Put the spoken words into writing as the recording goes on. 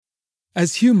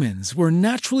As humans, we're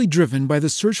naturally driven by the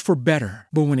search for better.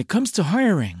 But when it comes to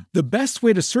hiring, the best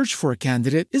way to search for a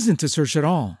candidate isn't to search at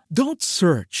all. Don't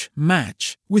search,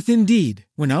 match with Indeed.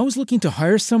 When I was looking to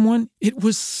hire someone, it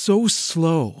was so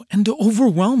slow and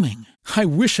overwhelming. I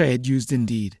wish I had used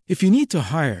Indeed. If you need to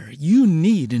hire, you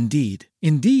need Indeed.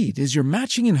 Indeed is your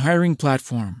matching and hiring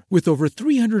platform with over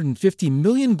 350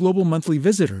 million global monthly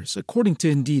visitors, according to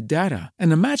Indeed data,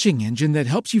 and a matching engine that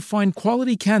helps you find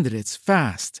quality candidates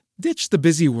fast. Ditch the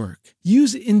busy work.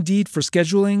 Use Indeed for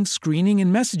scheduling, screening,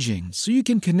 and messaging so you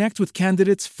can connect with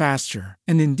candidates faster.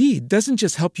 And Indeed doesn't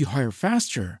just help you hire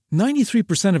faster.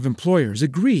 93% of employers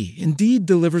agree Indeed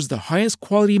delivers the highest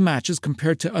quality matches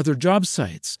compared to other job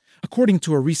sites, according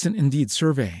to a recent Indeed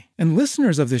survey. And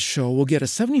listeners of this show will get a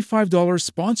 $75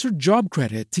 sponsored job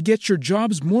credit to get your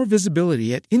jobs more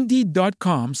visibility at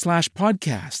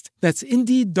Indeed.com/podcast. That's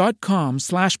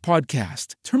Indeed.com/podcast.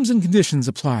 Terms and conditions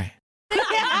apply.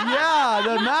 Yeah,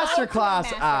 the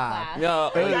Masterclass app.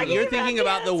 No, you're thinking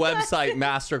about the website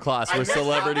Masterclass where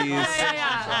celebrities. No,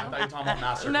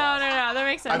 that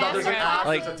makes sense. I thought there's an app,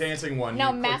 like a dancing one.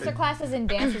 No, Masterclasses and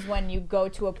dance is when you go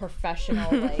to a professional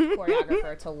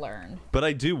choreographer to learn. But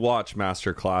I do watch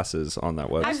Masterclasses on that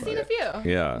website. I've seen a few.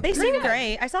 Yeah. They sing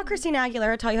great. I saw Christina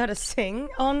Aguilera tell you how to sing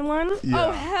on one. Yeah.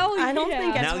 Oh, hell yeah. I don't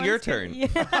think Now your turn.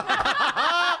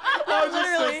 I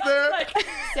just sits there.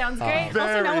 Sounds great.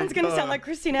 Also, no one's going to sound like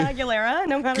Christina Aguilera,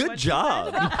 no matter Good what.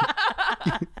 job.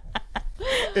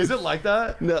 Is it like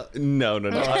that? No.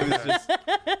 I was just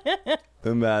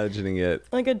imagining it.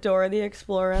 Like a Dora the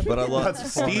Explorer. But I love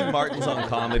Steve Martin's on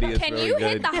comedy. It's Can really you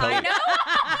good. hit the high note?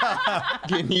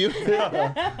 Can you?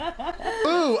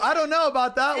 Ooh, I don't know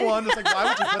about that one. It's like, why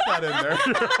would you put that in there?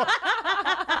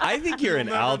 I think you're an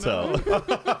alto.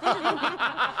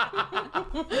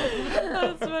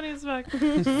 That's funny as fuck.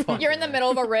 You're in the middle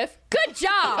of a riff. Good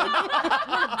job.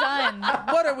 We're done.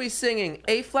 What are we singing?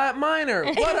 A flat minor.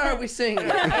 What are we singing?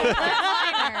 Minor.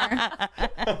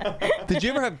 Did you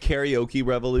ever have Karaoke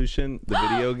Revolution, the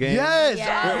video game? Yes.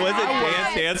 Yeah. Where was it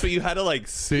Yes. dance, but you had to like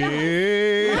sing?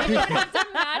 You would have to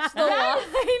match the line,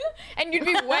 and you'd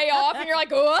be way off, and you're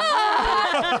like, whoa.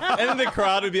 And then the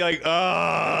crowd would be like,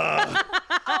 oh.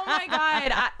 Oh my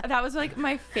god, that was like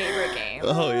my favorite game.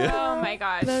 Oh yeah. Oh my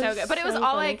gosh, so good. But it was so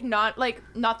all funny.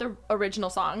 not the original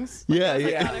songs. Yeah,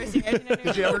 Like yeah. other singers,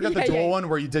 Did you ever get the dual one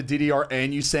where you did DDR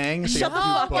and you sang? So Shut you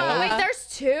have to do both? Wait, there's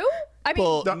two? I mean,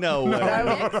 Well, no way.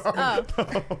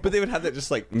 oh, But they would have that just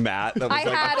like mat. That was I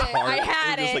like had a it. heart, I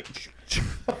had and it. just, like,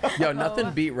 Yo,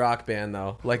 nothing beat Rock Band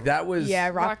though. Like that was. yeah,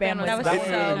 Rock Band was That was so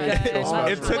so good.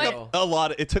 good. It took up a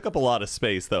lot. It took up a lot of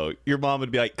space, though. Your mom would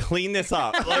be like, "Clean this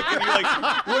up." Like, and you're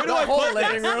like, "Where do I whole put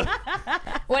living this?" room.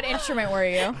 What instrument were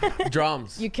you?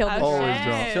 Drums. You killed the Always drum.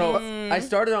 drums. So I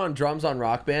started on drums on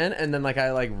Rock Band, and then like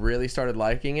I like really started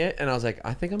liking it, and I was like,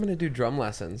 I think I'm gonna do drum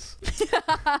lessons.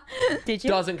 Did you?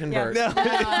 Doesn't convert. No, it's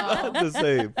not the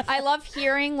same. I love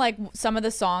hearing like some of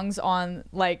the songs on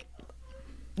like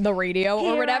the radio or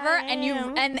Here whatever, I and you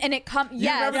am. and it comes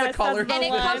yes, remember the color? and it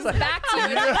Yes, comes back to you.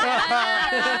 It's like,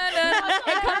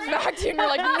 it comes back to you, and you're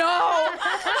like, no,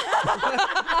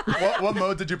 What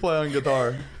mode did you play on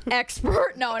guitar?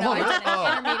 expert. No, I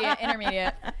didn't.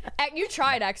 Intermediate. You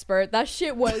tried expert. That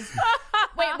shit was.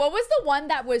 Wait, what was the one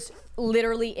that was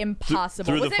literally impossible?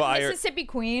 Through the was it fire- Mississippi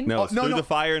Queen? No, it's no, Through no. the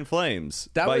Fire and Flames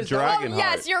That by was- Dragonheart. Oh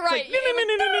yes, you're right.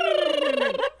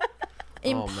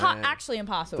 man. Actually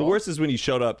impossible. The worst is when you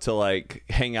showed up to like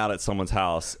hang out at someone's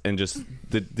house and just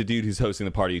the dude who's hosting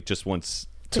the party just wants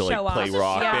to like show play off.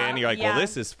 rock Yeah, band. You're like, well, yeah.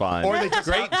 this is fun. Or they just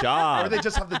Great job. Or they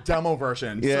just have the demo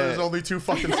version. Yeah. So there's only 2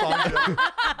 fucking songs to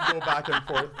go back and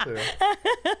forth to.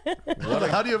 Like,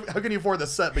 how can you afford the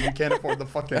set but you can't afford the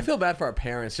fucking? I feel bad for our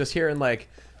parents just hearing like,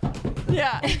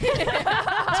 Yeah.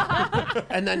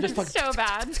 and then just like, So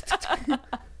bad.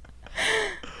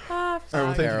 All right,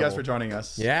 well, thank you guys Terrible. for joining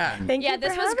us. yeah. Thank Yeah, you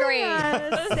this for was having great.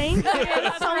 us. Thank you so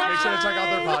Make sure to check out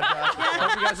their podcast.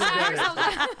 Hope you guys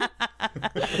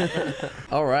enjoyed it.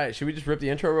 All right, should we just rip the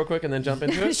intro real quick and then jump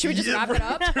into it? Should we just wrap it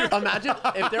up? Imagine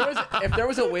if there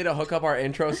was a way to hook up our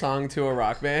intro song to a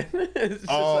rock band. It's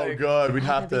just Oh, like, good. We'd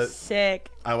have to. Sick.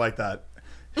 I like that.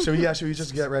 Should we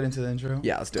just get right into the intro?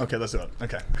 Yeah, let's do it. Okay, let's do it.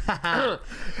 Okay.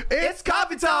 It's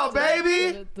coffee time,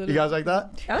 baby. You guys like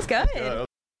that? That was good.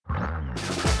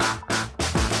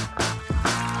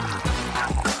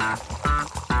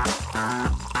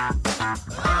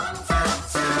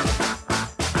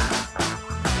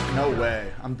 No way.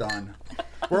 I'm done.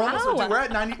 We're almost. Wow. Dude, we're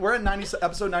at 90. We're at 90.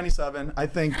 Episode 97. I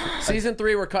think. Season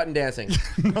 3, we're cutting dancing.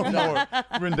 No more.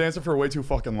 We've been dancing for way too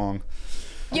fucking long.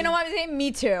 You know what I'm saying?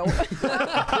 Me too.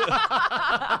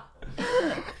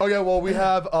 Okay, well, we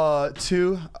have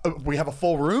we have a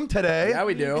full room today. Yeah,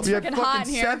 we do. We have freaking hot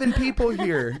fucking in here. 7 people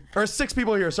here. Or 6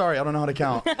 people here. Sorry, I don't know how to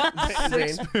count.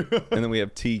 Zane. And then we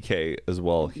have TK as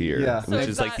well here, Yeah. which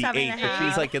is like the 7.5. 8th.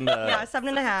 He's like in the. Yeah,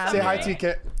 7.5. Say hi,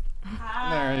 TK.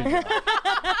 There you go.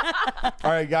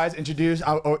 All right, guys, introduce.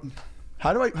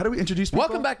 How do we introduce people?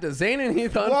 Welcome back to Zane and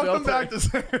Heath Welcome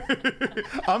Unfiltered. back to.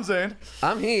 I'm Zane.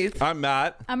 I'm Heath, I'm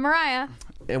Matt. I'm Mariah.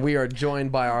 and we are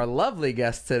joined by our lovely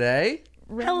guest today.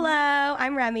 Hello,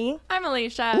 I'm Remy. I'm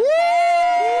Alicia.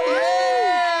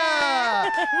 Yeah!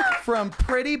 From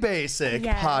Pretty Basic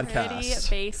Yes. Podcast. Pretty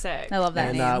basic. I love that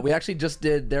And name. we actually just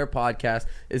did their podcast.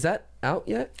 Is that out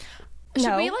yet? Should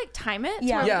No. we like time it?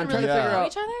 Yeah. So Yeah, we I'm can trying to really figure follow out.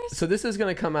 each other's? So this is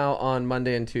going to come out on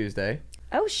Monday and Tuesday.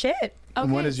 Oh shit. Okay,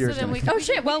 when is yours so then gonna we come? can, Oh,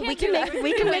 shit, Well, can't we can do make-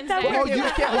 we can make that Wednesday. Oh,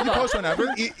 you can't. You post whenever.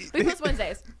 We post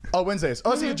Wednesdays. Oh, Wednesdays.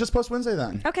 Oh, so you just post Wednesday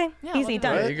then. Okay, Yeah, easy, we'll do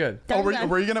done. Very good. Oh, were Done.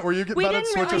 you about to We switch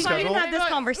didn't your really, we schedule? didn't have this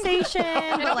conversation,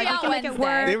 but like we out can make it Wednesday.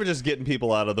 work. They were just getting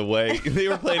people out of the way. They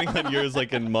were planning on yours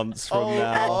like in months from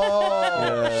now.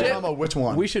 Oh, Shit. Mama, which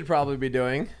one? We should probably be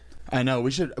doing. I know.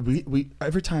 We should. We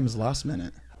every time is last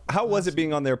minute. How was it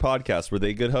being on their podcast? Were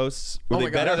they good hosts? Were Oh they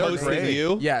my God, better they were hosts great. than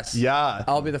you? Yes. Yeah.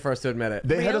 I'll be the first to admit it.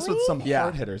 They hit us with Really? some Yeah.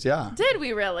 hard hitters. Yeah. Did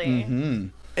we really?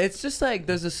 It's just like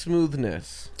there's a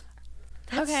smoothness.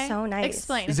 That's Okay. so nice.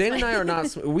 Explain. Zane and I are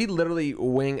not. We literally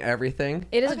wing everything.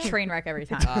 It is a train wreck every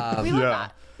time. Yeah.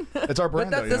 It's our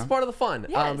brand, But that's, though. that's part of the fun.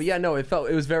 Yes. But yeah, no, it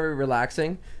was very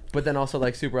relaxing, but then also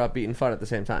like super upbeat and fun at the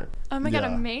same time. Oh my god,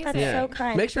 Yeah. amazing. That's Yeah. so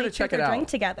kind. Make sure to They check took it their out. drink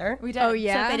together. We did. Oh, So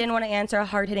yeah? if they didn't want to answer a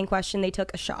hard-hitting question, they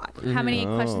took a shot. How many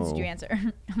questions did Oh. you answer?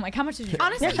 I'm like, how much did you drink?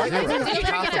 Honestly, you guys are Did you really drink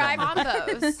good and at drive?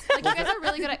 combos. Like you guys are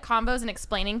really good at combos and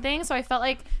explaining things. So I felt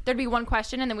like there'd be one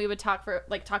question and then we would talk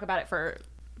about it for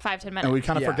 5-10 minutes. And we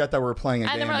kind of Yeah. forget that we're playing a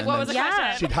And game. then we're like, what was the Yeah.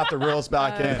 question? She'd have to reel us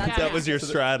back in. that's That was your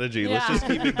strategy. Let's Yeah. just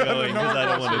keep it going because I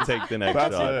don't want to take the next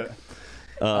That's shot. it.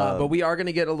 But we are going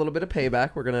to get a little bit of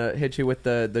payback. We're going to hit you with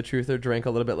the truth or drink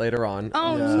a little bit later on.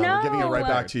 Oh Yeah, no! we're giving it right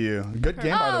back to you. Good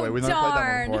game, by the way. We've never played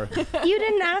that one before. You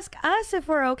didn't ask us if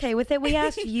we're okay with it. We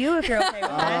asked you if you're okay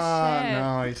with it.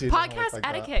 No, you see, it doesn't work Podcast like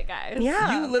that. etiquette, guys.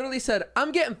 Yeah. You literally said,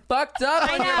 "I'm getting fucked up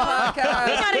on your We podcast."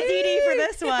 got a DD for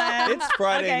this one. It's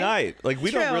Friday Okay. night. Like we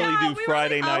don't True. really Yeah, do we were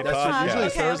Friday like, night oh, That's podcasts. usually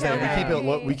Okay, Thursday.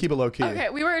 okay. We keep it low key. Okay,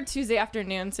 we were Tuesday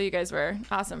afternoon, so you guys were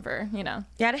awesome for, You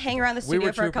had to hang around the We studio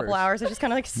were for a couple troopers. hours. I just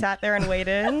kind of like sat there and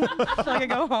waited until I could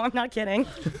go home. I'm not kidding.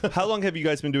 How long have you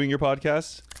guys been doing your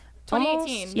podcast?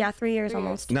 2018. Almost, yeah, 3 years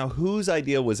almost. Now, whose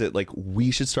idea was it? Like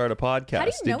we should start a podcast. How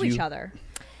do you know Did each other?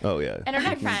 Oh yeah.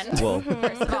 Internet friend. Well,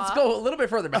 First of all. Let's go a little bit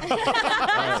further back. Let's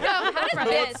go. How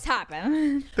did This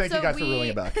happen. Thank So you guys for we- reeling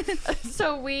it back.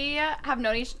 So we have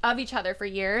known each other for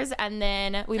years, and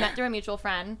then we met through a mutual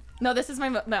friend. No, this is my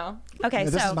no. Okay,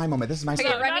 This so is my moment. This is my Okay,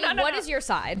 story. Remy, no. what is your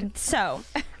side? So,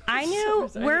 I knew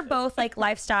we're both like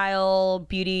lifestyle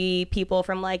beauty people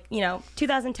from like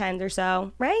 2010s or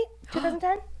so, right?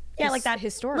 2010. Yeah, like that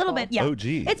historical. little bit. Yeah. Oh,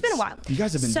 geez. It's been a while. You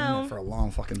guys have been so, doing it for a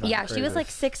long fucking time. Yeah, she was Crazy. like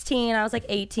 16. I was like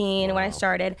 18 when I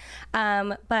started.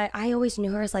 But I always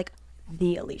knew her as like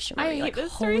the Alicia I Marie. hate Like,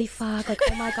 those holy stories. fuck. Like,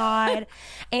 oh my God.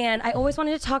 And I always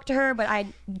wanted to talk to her, but I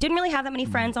didn't really have that many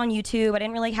friends on YouTube. I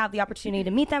didn't really have the opportunity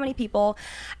to meet that many people.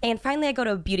 And finally, I go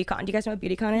to a beauty con. Do you guys know what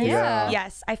beauty con is? Yeah.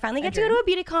 Yes. I finally get to go to a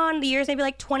beauty con. The year's maybe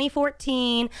like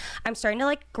 2014. I'm starting to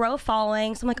like grow a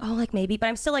following. So I'm like, oh, like maybe, but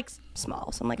I'm still like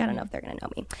small. So I'm like, I don't know if they're going to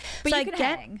know me. But so you I can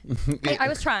get, hang. I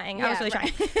was trying. I was Yeah, really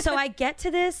right. trying. So I get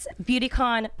to this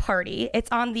BeautyCon party. It's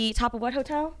on the top of what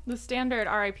hotel? The standard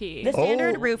RIP. The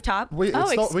Standard rooftop. Wait, Oh,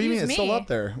 it's still, what do you mean? excuse It's still me. up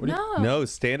there. What do you- No. no,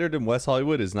 Standard in West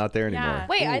Hollywood is not there anymore. Yeah.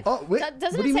 Wait, Oh, wait, doesn't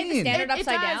what do it you say mean? the standard It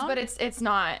upside does, down? but it's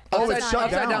not. Oh, it's shut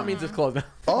Upside down. down means it's closed.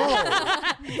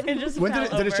 Oh, It just when fell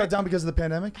did it shut over. down because of the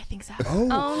pandemic? I think so. Oh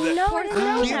no, I didn't know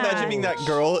Can you that. imagine being that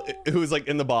girl who's like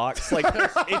in the box? Like,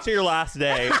 it's your last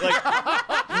day.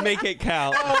 Like, make it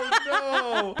count.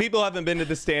 Oh no! People haven't been to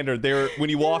the Standard. There, when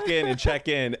you walk in and check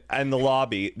in the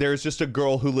lobby, there's just a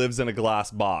girl who lives in a glass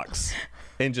box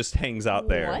and just hangs out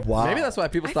there. What? Wow. Maybe that's why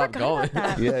people I stopped forgot going.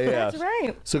 about that. Yeah, yeah. That's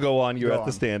right. So go on. You're Go at the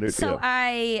on. Standard. So yeah.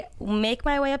 I make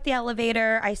my way up the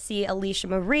elevator. I see Alicia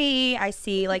Marie. I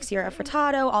see like Sierra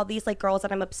Furtado, all these like girls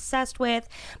that I'm obsessed with,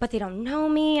 but they don't know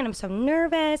me and I'm so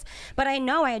nervous. But I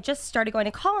know I had just started going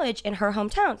to college in her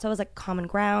hometown. So I was like, common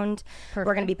ground. We're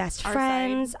going to be best Our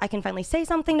friends. I can finally say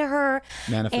something to her.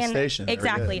 Manifestation. And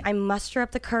Very exactly. good. I muster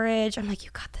up the courage. I'm like,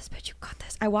 you got this, bitch. You got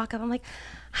this. I walk up. I'm like,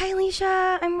 hi,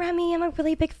 Alicia. I'm Remy. I'm a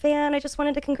really big fan. I just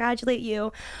wanted to congratulate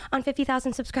you on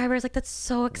 50,000 subscribers. Like, that's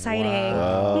so exciting.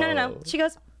 No. She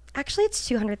goes, actually, it's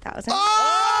 200,000.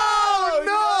 Oh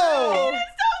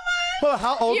no! Well,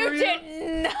 how old You were you?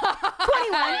 did not.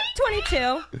 21,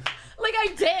 22. Like I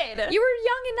did. You were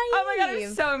young and naive. Oh my god,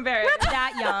 I'm so embarrassed.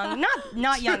 That young,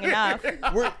 not young enough.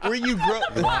 Were you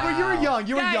Well, you were young.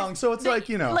 You were Guys, young, so it's like,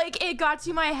 you know. Like it got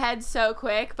to my head so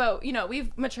quick, but you know,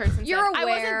 we've matured since You're then. I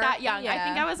wasn't aware. that young. I Yeah.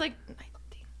 think I was like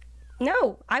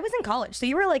No, I was in college, so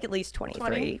you were like at least 23.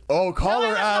 20? Oh, call No,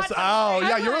 her I was ass not out. 20.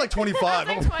 Yeah, I you were like 25.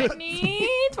 I was like 20,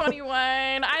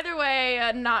 21. Either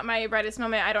way, not my brightest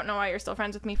moment. I don't know why you're still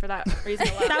friends with me for that reason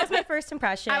alone. That was my first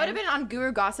impression. I would have been on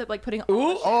Guru Gossip, like putting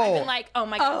Ooh, all the shit. I've been like, oh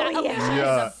my god, that Alicia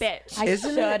yeah. is a bitch. I Isn't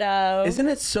it- should have. Isn't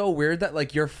it so weird that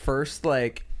like your first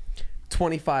like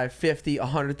 25, 50,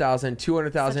 100,000,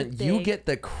 200,000, you big- get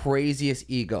the craziest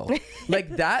ego.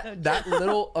 Like that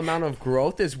little amount of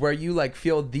growth is where you like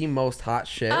feel the most hot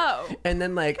shit. Oh. And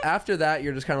then like after that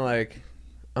you're just kind of like,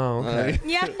 oh, okay.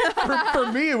 Yeah.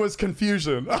 For me, it was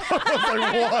confusion. I was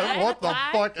like, what the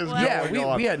fuck is Yeah, going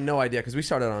on? we had no idea because we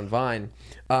started on Vine.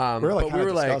 We were, like, but we kinda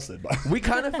were like, disgusted by it. we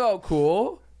kind of felt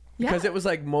cool because Yeah. it was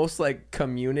like most like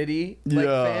community like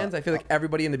Yeah. fans. I feel like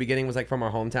everybody in the beginning was like from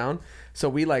our hometown, so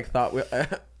we like thought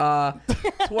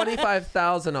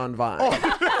 25,000 on Vine.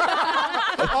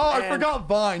 Oh, I forgot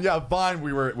Vine. Yeah, Vine.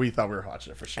 We thought we were hot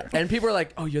shit for sure. And people were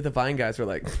like, "Oh, you're the Vine guys." We're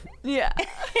like, Yeah.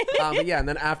 but yeah. And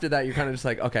then after that, you're kind of just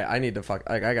like, "Okay, I need to like,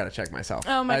 I gotta check myself."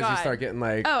 Oh my As you God. start getting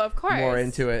like, Oh, of course. more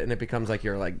into it, and it becomes like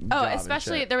you're like, Oh, job and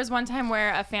especially shit. there was one time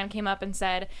where a fan came up and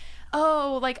said,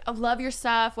 "Oh, like I love your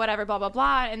stuff, whatever, blah blah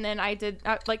blah." And then I did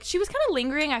like she was kind of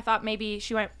lingering. I thought maybe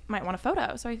she might want a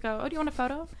photo, so I go, "Oh, do you want a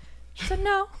photo?" She said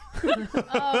no. That's the And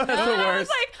I was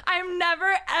worst. like, I'm never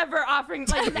ever offering,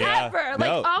 like Yeah. never. Like,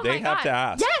 No, oh they my have god. to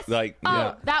ask. Yes. Like, oh,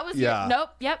 yeah. that was Yeah. nope.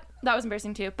 Yep, that was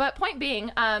embarrassing too. But point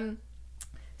being,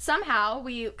 somehow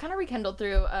we kind of rekindled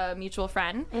through a mutual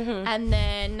friend, and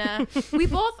then we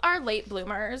both are late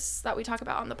bloomers that we talk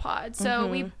about on the pod. So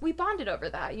we bonded over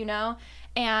that, you know.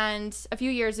 And a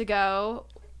few years ago,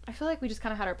 I feel like we just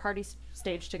kind of had our party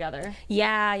stage together.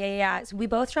 Yeah. So we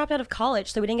both dropped out of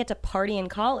college, so we didn't get to party in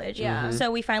college. Yeah. Mhm.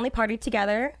 So we finally partied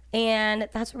together, and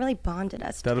that's what really bonded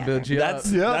us That'll together. build you That's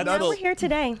up. Yeah, that's, Now we're the, here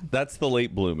today. that's the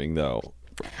late blooming though.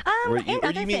 And Or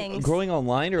other you mean things. growing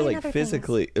online or And like other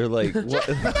physically or like what?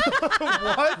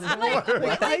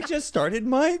 What? I just started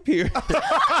my period.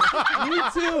 Me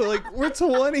too. Like we're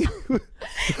 20.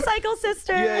 Cycle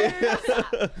sister.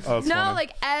 Oh, that's No, funny.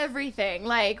 like everything.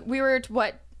 Like we were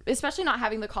especially not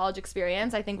having the college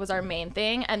experience, I think was our main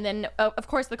thing. And then of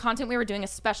course the content we were doing,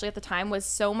 especially at the time, was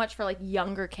so much for like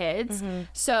younger kids.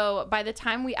 So by the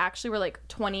time we actually were like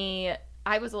 20,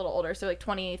 I was a little older, so like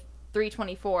 23,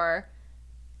 24,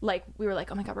 like we were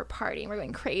like, oh my god, we're partying, we're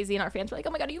going crazy, and our fans were like,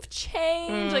 oh my god, you've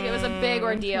changed. Like it was a big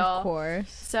ordeal. Of course.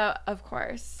 So of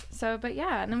course. So but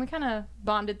yeah, and then we kind of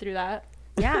bonded through that.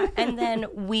 Yeah, and then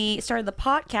we started the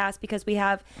podcast because we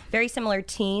have very similar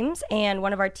teams, and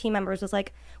one of our team members was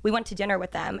like, we went to dinner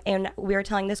with them, and we were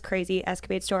telling this crazy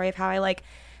escapade story of how I like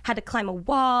had to climb a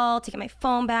wall to get my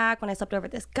phone back when I slept over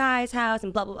at this guy's house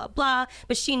and blah blah blah blah.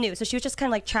 But she knew, so she was just kind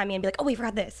of like chiming in and be like, oh, we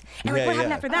forgot this, and like Yeah, what happened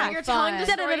yeah. after that? Oh, you're telling the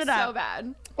Fun. story Da-da-da-da-da. so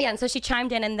bad. Yeah, and so she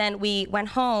chimed in, and then we went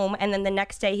home, and then the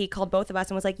next day he called both of us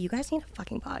and was like, you guys need a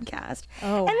fucking podcast.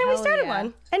 Oh, and then we hell started yeah.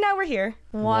 one, and now we're here.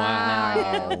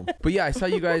 Wow. But yeah, I saw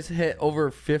you guys hit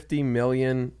over 50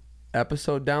 million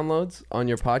episode downloads on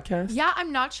your podcast. Yeah,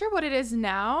 I'm not sure what it is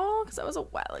now because that was a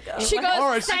while ago. She goes, All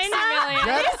right, 60 Get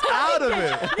million. out of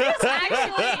it.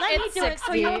 Actually, Let me it's do it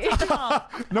so you don't 60. take the ball.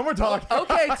 No more talking.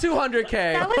 Okay, 200K.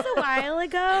 That was a while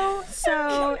ago,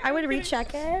 so I would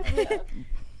recheck it.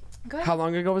 How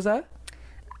long ago was that?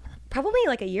 Probably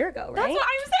like a year ago, right? That's what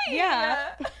I'm saying.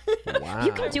 Yeah. Wow.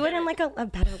 You can do it in like a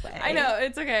better way. I know,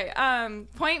 it's okay.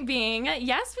 Point being,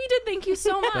 yes, we did. Thank you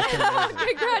so much.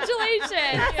 Congratulations.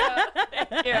 Yeah.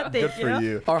 Thank you. Good for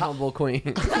you. Our humble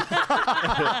queen.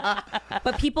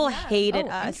 But people hated Oh,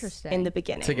 us interesting. in the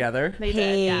beginning. Together? They did,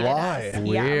 Hated yeah. Why? us.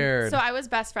 Yeah. Weird. So I was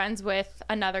best friends with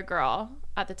another girl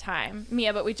at the time,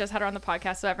 Mia, but we just had her on the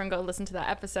podcast, so everyone go listen to that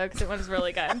episode because it was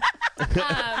really good.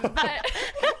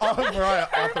 But Mariah,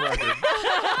 off the record.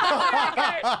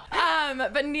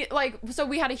 like, so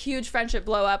we had a huge friendship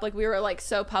blow up. Like we were like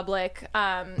so public,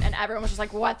 and everyone was just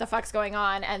like, "What the fuck's going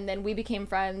on?" And then we became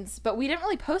friends, but we didn't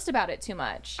really post about it too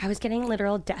much. I was getting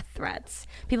literal death threats.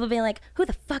 People being like, "Who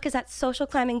the fuck is that social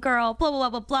climbing girl?" Blah blah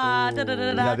blah blah blah. Da, da,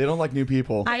 da, da. Yeah, they don't like new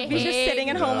people. I was just sitting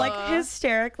at home like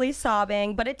hysterically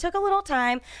sobbing, but it took a little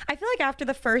time. I feel like after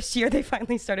the first year, they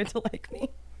finally started to like me.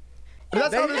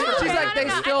 That's how this She's like, they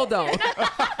still don't.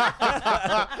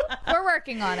 We're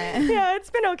working on it. Yeah, it's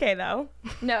been okay though.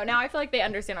 No, now I feel like they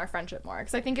understand our friendship more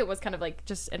because I think it was kind of like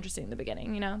just interesting in the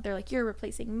beginning. You know, they're like, "You're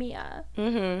replacing Mia."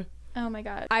 Mm-hmm. Oh my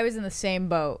god. I was in the same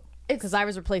boat. because I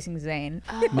was replacing Zayn.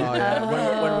 Oh yeah.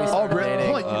 When we Oh, started really?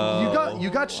 dating. Hold on, you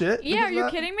got shit? Yeah, because are of you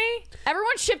that? kidding me?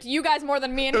 Everyone shipped you guys more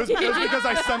than me and It was because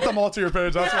I sent them all to your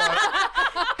page. That's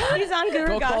why. He's on Guru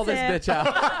Go call Gossip. this bitch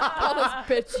out. Call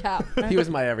this bitch out. He was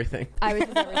my everything. I was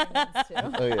everything once too.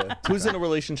 Oh yeah. Who's in a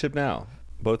relationship now?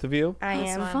 Both of you? I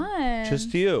am. Fun.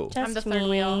 Just you. Just I'm the third me.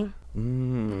 wheel.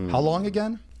 How long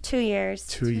again? 2 years.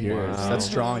 2 years. That's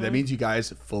strong. That means you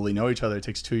guys fully know each other. It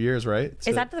takes 2 years, right?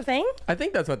 Is that the thing? I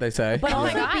think that's what they say. But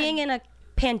also God. being in a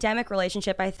pandemic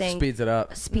relationship, I think Speeds it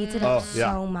up. speeds it up Oh,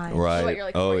 yeah. so much. Right. What, you're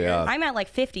like oh 4 yeah. years? I'm at like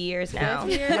 50 years now.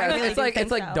 Yeah, really it's do like think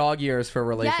so. dog years for a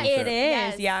relationship. It is,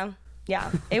 Yes. yeah.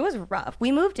 Yeah, it was rough.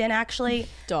 We moved in actually.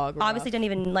 Dog rough. Obviously, didn't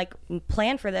even like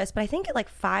plan for this, but I think at like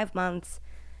 5 months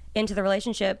into the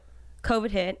relationship, COVID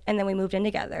hit, and then we moved in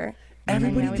together.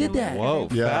 Everybody did that. Whoa.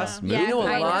 Yeah. Fast move. Yeah, You know, a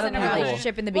I lot was of in a people-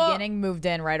 relationship in the Well- beginning, moved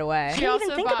in right away. She didn't also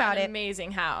even think bought about an it.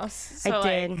 amazing house. I So,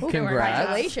 did. Like, Congrats.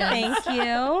 Congratulations. Thank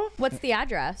you. What's the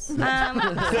address?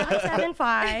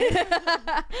 775.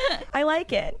 I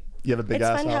like it. You have a big It's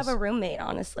ass fun to house. have a roommate,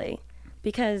 honestly,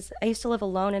 because I used to live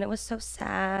alone and it was so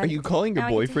sad. Are you calling your Now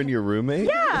I get to boyfriend hang- your roommate?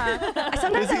 Yeah.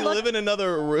 Sometimes Does he I look. live in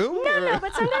another room? No,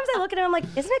 but sometimes I look at him. I'm like,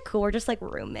 isn't it cool? We're just like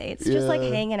roommates, just like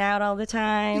hanging out all the You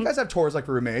time. guys have tours like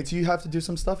roommates. You have to do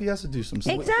some stuff. He has to do some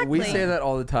stuff. Exactly. We say that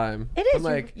all the time. It is. I'm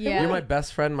like, Yeah. you're my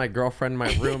best friend, my girlfriend,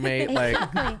 my roommate, like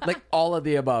all of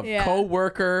the above. Yeah.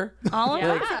 Co-worker. All of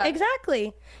Yeah. it.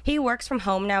 Exactly. He works from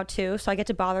home now too, so I get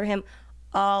to bother him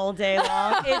all day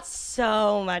long. It's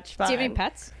so much fun. Do you have any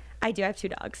pets? I do. I have 2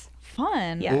 dogs.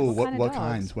 Fun. Yeah. Ooh, what kind of dogs?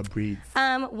 kinds? What breeds?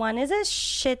 One is a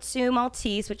Shih Tzu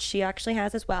Maltese, which she actually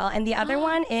has as well, and the other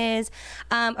one is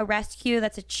a rescue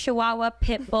that's a Chihuahua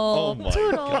Pit Bull Oh my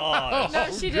Doodle. god. no,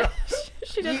 she did.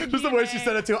 She did the Just the way DNA. she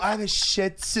said it too. I have a Shih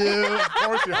Tzu. Of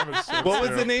course you have a Shih Tzu. What was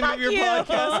the name of your you.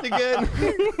 podcast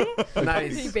again?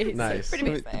 Nice. basic. Nice.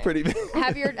 Pretty big.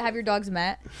 Have your dogs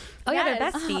met? Oh yeah, they're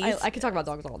Yes. besties. I could talk about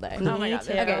dogs all day. Oh my Me god.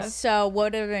 too. there Okay, it goes. so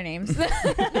what are their names?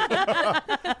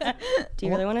 Do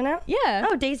you really want to know? Yeah.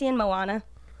 Oh, Daisy and Moana.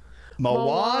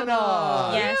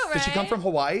 Moana. Yes. Did she come from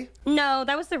Hawaii? No,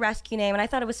 that was the rescue name, and I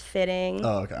thought it was fitting.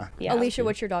 Oh, okay. Yeah. Alicia,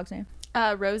 what's your dog's name?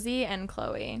 Rosie and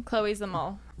Chloe. Chloe's the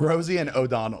mole. Rosie and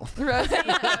O'Donnell. Rosie.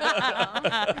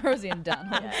 Rosie and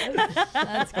Donald.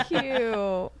 That's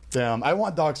cute. Damn, I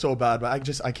want dogs so bad, but I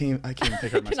can't take care of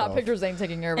myself. Cannot picture Zane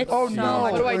taking care of a It's Oh dog. so no!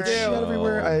 much What do I work. do? Shit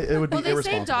everywhere. It would be Well, they say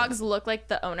irresponsible. dogs look like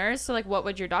the owners, so like, what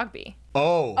would your dog be?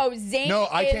 Oh. Oh, Zane No,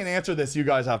 I is- can't answer this. You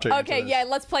guys have to. answer Okay, this. yeah,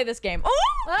 let's play this game.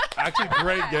 Oh! Actually,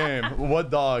 great game. What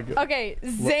dog? Okay,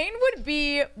 Zane would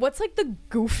be what's like the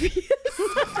goofiest?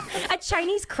 A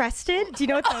Chinese crested. Do you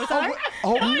know what those are?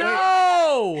 Oh wait.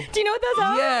 No! Do you know what those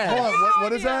are? Yeah. Hold on.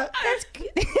 What is that? He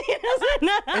doesn't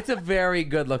know. It's a very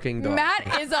good looking dog.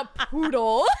 Matt is a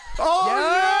poodle. Oh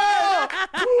yeah!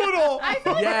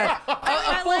 Poodle. Yeah.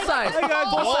 A full size.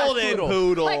 Golden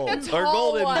poodle. Like the or tall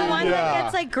golden one. The poodle. one Yeah. that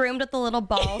gets like groomed with the little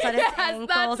balls at its Yes, ankles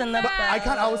that's and the. Matt.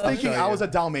 I was thinking show I you. was a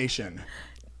Dalmatian.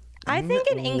 I think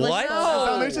an English What? bulldog.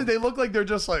 Dalmatians, they look like they're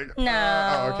just like.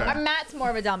 No. Oh, okay. Matt's more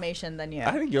of a Dalmatian than you.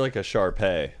 I think you're like a Shar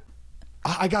Pei.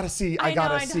 I gotta see. I know,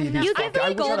 gotta I see know. these. You give I me a wish I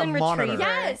had golden monitor. retriever.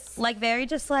 Yes. Like very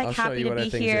just like I'll show happy you to what I be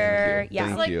think, here. Thank Yeah.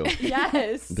 you. Like, Thank you.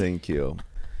 yes. Thank you.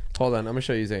 Hold on, I'm gonna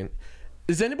show you Zane.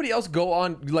 Does anybody else go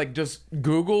on like just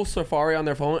Google Safari on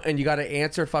their phone and you got to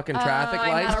answer fucking traffic I'm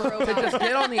lights not a robot. to just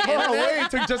get on the Oh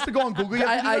internet? wait, just to go on Google. You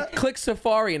have to do I that? click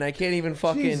Safari and I can't even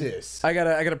fucking. Jesus. I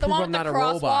gotta The prove one I'm with not the a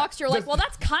robot. crosswalks, you're like, well,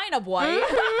 that's kind of white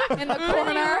in the You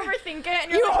corner. overthink it,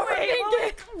 and you're like,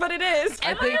 wait, but it is.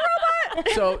 I think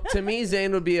so. To me,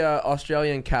 Zane would be a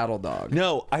Australian cattle dog.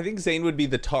 No, I think Zane would be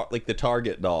the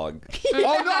Target dog. Oh no,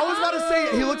 I was about to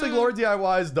say he looks like Lord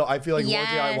DIY's dog. I feel like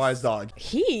Yes. Lord DIY's dog.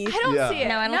 He? I don't Yeah. see it.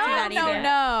 No, I don't see that either.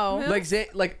 No. Like Zane,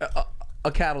 like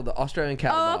a cattle dog, Australian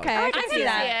cattle Oh, dog. okay. I can see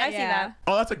that. I see that.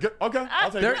 Oh, that's a good. Okay,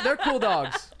 I'll take it. They're cool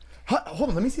dogs. Hold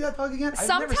on, let me see that dog again. I've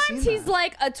never Sometimes seen he's that.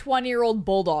 like a 20-year-old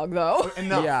bulldog, though.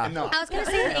 Enough. Yeah. Enough. I was gonna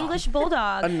say an English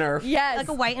bulldog. A Nerf. Yes. Like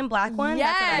a white and black one.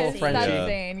 That's what I Yes, see. Frenchie. that's Yeah.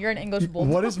 Zane. You're an English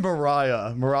bulldog. What is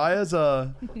Mariah? Mariah's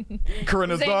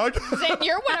Corinna's Zane, dog. Zane,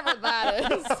 you're whatever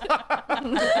that is.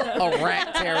 A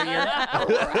rat terrier.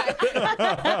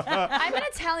 I'm an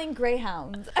Italian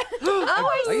greyhound. Oh,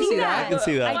 I can see see that. that. I can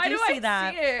see that. I do see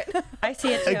that. it? I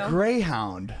see it A too.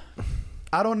 greyhound.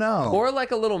 I don't know. Or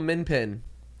like a little min pin.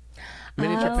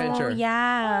 Miniature Oh pincher.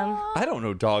 yeah. I don't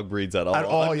know dog breeds at all. At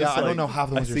all, I'm yeah, just I don't know half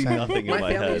the ones I you're see saying. nothing in My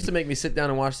my family head. used to make me sit down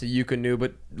and watch the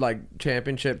Yukonubit like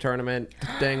championship tournament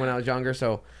thing when I was younger,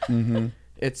 so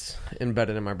it's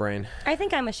embedded in my brain. I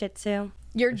think I'm a Shih Tzu.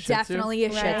 You're Tzu? definitely a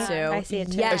Shih Right. Tzu. I see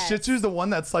it too. A Yes. Shih Tzu's the one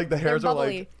that's like the hairs are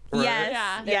bubbly. like Yes.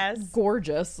 Yeah. Yes.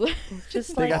 Gorgeous.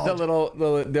 Just They like got the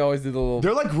little, they always do the little.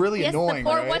 They're like really Yes, annoying,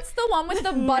 or right? what's the one with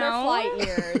the butterfly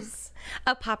ears?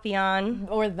 a papillon.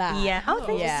 Or that. Yeah. Oh,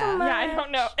 thank you so much. Yeah, I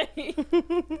don't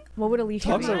know. What would Alicia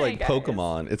Dogs be? are like guys.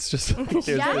 Pokemon. It's just there's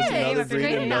Yes, another it's breed,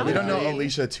 great another We don't know breed.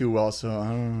 Alicia too well, so I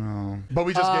don't know. But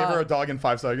we just gave her a dog in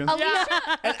 5 seconds. Alicia,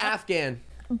 An Afghan.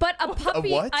 but a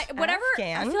puppy. what? Whatever.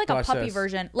 Afghan? I feel like a Watch puppy this.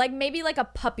 version. Like maybe like a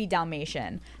puppy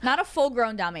Dalmatian. Not a full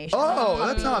grown Dalmatian. Oh,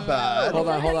 that's not bad. Hold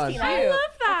on. I love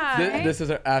that. This is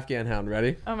an Afghan hound.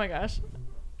 Ready? Oh my gosh.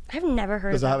 I've never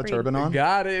heard Does of it that have a breed. turban on?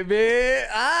 Got it, bitch.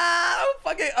 Oh.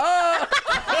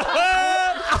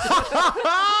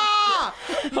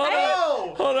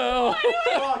 Oh! Hold on.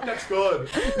 Fuck, that's good.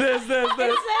 This.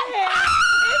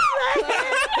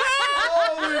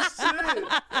 Holy shit.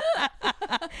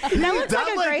 That looks like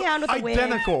a greyhound with a wig.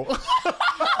 identical.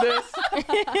 This.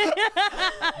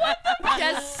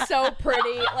 Just so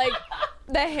pretty. Like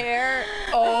the hair.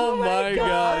 Oh my How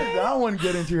god. did that one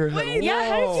get into your head? Yeah,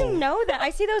 how did Whoa. you know that? I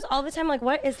see those all the time. Like,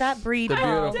 what is that breed? They're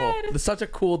called? beautiful. They're such a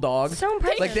cool dog. So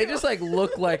impressive. Like they just like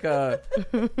look like a.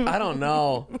 I don't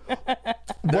know.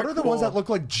 What are the ones cool. that look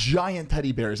like giant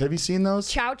teddy bears? Have you seen those?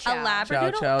 Chow A chow.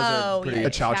 labradoodle? Chow-chows are Oh, pretty- yeah. A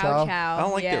chow chow? chow. I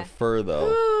don't like yeah. their fur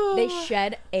though. They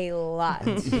shed a lot.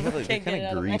 They're kind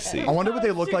of greasy. I wonder what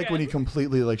they look like when you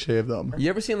completely like shave them. You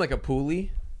ever seen like a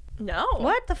poolie? No.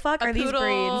 What the fuck are these poodle.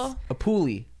 breeds? A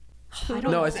poolie.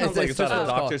 No, it's Sounds like it's just out what of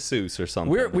it's called. Dr. Seuss or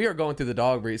something. We are going through the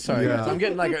dog breed. Sorry, Yeah. guys. I'm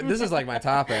getting like this is like my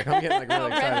topic. I'm getting like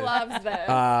really Red excited. loves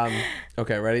this.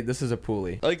 Okay, ready? This is a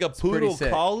poolie. like a pretty poodle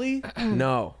sick. collie.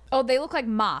 No. Oh, they look like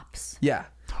mops. Yeah.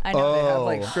 I know. They have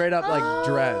like straight up like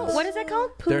dreads. What is it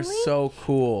called? Poolie? They're so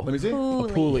cool. Let me see. A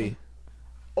poolie.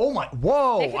 Oh my!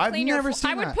 Whoa! They could I've clean your never flo-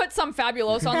 seen I would that. put some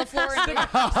Fabuloso on the floor and Stick in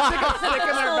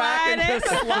their back and just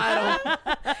slide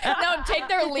them. no, take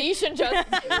their leash and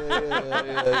just.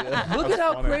 Look at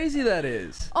how crazy that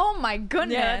is. Oh my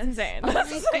goodness. Yeah, that's insane.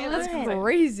 That's insane. That's God. insane.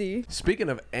 Crazy. Speaking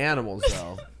of animals,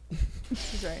 though,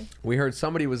 She's right. we heard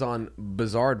somebody was on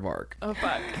Bizarrevark. Oh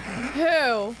fuck.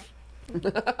 Who?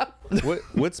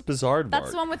 What's Bizarre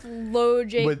That's the one with Low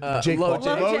Jake. With Jake Lil Paul.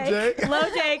 Jake. Lil Jake. Low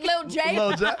Jake. Lil Jake.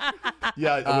 Lil Jake.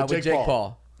 Yeah, With Jake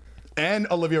Paul. and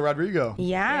Olivia Rodrigo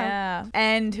Yeah. Yeah.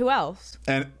 And who else?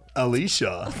 and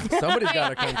Alicia. Somebody's got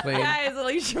to come clean. Guys,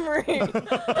 Alicia Marie.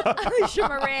 Alicia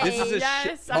Marie. This is a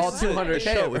Yes. show. All This is a 200K.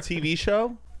 show, a TV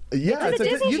show. Yeah, It's a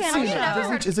Disney you've Channel seen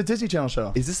show. it. It's a Disney Channel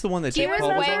show. Is this the one that It Jake was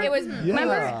Paul was way. on? It was. Yeah.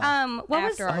 Remember, what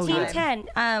was After our Team time.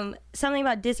 10? Something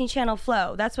about Disney Channel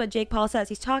Flow. That's what Jake Paul says.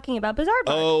 He's talking about Bizarre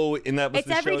Bark. Oh, and that was It's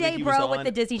the show that Everyday he was Bro on? with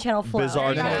the Disney Channel Flow.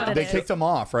 Bizarre That's Bark. what They it is. kicked him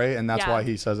off, right? And that's Yeah. why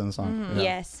he says in the song. Yeah.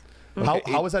 Yes.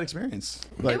 How was that experience?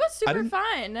 Like, It was I super didn't-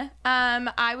 fun.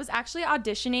 I was actually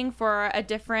auditioning for a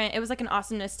different. It was like an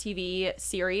Awesomeness TV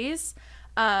series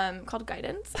called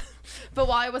Guidance. But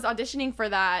while I was auditioning for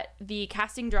that, the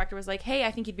casting director was like, "Hey,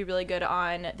 I think you'd be really good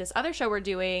on this other show we're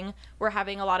doing. We're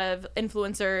having a lot of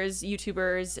influencers,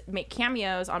 YouTubers make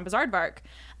cameos on Bizarrevark."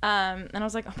 And I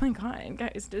was like, "Oh my god,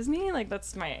 guys, Disney! Like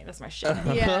that's my shit."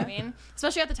 You know what I mean?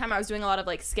 Especially at the time, I was doing a lot of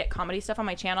like skit comedy stuff on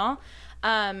my channel.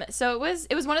 So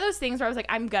it was one of those things where I was like,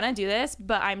 I'm gonna do this,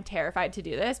 but I'm terrified to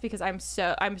do this because I'm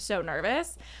so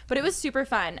nervous. But it was super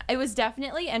fun. It was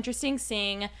definitely interesting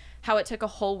seeing how it took a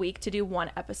whole week to do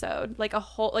one episode, like a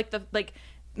whole like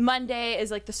Monday is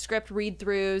like the script read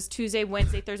throughs, Tuesday,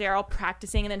 Wednesday, Thursday are all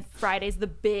practicing, and then Friday's the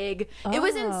big. It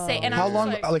was insane. And I How was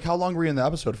long? just like, How long were you in the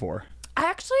episode for? I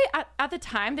actually at the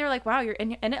time they were like, "Wow, you're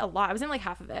in it a lot." I was in like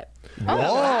half of it.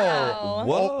 Whoa.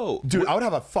 Whoa. Dude, I would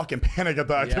have a fucking panic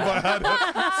attack if I had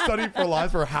to study for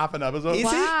lines for half an episode. Is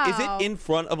it in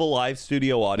front of a live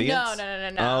studio audience?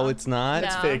 No. Oh, it's not. No.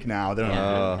 It's fake now. They don't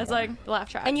know. It's like laugh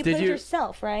track. And you Did played you-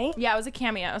 yourself, right? Yeah, it was a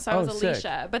cameo, so I was sick.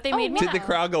 Alicia. But they made me. Did the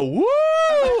crowd go woo?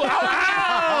 Ow,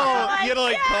 ow! You gotta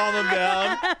like calm them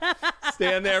down.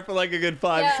 Stand there for like a good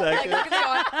 5 Yeah, like, seconds. look at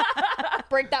this going,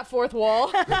 break that fourth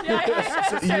wall.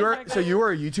 So you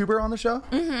were a YouTuber on the show?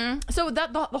 So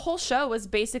that the whole show was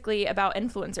basically about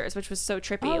influencers, which was so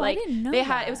trippy. Oh, I like didn't know they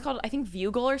had that. it was called, I think,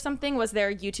 Vugal or something was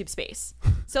their YouTube space.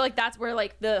 So like that's where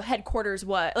like the headquarters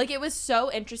was. Like it was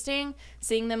so interesting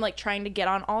seeing them like trying to get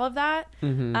on all of that.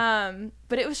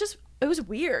 But it was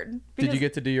weird. Did because- you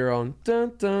get to do your own?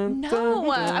 Dun, dun, No, dun,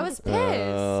 dun. I was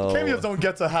pissed. Cameos don't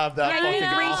get to have that. Yeah, you fucking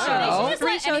need 3 option. shows. Oh. Just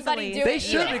Three let shows a anybody week. do They it.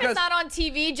 should, Even if because- it's not on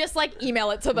TV, just like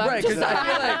email it to them. Right, Just because I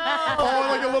feel like Oh,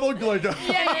 like a little like.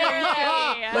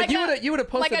 Yeah. like you would have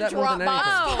posted like a that more than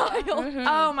Dropbox anything.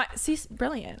 file. Oh my, see,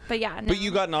 brilliant. But yeah, no. But you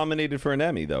got nominated for an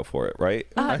Emmy though for it, right?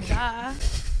 Duh.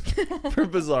 For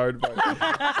Bizarre. Wait,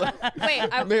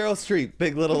 Meryl Streep,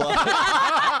 Big Little Lies.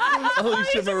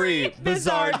 Alicia Marie,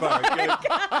 Bizarre Bar.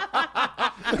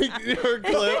 Her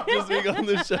clip just being on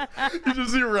the show. You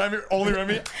just see Remy, only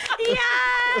Remy. Yeah.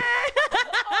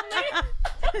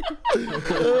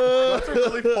 That's a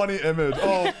really funny image.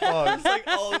 Oh fuck. It's like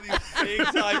all of these big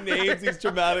time names, these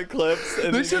dramatic clips. And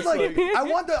They then should just like. I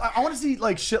want to see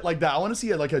like shit like that. I want to see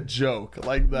it like a joke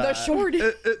like that. The shorty.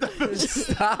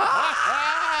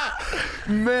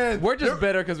 Man, We're just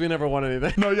bitter because we never won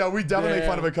anything. no, yeah, we definitely make Yeah.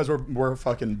 fun of it because we're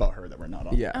fucking butthurt that we're not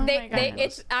on. Yeah.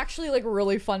 It's actually like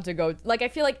really fun to go. Like I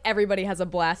feel like everybody has a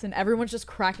blast and everyone's just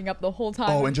cracking up the whole time.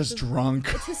 Oh, and It's just drunk.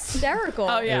 hysterical.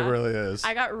 Oh yeah. It really is.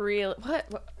 I got real.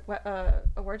 What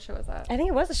award show was that? I think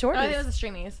it was a short. Oh, it was the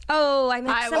Streamies. Oh, I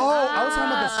mixed I them was- up. I was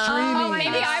talking about the streaming. Oh,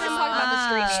 maybe I was talking about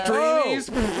the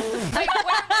streaming. Like,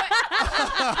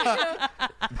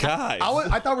 guys.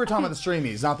 I thought we were talking about the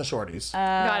streamies, not the shorties.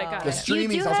 Got it. the You streamies.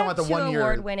 do I was talking have about the two 1 year.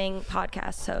 award-winning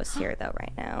podcast hosts here, though,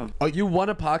 right now. Oh, you won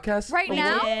a podcast? right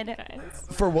now? Did.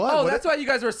 For what? Oh, What- that's why you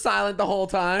guys were silent the whole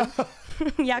time.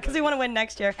 Yeah, because we want to win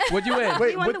next year. What'd you win?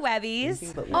 Wait, We won what- the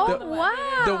Webbies. Oh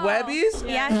wow. The Webbies?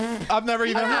 Yeah. I've never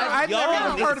even heard. I've never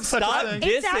even heard of such Stop a thing.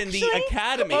 It's dissing the actually-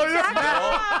 Academy.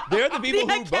 yeah. They're the people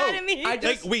The who Academy. vote.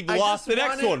 I We've I lost just the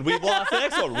next wanted- one. We've lost the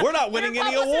next one. We're not winning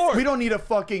any awards. We don't need a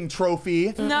fucking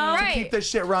trophy to Right. keep this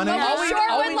shit running. Well, we we-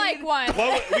 sure all would we like need- one.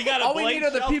 Well, we got a All we blank need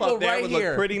are the shelf people up there. right It would look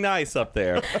here. pretty nice up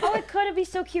there. Oh, it could. It'd be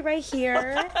so cute right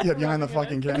here. Yeah, behind the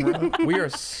fucking camera. We are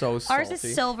so salty. Ours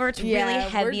is silver. It's Yeah, really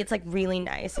heavy. we're- It's like really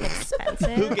nice and expensive.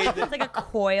 Who gave the- It's like a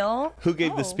coil. Who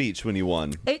gave the speech when you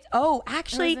won?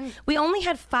 Actually, we only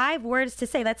had 5 words to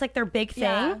say. That's like their big thing.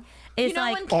 Yeah. Is You know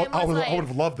like when Oh, Kim I was would like,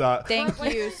 have loved that. Thank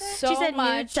you so she said nude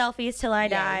much. selfies till I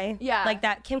die. Yeah. Like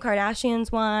that Kim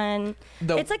Kardashian's one.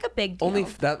 It's like a big deal. Only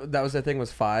that was the thing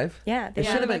was 5. Yeah, they It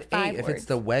should should have have been like 8 5 if words. it's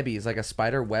the webbies, like a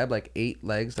spider web, like 8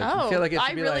 legs. Like you Oh, feel like it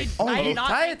should I be really, like I did not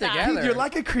tie think it that. together. Dude, you're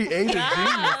like a creative genius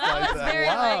like that. Very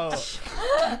Wow.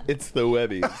 like, It's the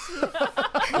Webbies.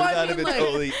 Out of it's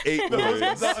only 8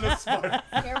 words.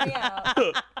 Hear me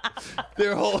out.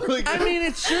 They're holding. I mean,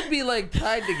 it should be like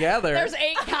tied together. There's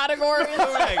 8 categories.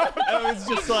 Correct. And it's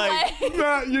just like,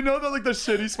 Matt, you know that like the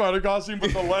shitty spider costume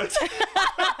with the legs?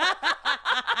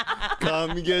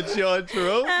 come get your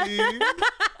trophy.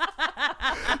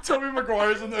 Tobey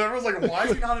Maguire's in there. Everyone's like, why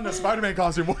is he not in a Spider-Man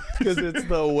costume? Because it's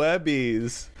the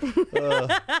Webbies.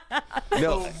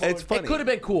 No, it's funny. It could have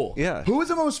been cool. Yeah. Who was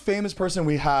the most famous person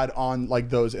we had on like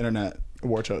those internet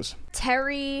award shows?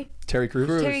 Terry. Terry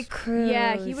Crews. Terry Crews.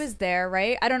 Yeah, he was there,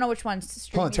 right? I don't know which one's.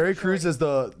 Hold on, Terry Crews is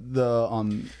the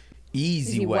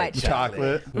Easy Easy white white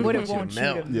chocolate. Would Want it you to won't you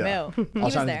melt. to Yeah. melt. He I was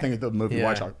was trying to there. think of the movie Yeah.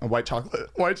 White Chocolate.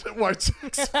 White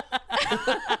Chicks.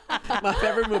 My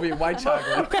favorite movie, White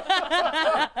Chocolate.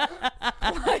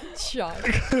 Shock.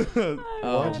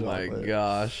 Oh White my chocolate.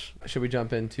 gosh. Should we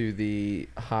jump into the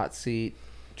hot seat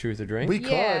truth or drink? We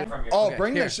could. Yeah. Oh, Okay,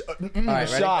 bring here. the right,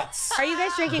 ready? shots. Are you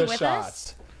guys drinking The with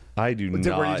shots. I do Were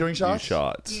not you doing shots? do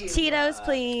shots. us? Tito's,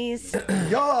 please.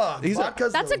 Yeah, These are-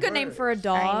 vodka's That's the a good name word. for a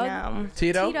dog. I know.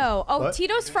 Tito? Tito. Oh, What?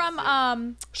 Tito's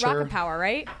from Sure. Rocket Power,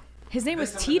 right? His name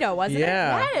was Tito, wasn't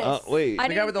Yeah. it? Yes. Wait. I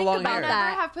The guy didn't with the think long about hair. that.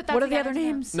 Never have put that What are the together other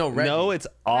together. names? No, Reggie. No, it's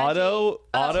Otto,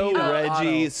 Tito.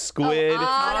 Reggie, Squid. Otto.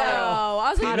 I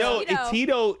was like, No, Tito.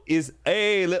 Tito is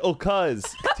a little cuz.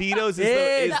 Tito's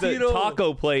Hey, is the Tito.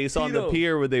 taco place on the Tito.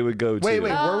 pier where they would go to. Wait,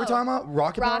 what were we talking about?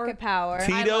 Rocket Power? Rocket Power.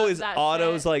 Tito love is that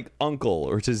Otto's shit. like uncle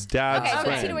or it's his dad's Okay, so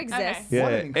friend. Tito exists. Okay. Yeah.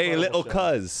 What an Hey, incredible little show.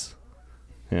 cuz.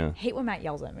 Yeah. I hate when Matt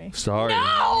yells at me. Sorry.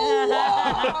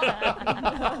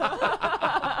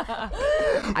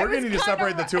 We're gonna need to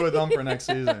separate the two of them for next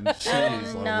season.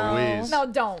 Jeez, no. Louise. No,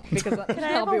 don't, because Can I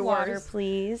that'll have be a water, worse.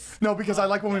 please? No, because I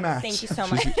like when we match. Thank you so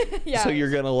much. Yeah. So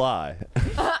you're gonna lie.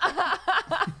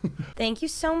 Thank you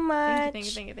so much.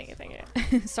 Thank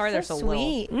you. Sorry, they're so little.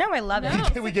 Sweet. No, I love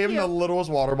it. We gave him the littlest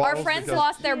water bottles. Our friends because-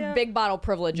 lost their big bottle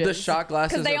priprivileges. The shot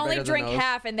glasses Because they are only bigger than drink those.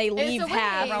 half and they leave a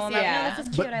half. waste, Yeah. Yeah. No, this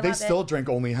is cute. But I they love still it. drink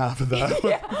only half of that.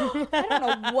 I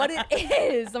don't know what it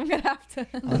is. I'm going to have to.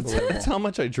 That's how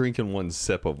much I drink in one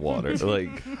sip of water.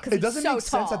 Like, It doesn't so make sense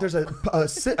tall. that there's a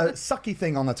sucky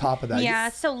thing on the top of that. Yeah,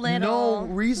 it's so No little.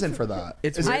 reason for that.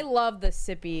 It's Is it- I love the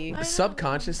sippy.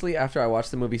 Subconsciously, after I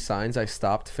watched the movie Signs, I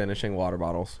stopped finishing water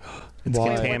bottles. it's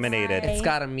Why? contaminated. Why? It's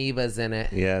got amoebas in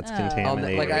it. Yeah, it's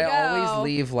contaminated. Like I There you go. always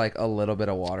leave like a little bit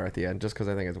of water at the end, just because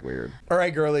I think it's weird. All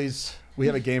right, girlies, we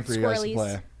have a game for you guys to Squirrelies.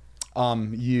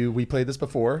 play. We played this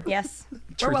before. Yes.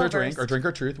 Truth well or drink, versed. or drink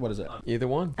or truth. What is it? Either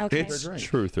one. Okay. It's drink.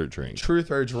 truth or drink.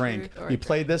 Truth or drink. Truth or We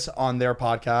played this on their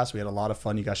podcast. We had a lot of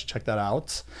fun. You guys should check that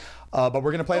out. But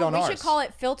we're gonna play it on we ours. should call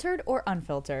it filtered or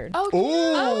unfiltered. Oh,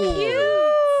 Ooh, cute.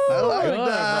 I like Good,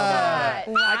 that.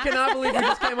 I cannot believe we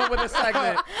just came up with a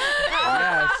segment.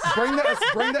 Yes. bring the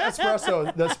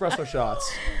espresso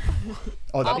shots.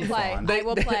 Oh, that'd I'll be play. fun. I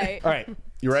will play. All right,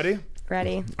 you ready?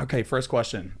 Ready? Okay, first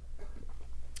question.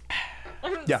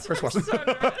 Yeah, first question.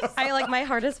 My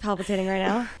heart is palpitating right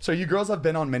now. So you girls have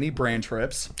been on many brand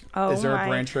trips. Oh, Is there my. a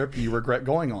brand trip you regret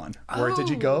going on? Where did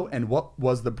you go, and what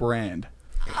was the brand?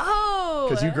 Oh.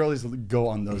 Because you girls go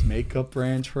on those makeup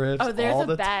brand trips. Oh, they're all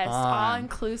the best. All time.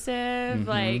 inclusive.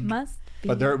 Like. Must be.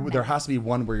 But there has to be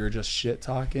one where you're just shit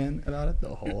talking about it the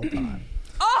whole time.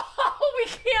 Oh, we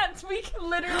can't. We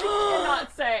literally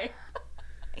cannot say.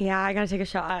 Yeah, I gotta take a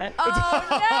shot.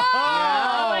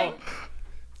 Oh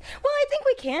Well, I think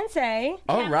we can say.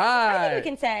 All I right. think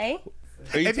we can say.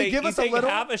 Or If you give us a take little-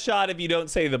 half a shot if you don't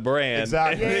say the brand.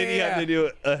 Exactly. And then you have to do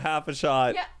a half a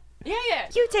shot. Yeah.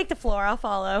 You take the floor, I'll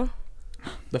follow.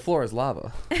 The floor is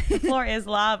lava. The floor is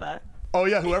lava. Oh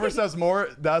yeah, whoever says more,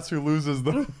 that's who loses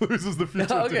the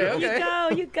future. Okay, deal.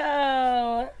 okay. You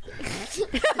go.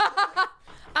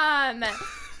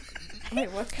 Let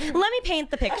me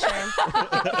paint the picture.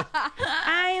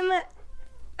 I'm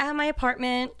at my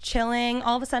apartment chilling.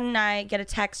 All of a sudden, I get a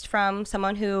text from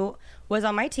someone who was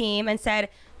on my team and said,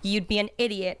 "You'd be an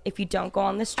idiot if you don't go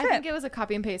on this I trip." think it was a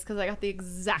copy and paste because I got the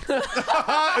exact.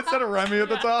 Instead of Remy at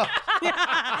the top.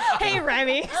 Hey,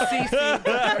 Remy.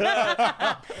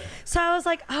 So I was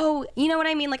like, oh, you know what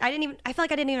I mean? Like, I felt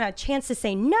like I didn't even have a chance to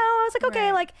say no. I was like, okay,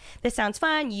 Right. like, this sounds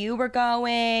fun. You were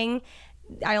going.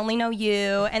 I only know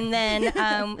you. And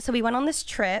then, so we went on this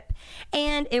trip,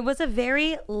 and it was a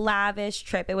very lavish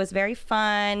trip. It was very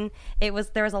fun. There was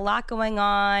a lot going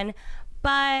on.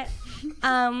 But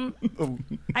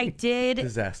I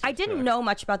didn't know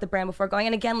much about the brand before going.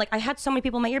 And again, like, I had so many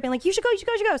people in my ear being like, you should go. So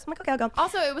I'm like, okay, I'll go.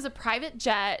 Also, it was a private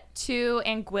jet to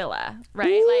Anguilla, right?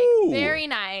 Ooh. Like, very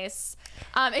nice.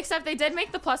 Except they did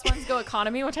make the plus ones go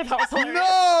economy, which I thought was hilarious.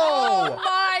 No!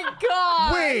 my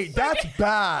god. Wait, that's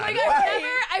bad. Like,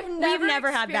 I've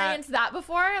never had that. experienced that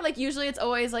before. Like, usually it's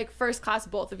always like first class,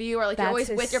 both of you, or like you're That's always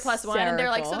with your plus one, and they're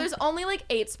like, so hysterical. there's only like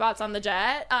 8 spots on the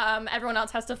jet. Everyone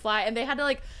else has to fly, and they had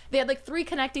 3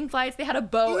 connecting flights. They had a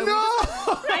boat. and we No!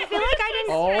 I feel like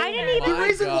I didn't even. The my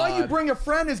reason why you God. bring a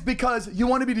friend is because you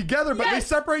want to be together, but they Yes.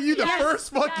 separate you the Yes.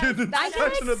 first fucking That's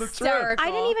section of the trip. hysterical.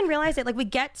 I didn't even realize it. Like, we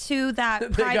get to that They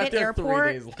got private there 3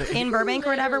 airport days later. in Burbank or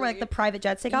whatever, where like the private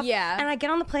jets take off. Yeah. And I get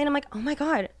on the plane. I'm like, oh my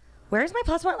god, where's my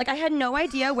plus one? Like, I had no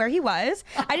idea where he was.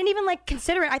 I didn't even like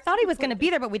consider it. I thought he was going to be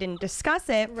there, but we didn't discuss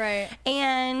it. Right.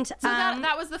 And So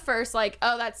that was the first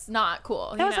oh, that's not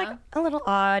cool. that was like a little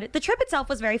odd. The trip itself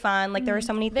was very fun. Like, there were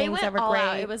so many they things went that were all great.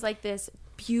 out. It was like this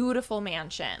beautiful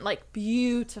mansion, like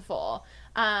beautiful.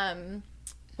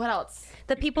 What else?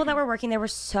 The people that were working there were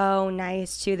so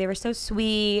nice too. They were so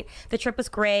sweet. The trip was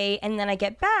great. And then I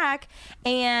get back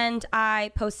and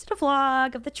I posted a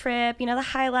vlog of the trip, the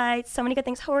highlights, so many good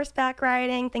things, horseback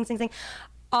riding, things.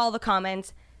 All the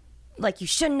comments, like, you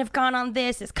shouldn't have gone on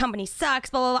this. This company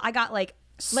sucks, blah, blah, blah. I got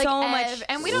so much.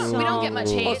 And we don't get much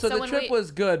hate. Oh, so the when trip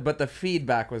was good, but the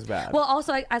feedback was bad. Well,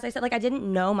 also, as I said, I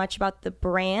didn't know much about the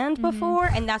brand before,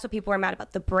 and that's what people were mad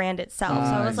about, the brand itself.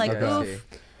 So I was like, okay. oof.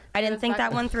 I didn't think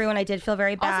that one through, and I did feel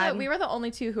very bad. Also, we were the only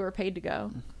 2 who were paid to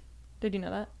go. Did you know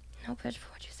that? No, bitch,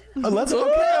 what'd you say that? Let's okay,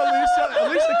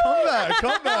 Alicia,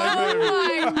 come back, baby.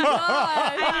 Oh my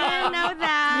god. I didn't know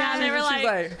that. they were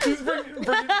She's like,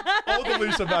 Bring old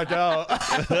Alicia back out.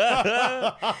 But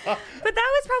that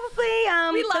was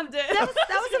probably We loved it. That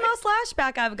was the most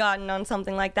flashback I've gotten on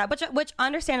something like that, which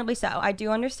understandably so. I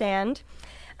do understand.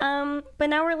 But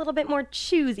now we're a little bit more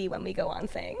choosy when we go on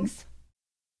things.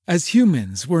 As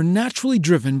humans, we're naturally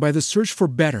driven by the search for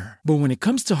better. But when it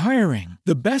comes to hiring,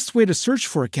 the best way to search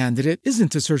for a candidate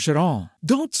isn't to search at all.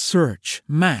 Don't search,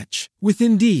 match with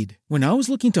Indeed. When I was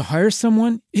looking to hire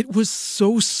someone, it was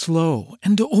so slow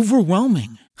and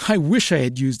overwhelming. I wish I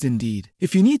had used Indeed.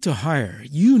 If you need to hire,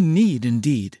 you need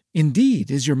Indeed. Indeed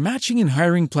is your matching and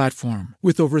hiring platform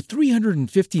with over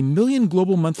 350 million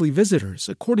global monthly visitors,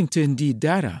 according to Indeed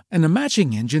data, and a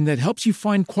matching engine that helps you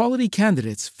find quality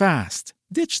candidates fast.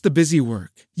 Ditch the busy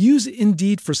work. Use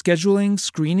Indeed for scheduling,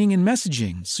 screening, and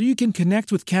messaging so you can connect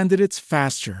with candidates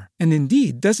faster. And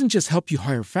Indeed doesn't just help you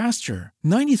hire faster.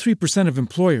 93% of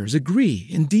employers agree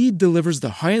Indeed delivers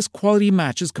the highest quality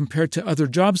matches compared to other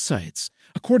job sites,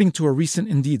 according to a recent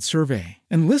Indeed survey.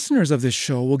 And listeners of this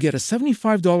show will get a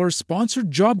 $75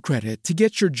 sponsored job credit to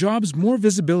get your jobs more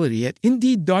visibility at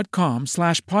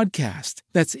Indeed.com/podcast.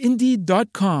 That's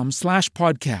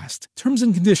Indeed.com/podcast. Terms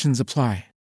and conditions apply.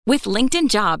 With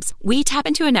LinkedIn Jobs, we tap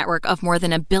into a network of more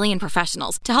than 1 billion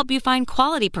professionals to help you find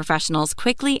quality professionals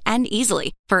quickly and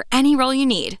easily for any role you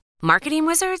need. Marketing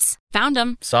wizards? Found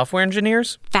them. Software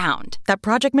engineers? Found. That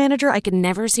project manager I could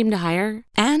never seem to hire?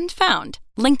 And found.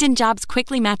 LinkedIn Jobs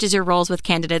quickly matches your roles with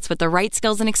candidates with the right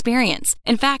skills and experience.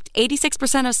 In fact,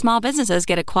 86% of small businesses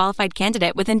get a qualified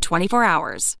candidate within 24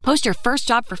 hours. Post your first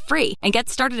job for free and get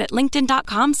started at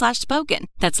linkedin.com/spoken.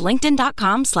 That's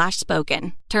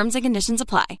linkedin.com/spoken. Terms and conditions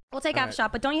apply. We'll take half a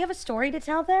shot, but don't you have a story to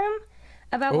tell them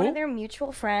about one of their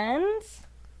mutual friends?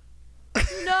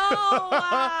 No.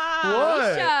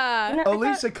 What? Yeah.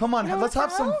 Alicia, come on. Let's have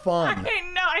some fun. I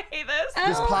know. I hate this.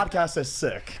 This podcast is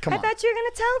sick. Come I on. thought you were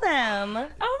going to tell them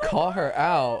Call her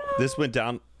out. This went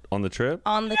down on the trip.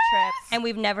 on the trip, and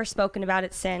we've never spoken about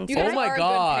it since. You guys my are a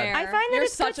God. good pair. I find that You're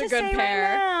it's such good a to good say pair.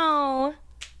 right now.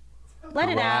 Let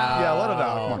it out. Yeah, let it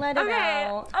out. Come on. Let it Okay.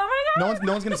 out. Oh my god.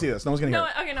 No one's gonna see this. No one's gonna hear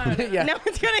it. Okay, no. Yeah. No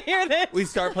one's going to hear this. We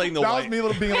start playing the That was white. me being a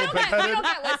little We big-headed. don't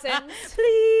get listens.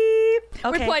 Bleep.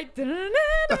 Okay. We're like,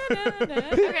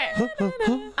 Okay.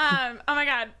 Oh my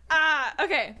god.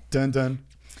 Okay. Dun dun.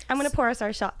 I'm going to pour us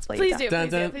our shots. Please do. Dun,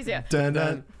 Please do. dun. Please do. Dun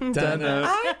dun. Dun dun.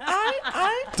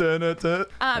 Dun dun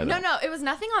dun. No, it was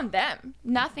nothing on them.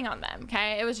 Nothing on them.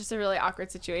 Okay, it was just a really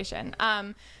awkward situation.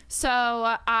 So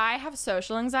I have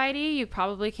social anxiety. You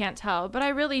probably can't tell, but I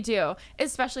really do.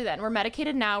 Especially then. We're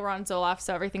medicated now. We're on Zoloft,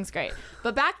 so everything's great.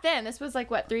 But back then, this was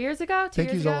like what, 3 years ago?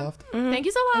 Thank you, Zoloft. Thank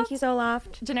you, Zoloft. Thank you,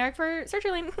 Zoloft. Generic for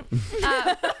sertraline.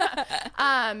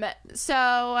 So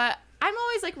I'm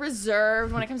always like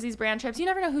reserved when it comes to these brand trips. You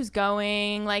never know who's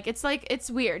going.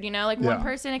 It's weird, you know. Like one Yeah.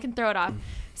 person, it can throw it off.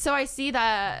 So I see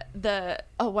the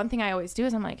one thing I always do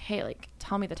is I'm like, hey, like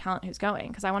tell me the talent who's going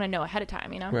because I want to know ahead of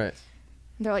time, you know. Right.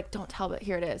 And they're like, don't tell, but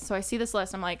here it is. So I see this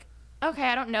list. I'm like, okay,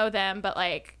 I don't know them, but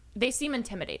like they seem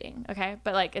intimidating. Okay,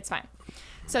 but like it's fine.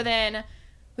 So then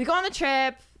we go on the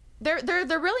trip. They're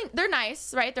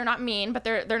nice, right? They're not mean, but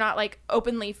they're not like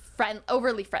overly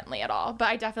friendly at all. But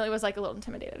I definitely was like a little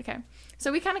intimidated. Okay,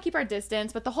 so we kind of keep our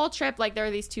distance. But the whole trip, like there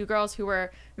were these two girls who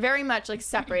were very much like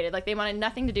separated. Like they wanted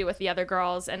nothing to do with the other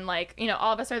girls, and like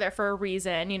all of us are there for a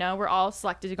reason. We're all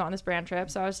selected to go on this brand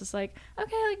trip. So I was just like,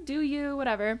 okay, like do you,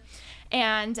 whatever.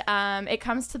 And it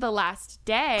comes to the last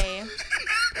day.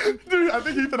 Dude, I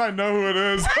think Ethan and I know who it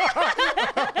is.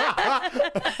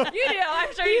 You do,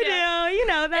 I'm sure you do. You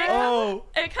know that. Oh.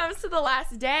 It comes to the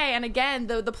last day, and again,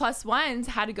 the plus ones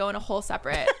had to go in a whole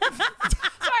separate.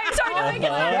 sorry, no, it gets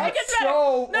better. It gets better.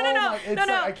 So,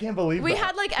 No. I can't believe We that.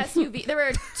 had like SUV. There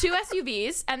were 2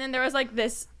 SUVs, and then there was like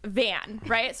this van,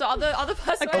 right? So all the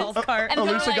plus ones. golf cart. and they're,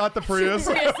 Alicia like, got the Prius.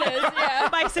 Priuses, yeah.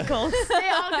 Bicycles. They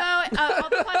all go. All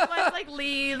the plus ones like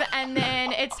leave, and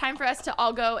then it's time for us to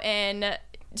all go in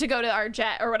to go to our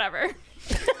jet or whatever.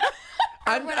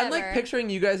 I'm like whatever.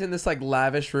 picturing you guys in this like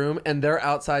lavish room, and they're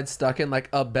outside stuck in like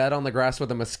a bed on the grass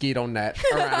with a mosquito net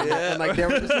around it. And like they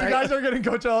were just You like, guys are getting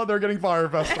Coachella, they're getting Fire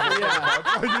Festival. Yeah.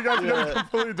 Like, you guys are getting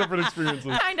completely different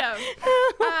experiences. Kind of.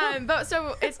 But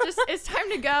so it's time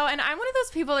to go, and I'm one of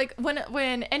those people like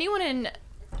when anyone in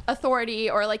authority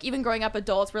or like even growing up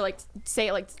adults were like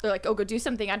say like they're like, oh, go do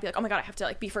something, I'd be like, oh my god, I have to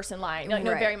like be first in line, like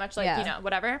no, Right. very much like Yeah.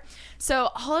 whatever. So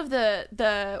all of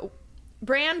the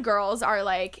brand girls are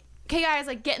like, okay guys,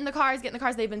 like get in the cars.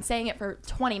 They've been saying it for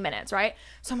 20 minutes, right?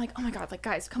 So I'm like, oh my god, like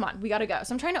guys, come on, we gotta go.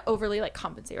 So I'm trying to overly like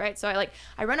compensate, right? So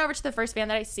I run over to the first van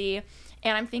that I see,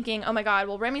 and I'm thinking, oh my god,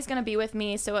 well Remy's gonna be with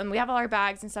me, so and we have all our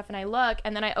bags and stuff, and I look,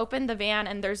 and then I open the van,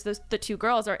 and there's the 2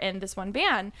 girls are in this one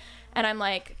van, and I'm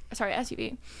like, sorry,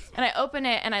 SUV, and I open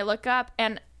it and I look up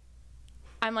and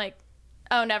I'm like,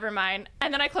 oh, never mind.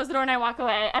 And then I close the door and I walk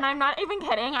away. And I'm not even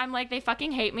kidding. I'm like, they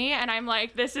fucking hate me. And I'm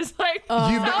like, this is like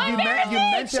You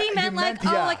meant She meant like, oh,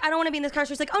 like I don't want to be in this car.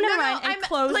 She's like, oh, never mind, and I'm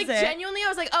close like it. genuinely, I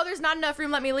was like, oh, there's not enough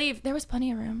room. Let me leave. There was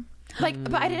plenty of room. Like,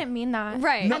 but I didn't mean that.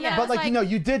 Right. No, And then I but was like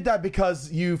you did that because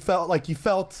you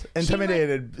felt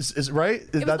intimidated, is right?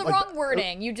 Is It was the wrong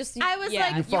wording. You just. I was yeah,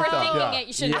 like, you were fucked up, thinking yeah. it.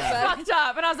 You shouldn't I have said. fucked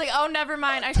up, and I was like, "Oh, never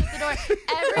mind." I shut the door.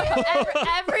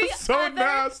 Every So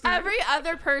nasty. every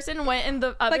other person went in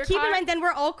the other But keep car. in mind, then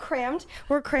we're all crammed.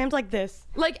 We're crammed like this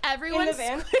like in everyone the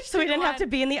van, so we didn't have to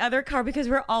be in the other car because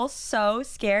we're all so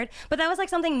scared. But that was like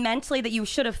something mentally that you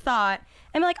should have thought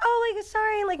and be like, oh, like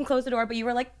sorry, like and close the door. But you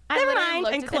were like, I never literally mind,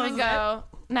 looked and at them close and it. go,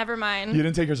 never mind. You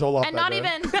didn't take your soul off And that not day.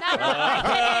 even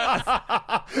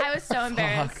that was I was so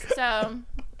embarrassed. So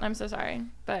I'm so sorry,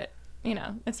 but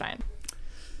it's fine.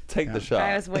 Take the shot.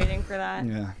 I was waiting for that.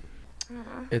 Yeah.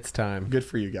 it's time. Good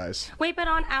for you guys. Wait, but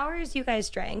on ours, you guys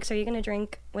drank, so are you gonna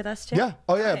drink with us too? Yeah.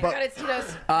 Oh yeah. But it's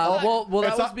Tito's. Well, that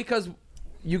It's was not- because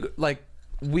you like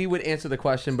we would answer the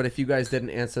question, but if you guys didn't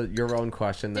answer your own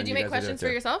question, then Did you make guys would do questions it for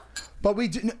too. yourself? But we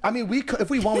didn't. I mean, we could, if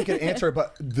we want, we could answer it.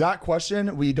 But that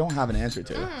question, we don't have an answer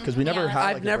to because we never had.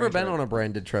 I've never been on a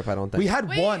branded trip. I don't think. We had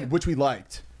one which we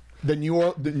liked. The New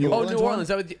Orleans. Oh, New Orleans.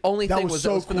 That was the only That thing. was that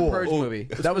so was for the cool. Purge movie. It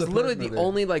was That for was the literally Purge the movie.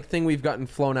 only like thing we've gotten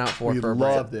flown out for. We for a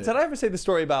brand. loved it. Did I ever say the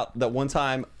story about that one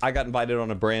time I got invited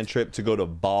on a brand trip to go to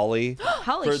Bali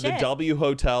Holy for shit. the W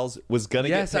Hotels, was gonna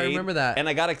Yes, get I paid, remember that. and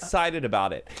I got excited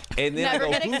about it. And then Never I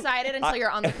go, get "Who-" excited until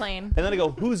you're on the plane. And then I go,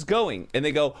 who's going? And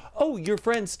they go, oh, your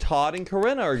friends Todd and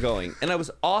Corinna are going. And I was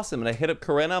awesome. And I hit up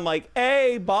Corinna. I'm like,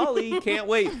 hey, Bali, can't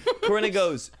wait. Corinna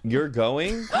goes, you're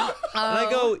going? And I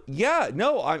go, yeah,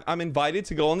 no, I'm invited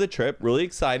to go on the trip. Really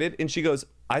excited. And she goes,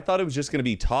 I thought it was just going to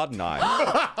be Todd and I.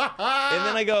 And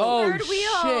then I go, Oh Third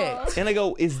wheel. shit! and I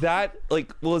go, is that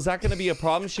like, well, is that going to be a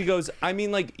problem? She goes, I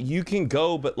mean, like, you can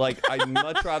go, but like, I'd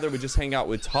much rather would just hang out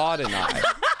with Todd and I.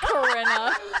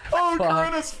 Corinna. Oh,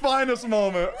 Corinna's finest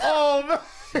moment. Oh, man.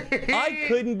 I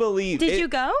couldn't believe Did it. you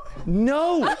go?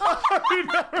 No.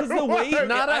 Because the way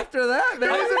Not after that, man.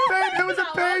 It was a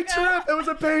paid trip. It was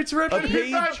a paid trip. A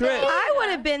paid trip. I would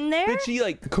have been there. But she,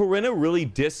 like, Corinna really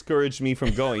discouraged me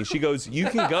from going. She goes, you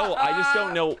can go. I just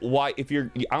don't know why. I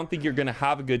don't think you're going to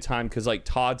have a good time because, like,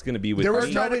 Todd's going to be with There We're was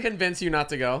me. trying to convince you not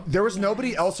to go. There was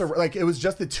nobody else. Like, it was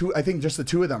just the two. I think just the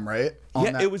two of them, right? On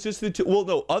Yeah, that. it was just the two. Well,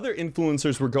 no, other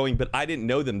influencers were going, but I didn't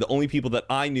know them. The only people that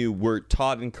I knew were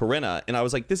Todd and Corinna. And I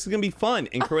was like, this is going to be fun.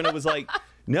 And Corinna was like,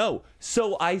 no.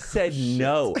 So I said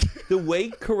no. The way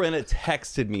Corinna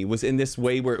texted me was in this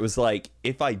way where it was like,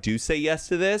 if I do say yes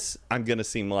to this, I'm going to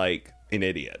seem like an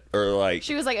idiot. Or like,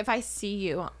 She was like, if I see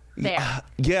you there.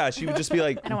 yeah, she would just be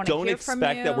like, don't wanna don't hear from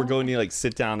expect that you." we're going to like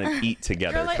sit down and eat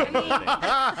together. You're like, kind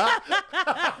of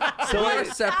thing. So we're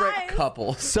separate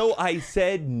couples. So I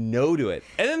said no to it.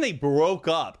 And then they broke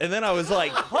up. And then I was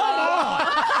like, come on.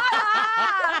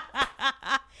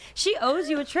 She owes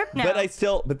you a trip now.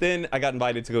 But then I got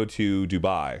invited to go to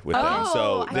Dubai with them. Oh,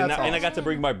 So I then That's and I got to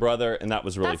bring my brother, and that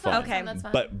was really That's fun. Okay. That's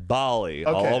fun. But Bali,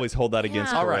 Okay. I'll always hold that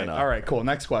against Yeah. all right. Corinna. All right. Cool.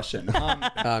 Next question.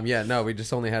 Yeah, no, we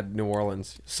just only had New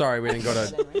Orleans. Sorry, we didn't go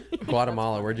to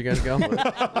Guatemala. Where'd you guys go?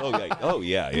 Oh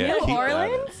yeah. New Keep that.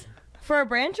 Orleans? For a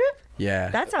brand trip? Yeah,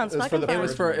 That sounds It was for fucking the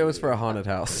fun. it was for a haunted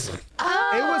house. It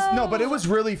was no, but it was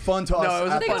really fun to us. it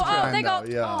was a at fun the trip. time, They go,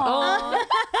 though,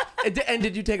 yeah. And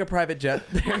did you take a private jet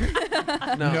there?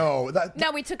 No, that.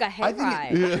 No, we took a I hayride.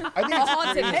 think. I think A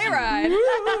haunted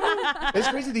hayride. it's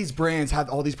crazy. These brands have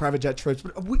all these private jet trips,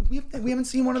 but we haven't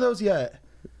seen one of those yet.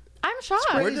 I'm shocked.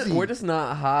 crazy. We're just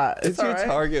not hot. It's all your right.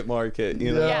 target market,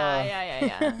 you know.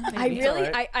 Yeah. I really,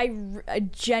 alright. I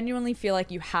genuinely feel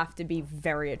like you have to be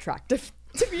very attractive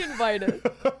to be invited.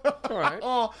 All right.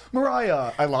 Oh,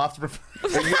 Mariah, I laughed.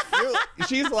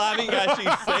 She's laughing as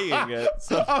she's saying it.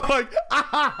 So. I'm like,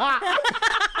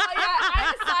 Oh yeah,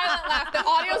 I'm a silent laugh. The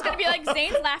audio's gonna be like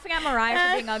Zane's laughing at Mariah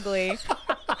for being ugly.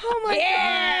 Oh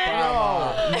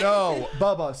my no,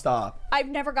 Bubba, stop. I've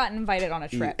never gotten invited on a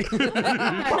trip.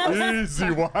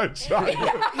 Easy one shot.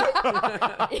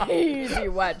 Easy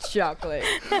wet chocolate.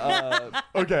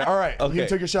 Okay, all right. Okay. You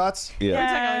took your shots.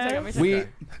 Yeah. We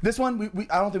this one we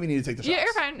I don't think we need to take the shots. Yeah,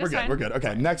 you're fine, We're it's good. fine. We're good.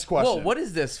 Okay, next question. Whoa, what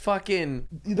is this fucking?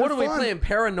 They're What are we fun. playing?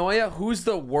 Paranoia? Who's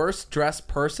the worst dressed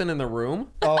person in the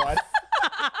room?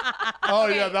 Oh,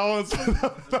 yeah, that one's For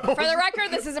the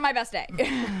record, this isn't my best day.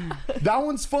 that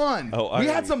one's fun. Oh, we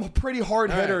I- had some pretty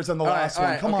hard hitters in the last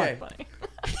one. Come on.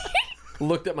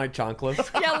 Looked at my chanclas.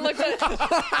 Yeah, look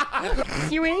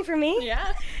at You waiting for me?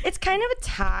 Yeah. It's kind of a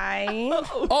tie.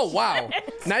 Oh wow!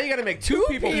 Now you got to make two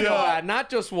people feel Yeah. bad, not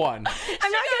just one.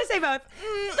 I'm not gonna say both.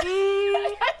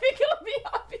 I think it'll be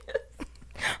obvious.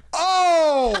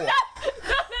 Oh!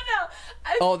 No.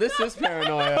 Oh, this is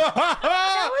paranoia.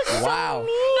 Wow.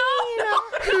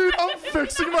 Dude, I'm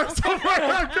fixing myself right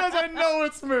now because I know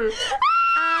it's me. No,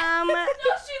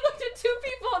 she looked at two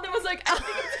people and then was like, I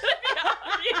think it's gonna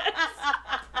be obvious.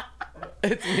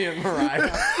 It's me and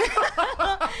Mariah.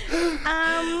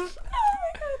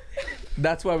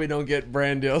 That's why we don't get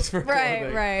brand deals for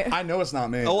clothing. right. I know it's not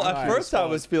me. Oh, at Right. first I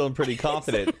was feeling pretty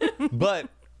confident, but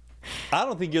I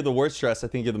don't think you're the worst dressed. I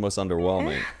think you're the most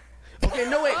underwhelming. Okay,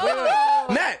 no wait.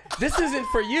 Matt, this isn't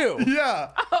for you. Yeah.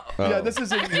 Yeah, this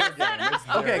isn't your game. It's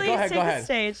their Okay, game. go ahead. Take Go the ahead.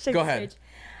 stage, take Go the ahead. stage.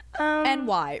 And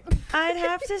why? I'd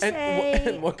have to And, say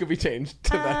and what could be changed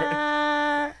to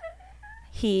better?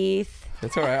 Heath.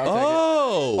 That's all right. I'll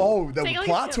Oh. Oh, the Take a look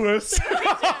plot at twist.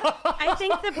 I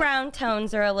think the brown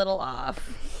tones are a little off.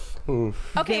 Okay,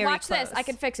 Very watch this. close. I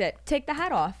can fix it. Take the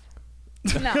hat off.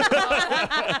 No.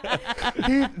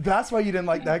 That's why you didn't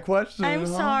like that question. I'm huh?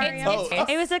 sorry. It's-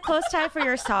 It was a close tie for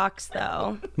your socks,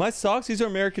 though. My socks, these are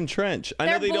American Trench. I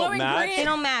know They're they blue don't and match. green. They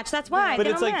don't match. That's why. But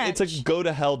they it's don't like match. it's like go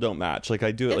to hell don't match. Like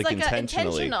I do it It's like like a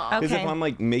intentionally. intentional. Because if Okay. I'm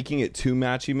like making it too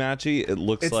matchy, it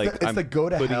looks It's like the, it's I'm the go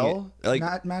to putting hell it, like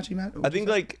matchy match. I think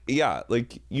like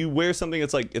like you wear something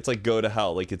it's like go to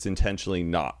hell, like it's intentionally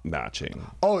not matching.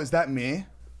 Oh, is that me?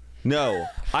 No,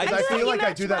 I feel like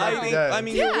I do that every day. I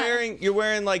mean, you're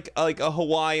wearing like a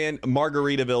Hawaiian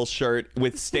Margaritaville shirt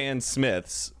with Stan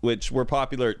Smiths, which were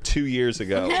popular 2 years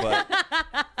ago.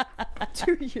 But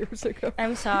 2 years ago.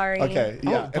 I'm sorry. Okay,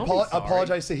 yeah. don't be sorry.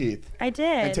 Apologize to Heath I did.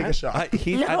 and take a shot. I thought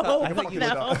you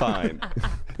looked fine.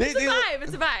 It's a vibe.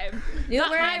 It's a vibe. You Not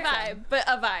look my very vibe, but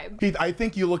a vibe. Heath, I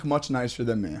think you look much nicer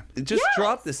than me. Just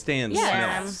drop the Stan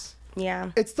Smiths. Yeah.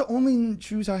 It's the only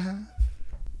shoes I have.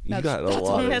 You got a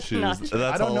lot of that's shoes. not true.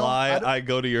 That's I don't a know. lie. I don't- I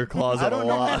go to your closet I a don't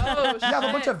know. lot. Oh, I have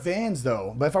a bunch shit. of Vans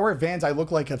though, but if I wear Vans, I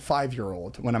look like a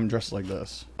 5-year-old when I'm dressed like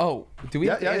this. Oh, do we?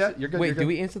 Yeah, have to yeah, answer- yeah, you're good, Wait, you're do good.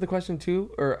 we answer the question too,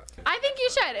 or? I think you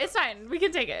should. It's fine. We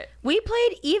can take it. We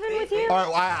played even with you. All right,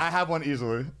 well, I have one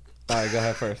easily. All right, go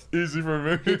ahead first. Easy for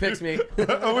me. He picks me. We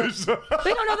don't know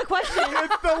the question.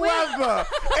 It's the leather.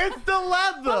 It's the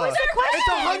leather. What was the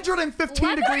question? It's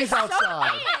 115 degrees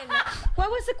outside. What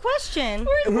was the question?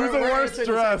 Who's the We're worst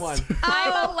answering the same dressed? one.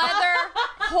 I'm a leather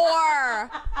whore.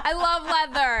 I love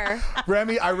leather.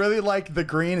 Remy, I really like the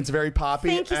green. It's very poppy.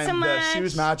 Thank you and so the much.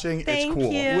 shoes matching. Thank it's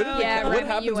cool. you. What, Yeah, what Remy,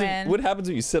 happens? you win. What happens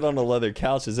when you sit on a leather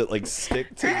couch? Does it like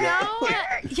stick to you?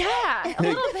 Yeah, a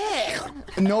little bit.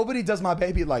 Nobody does my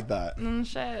baby like that.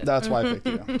 Shit. That's why I picked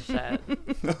you. Shit.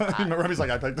 Remy's like,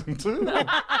 I picked him too.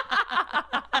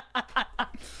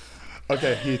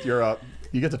 Okay, Heath, you're up.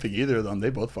 You get to pick either of them. They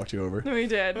both fucked you over. We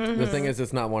did. The thing is,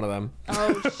 it's not one of them.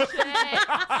 Oh shit.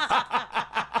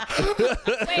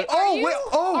 Wait,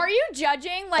 Oh. are you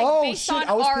judging like Oh, based shit, on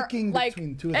I was our picking like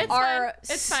between two of them. It's our fine.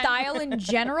 It's fine. style in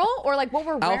general, or like what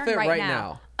we're wearing Outfit right, right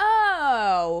now? now.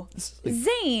 Oh,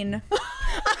 Zane.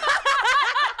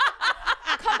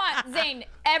 Come on, Zane.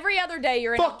 Every other day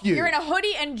you're in Fuck you. you're in a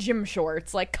hoodie and gym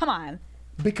shorts. Like, come on.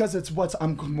 Because it's what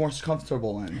I'm most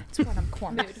comfortable in. That's what I'm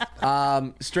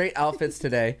cornered. Straight outfits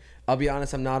today. I'll be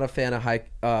honest, I'm not a fan of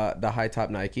the high top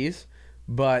Nikes,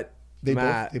 but They both-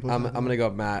 Matt, they both I'm have gonna go.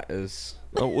 Matt is.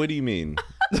 Oh, what do you mean?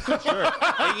 Sure.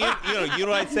 And you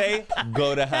know what I'd say?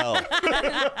 Go to hell.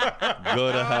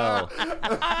 Go to hell.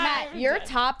 Matt, your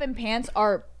top and pants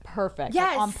are perfect.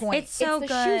 Yes, on point. it's so the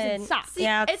good. shoes and socks.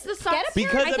 Yeah, It's the socks.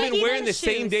 Because I've think been wearing even the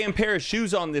same shoes. damn pair of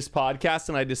shoes on this podcast,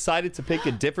 and I decided to pick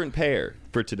a different pair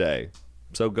for today.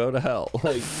 So go to hell.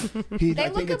 Like, Heath, They I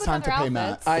look think good it's with time to other pay Matt.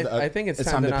 outfits. I think it's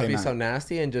time to not pay be Matt. so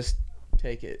nasty and just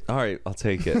take it. all right, I'll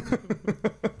take it.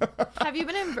 Have you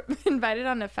been invited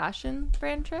on a fashion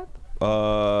brand trip? He's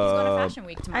going to Fashion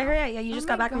Week I tomorrow. heard. Yeah, you just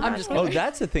got back from I'm just Fashion Oh, Week.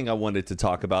 that's the thing I wanted to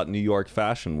talk about. New York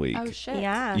Fashion Week. Oh shit.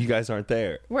 Yeah. You guys aren't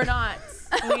there. We're not.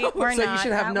 We're So not. you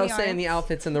should have That no we say in aren't. the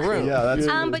outfits in the room. Yeah, that's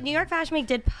But New York Fashion Week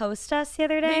did post us the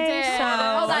other day. did. So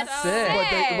Oh, that's sick.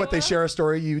 sick. what they share a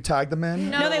story, you tag them in?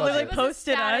 No, they literally it was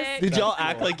posted us. ecstatic. Did y'all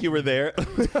act like you were there?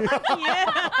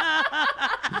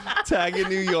 Tag in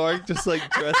New York, just like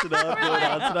dressing up, going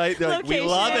out tonight. They're like, we Location.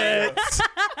 love it.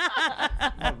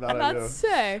 Not bad idea. That's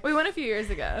sick. We went a few years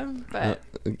ago, but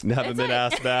Haven't been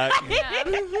asked back.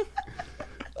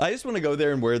 I just want to go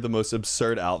there and wear the most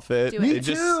absurd outfit Do it. Me and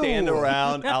just too. stand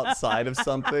around outside of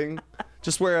something.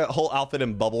 Just wear a whole outfit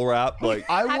in bubble wrap. Like,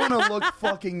 I want to look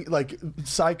fucking like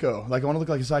psycho. Like I want to look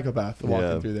like a psychopath walking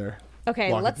Yeah. through there.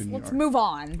 Okay, Walking let's through New York. move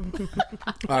on. All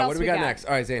right, else what do we got next?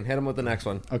 All right, Zane, hit him with the next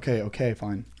one. Okay,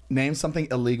 fine. Name something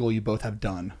illegal you both have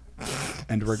done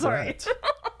and regret.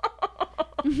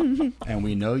 And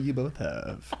we know you both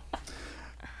have.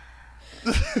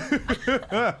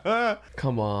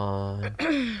 Come on.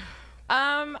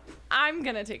 I'm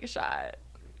gonna take a shot.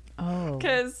 Oh.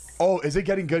 Cause Oh, is it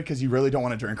getting good because you really don't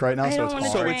want to drink right now? I So don't it's want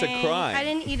to hard. So it's a drink. crime. I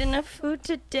didn't eat enough food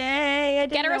today. I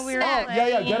didn't Get her a know we were snack.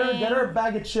 playing. Get her a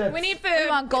bag of chips. we need You food.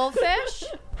 want goldfish?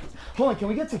 Hold on, can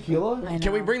we get tequila?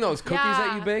 Can we bring those cookies that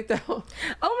Yeah. you baked out? Oh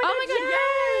my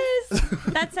god,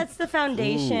 yes! That sets the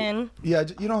foundation. Yeah,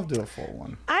 you don't have to do a full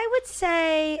one. I would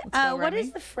say, go, what Remy.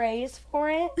 is the phrase for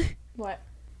it? What?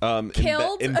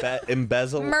 Killed,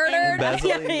 embezzle, Murdered.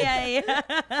 embezzling, yeah.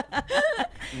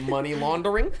 Money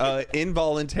laundering?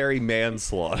 involuntary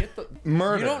manslaughter.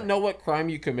 Murder. You don't know what crime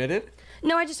you committed?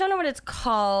 No, I just don't know what it's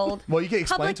called. Well, you can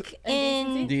explain Public to.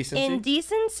 Indecency?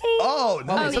 indecency? Oh,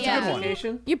 no, that's yeah. a good one.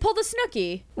 Investigation? You pulled a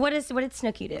snookie. What did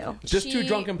Snooki do? Just too She-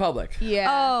 drunk in public. Yeah.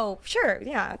 Oh, sure.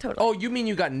 Yeah, totally. Oh, you mean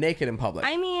you got naked in public?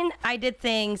 I mean, I did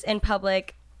things in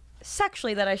public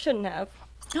sexually that I shouldn't have.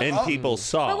 and people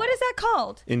saw. But what is that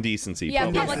called? Indecency. Yeah,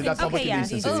 public public That's public okay, yeah.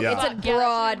 indecency. Yeah. It's a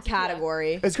broad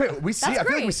category. It's great. We see. I feel like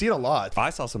we great. see it a lot. I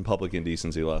saw some public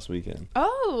indecency last weekend.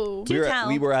 Oh. Do tell.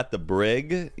 We were at the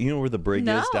Brig. You know where the Brig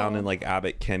is down No. in like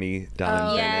Abbott Kinney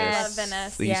down in yes. Venice.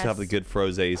 Venice. They used to have the Yes. good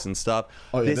frosés and stuff.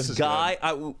 Oh, yeah, this this is guy,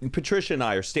 Patricia and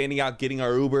I are standing out getting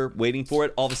our Uber, waiting for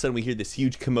it. All of a sudden, we hear this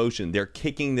huge commotion. They're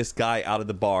kicking this guy out of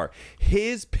the bar.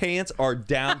 His pants are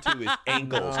down to his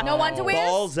ankles. No underwear?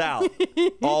 Balls out.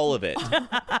 All of it.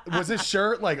 Was his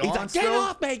shirt like He's on like, still? get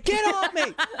off me! Get off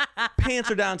me! Pants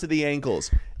are down to the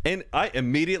ankles. And I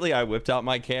whipped out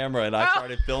my camera and I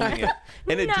started filming it.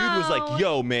 And a dude was like,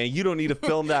 "Yo, man, you don't need to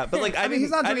film that." But like, I mean,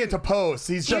 he's not doing it to post.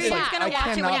 He's just Yeah, like, he's gonna I watch it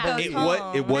when cannot he goes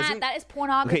believe it wasn't. Matt, that is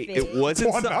pornography. Okay, it wasn't.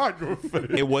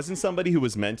 Pornography. It wasn't somebody who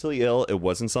was mentally ill. It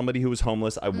wasn't somebody who was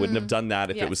homeless. I wouldn't have done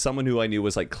that. If Yeah. it was someone who I knew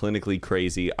was like clinically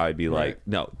crazy, I'd be like,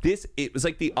 no. It was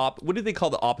like the what do they call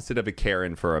the opposite of a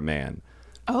Karen for a man?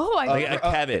 Oh, I Like a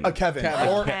Kevin. A Kevin.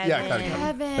 Or, yeah, Kevin.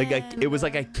 Kevin. Like it was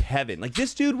like a Kevin. Like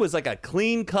this dude was like a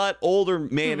clean-cut older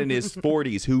man in his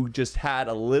 40s who just had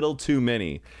a little too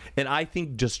many, and I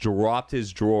think just dropped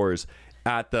his drawers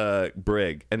at the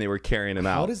Brig, and they were carrying him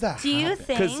out. How does that Do you happen?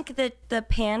 think that the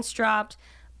pants dropped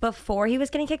before he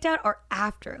was getting kicked out or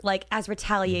after, like as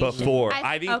retaliation? Before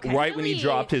I think right when he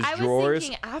dropped his I was drawers.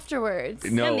 thinking afterwards.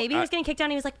 No, Yeah, maybe he was getting kicked out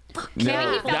and he was like, fuck. No,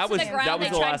 Maybe he fell that to was the ground. that was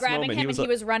They the tried last grabbing moment. him, and he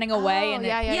was running away. And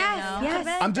yeah, yeah, Yes, yeah.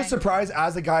 yes. I'm just surprised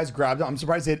as the guys grabbed him. I'm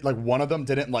surprised they, like one of them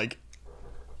didn't like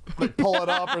pull it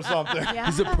up or something.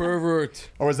 He's a pervert.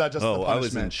 Or was that just the Oh, I was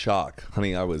in punishment? shock,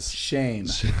 honey. I was. Shame.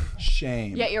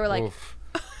 Shame. Yeah, you were like,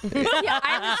 yeah,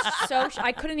 I was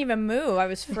I couldn't even move. I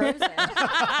was frozen.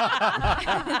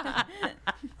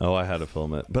 Oh, I had to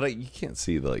film it, but you can't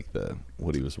see like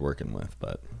what he was working with.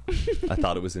 But I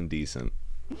thought it was indecent.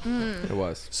 It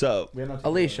was. So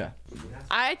Alicia.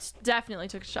 I definitely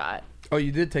took a shot. Oh,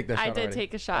 you did take that shot I did already.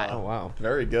 take a shot. Oh, wow.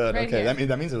 Very good. Right Okay, here.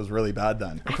 that means it was really bad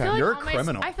then. I feel like You're a all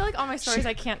criminal. I feel like all my stories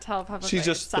I can't tell publicly. she's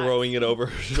just It sucks. throwing it over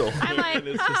her shoulder, I'm like, and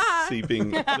it's just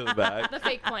seeping to the back. The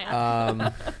fake plan.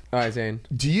 All right, Zane.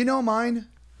 Do you know mine?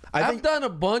 I've done a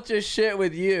bunch of shit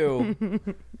with you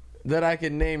that I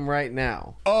can name right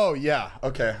now. Oh yeah.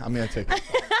 Okay, I'm gonna take it.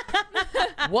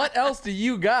 What else do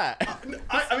you got?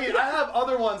 I mean, I have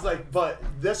other ones but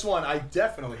this one I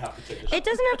definitely have to take. It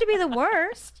doesn't have to be the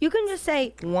worst. You can just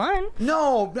say one.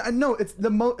 No, it's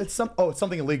it's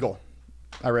something illegal.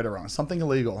 I read it wrong. Something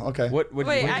illegal. Okay. What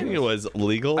Wait, I think it was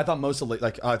legal. I thought most illegal.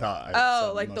 Like I thought. I Oh,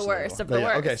 said like the most worst illegal. of the But yeah,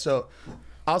 worst. Okay, so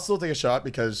I'll still take a shot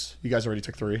because you guys already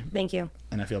took 3, Thank you.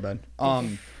 and I feel bad.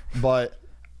 But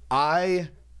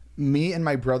me and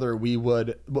my brother, we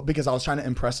would because I was trying to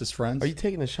impress his friends. Are you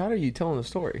taking the shot or are you telling the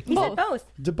story? He said both.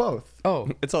 Did both. Oh,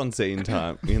 It's on Zane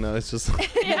time. It's just.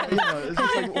 You know, it's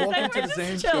just like welcome to the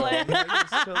Zane show. chilling. We're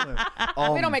just chilling.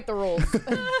 We don't make the rules.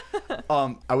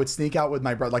 I would sneak out with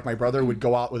my brother. Like my brother would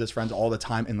go out with his friends all the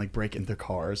time and like break into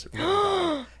cars. Really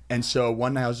bad. And so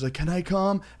one night I was just like, "Can I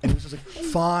come?" And he was just like,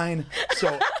 "Fine."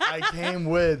 So I came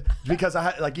with because I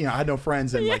had I had no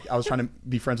friends and like I was trying to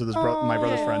be friends with my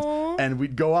brother's friends. And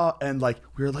we'd go out and like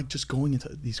we were like just going into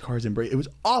these cars and break. It was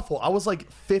awful. I was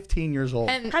like 15 years old.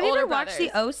 and Have you older ever watched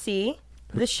brothers. the OC,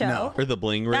 the show? No. Or the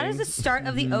bling ring. That is the start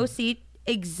of the OC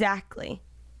exactly.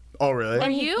 Oh really? Were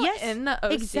And you yes, in the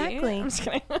OC? exactly. I'm just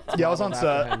kidding. Yeah, I was on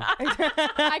set.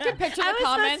 I could picture I the was supposed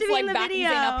comments to be like in the backing video.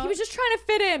 Zane up. He was just trying to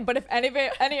fit in, but if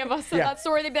any of us said Yeah. that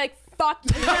story, they'd be like, "Fuck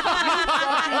you." piece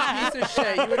of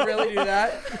shit. You would really do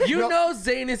that? You know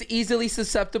Zane is easily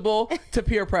susceptible to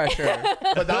peer pressure.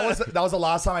 But that was the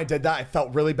last time I did that. I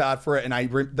felt really bad for it, and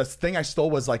the thing I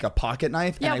stole was like a pocket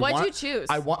knife. Yeah, and what'd you choose?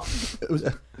 I want it was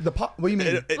what do you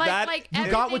mean? You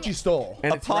got what you stole.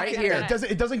 And it's right pocket here. knife.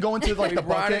 It doesn't go into like the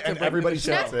brought it bucket to and bring everybody to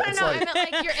the shares show. it. No, It's no, like I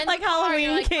meant like you're in Like the car, Halloween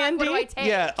you're like, fuck, candy. What do I take?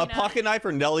 Yeah, a You know? pocket knife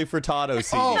or Nelly Furtado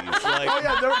CDs. oh Like,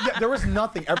 yeah, there was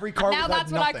nothing. Every car Now had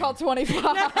that's what I nothing. call 25.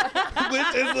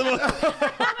 which is the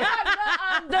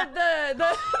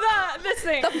This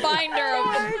thing. The binder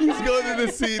of He's going to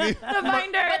the CD. The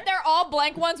binder. But they're all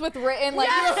blank ones with written like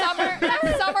summer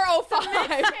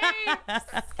 05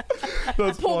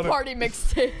 That's pool funny. party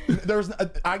mixtape.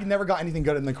 I never got anything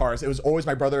good in the cars. It was always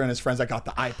my brother and his friends that got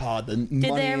the iPod, the money.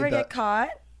 Did they ever get caught?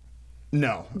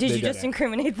 No. Did they you just didn't.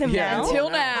 incriminate them Yeah, now? Until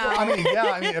now. I mean,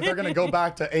 yeah. I mean, if they're gonna go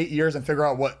back to 8 years and figure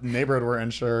out what neighborhood we're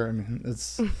in, sure. I mean,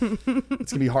 it's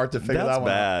gonna be hard to figure That's that one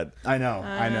bad. out. I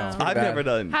know. It's pretty I've bad. never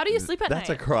done. How do you sleep at That's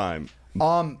night? a crime.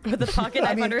 With the pocket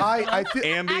knife I mean, under his I feel.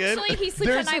 Ambient. Actually, he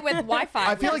sleeps at night with Wi-Fi.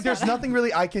 I feel like there's nothing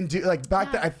really I can do. Like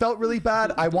back then, I felt really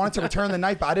bad. I wanted to return the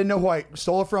knife, but I didn't know who I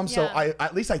stole it from. So Yeah.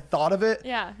 at least I thought of it.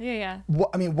 Yeah.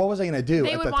 What was I gonna do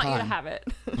They at would the want time? you to have it.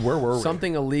 Where were we?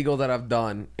 Something illegal that I've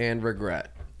done and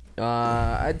regret.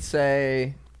 I'd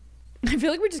say I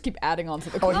feel like we just keep adding on to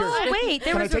the Oh, question. here. Oh, wait,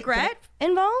 there Can I was take- regret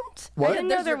involved? What? I didn't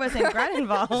know there was regret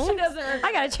involved. She doesn't regret.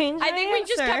 I gotta change my I think we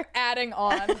just answer. kept adding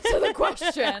on to the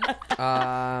question. Can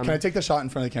I take the shot in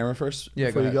front of the camera first Yeah,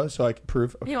 before go you ahead. go so I can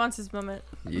prove? He wants his moment.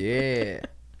 yeah.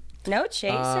 No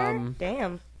chaser?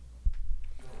 Damn.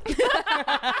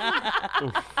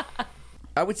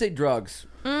 I would say drugs.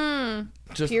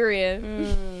 Just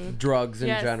Period. drugs in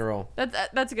Yes. general.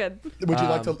 That's good. Would you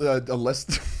like to a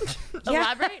list?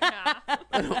 Elaborate? Nah.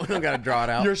 We don't gotta draw it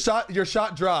out. Your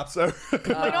shot drops. We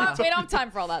don't have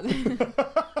time for all that.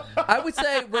 I would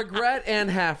say regret and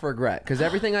half regret because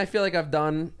everything I feel like I've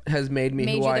done has made me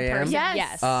Made who you I the am. person. Yes.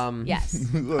 Yes. Yes.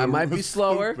 Yes. I might be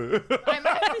slower. I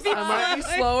might be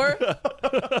slower.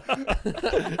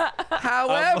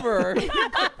 However,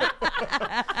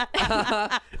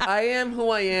 I am who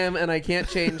I am, and I can't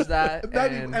change that.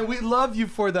 and we love you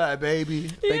for that, baby.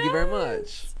 Thank you very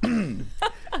much.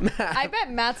 I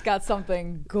bet Matt's got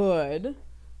something good.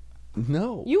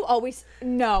 No. You always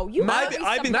I've always been surprise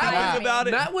thinking me. about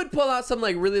it. Matt would pull out some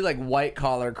like really like white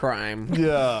collar crime.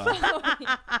 Yeah.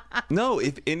 No,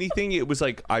 if anything, it was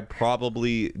like I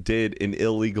probably did an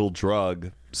illegal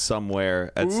drug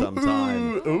somewhere at some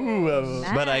time, Ooh.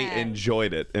 but I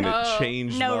enjoyed it and it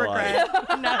changed No my regret.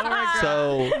 life. No regret.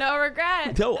 So no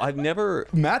regret. no, I've never.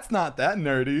 Matt's not that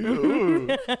nerdy. Ooh.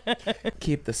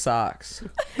 Keep the socks.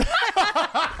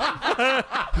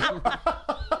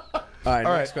 All right.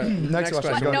 All Next right. question. Next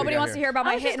question. Go. Nobody wants to hear about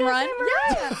my hit and run.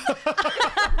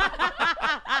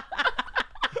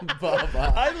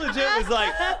 Bubba. I legit was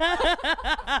like,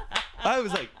 I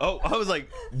was like,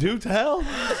 do tell.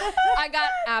 I got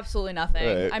absolutely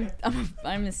nothing. Right.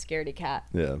 I'm a scaredy cat.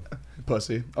 Yeah.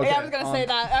 Pussy. Okay. Yeah, I was gonna say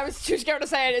that. I was too scared to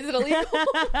say it. Is it illegal?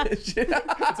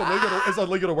 It's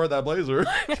illegal to wear that blazer.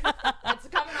 It's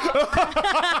coming off.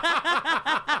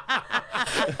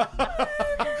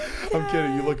 I'm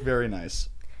kidding. You look very nice.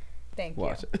 Thank you.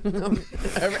 Watch it.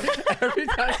 every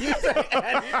time you say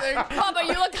anything, Papa,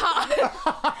 you look hot.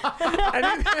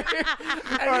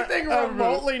 anything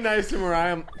remotely nice to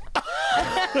Mariah,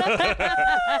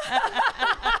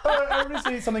 I'm going to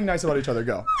say something nice about each other.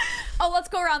 Go. Oh, let's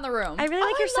go around the room. I really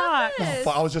like your socks.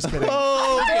 I was just kidding.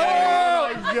 Oh,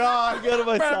 my God. go to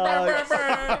my socks.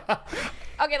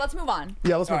 Okay, let's move on.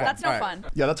 Yeah, let's move on. That's no All right. fun.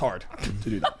 Yeah, that's hard to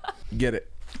do that. get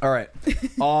it. All right.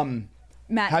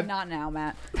 Matt, not now,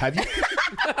 Matt. Have you?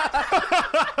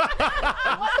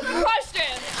 Question.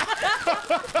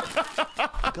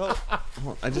 Go.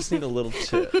 I just need a little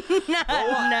tip.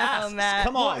 No, Matt.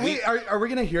 Come on. Wait, are we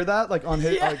gonna hear that like on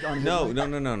hit? Like on No.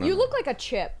 You look like a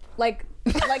chip. Like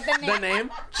the name. The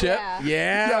name? Chip? Yeah.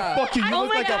 Yeah, fucking. You Oh look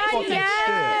my like God, a fucking shit.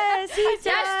 yes, he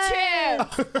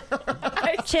That's Chip.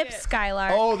 Chip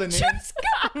Skylark. Oh, the name.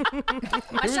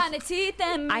 My shiny teeth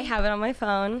and I have it on my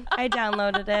phone. I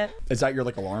downloaded it. Is that your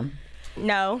like alarm?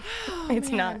 No, it's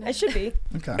not. It should be.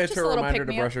 Okay. It's Just a a little reminder to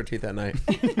pick-me-up. brush your teeth at night.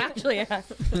 Actually, yeah.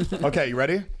 Okay, you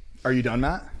ready? Are you done,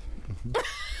 Matt?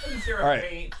 All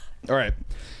right. All right.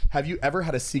 Have you ever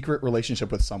had a secret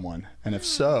relationship with someone? And if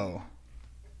so,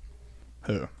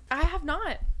 who? I have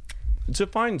not.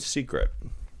 Define secret.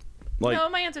 Like No,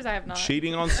 my answer is I have not.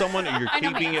 cheating on someone, or you're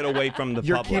keeping it away from the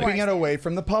You're public. keeping it away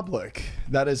from the public.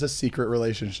 That is a secret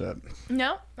relationship.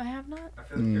 No, I have not.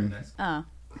 Oh.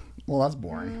 Well, that's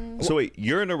boring. So wait,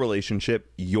 you're in a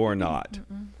relationship. You're not.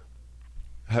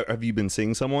 Have you been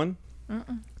seeing someone?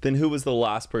 Then who was the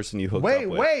last person you hooked up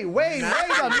with? Wait a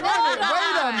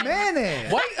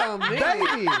minute. Wait a minute.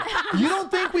 Baby, you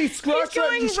don't think we structured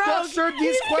these questions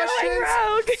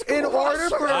in order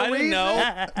for a I didn't reason?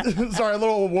 know. Sorry, a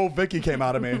little Wolf Vicky came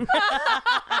out of me.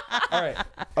 All right.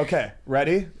 Okay.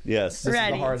 Ready? Yes. This is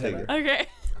Ready. the hard hitter. Okay.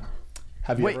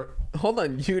 Have you Wait, ever? hold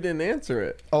on. You didn't answer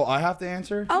it. Oh, I have to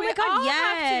answer. Oh my all God, have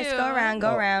yes. to. Go around,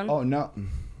 go around. Oh no.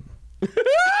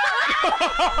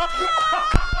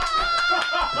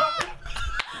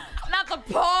 Not the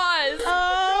pause.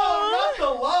 Oh, Not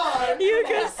the lie. you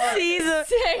can see the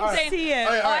see it.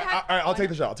 All right. I'll take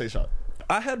the shot. I'll take the shot.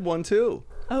 I had one too.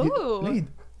 Oh.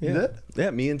 You did?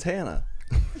 Yeah, me and Tana.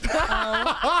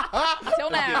 Till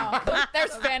now.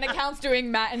 There's fan accounts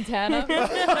doing Matt and Tana.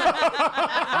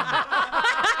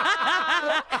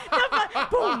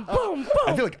 Boom, boom, boom.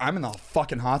 I feel like I'm in the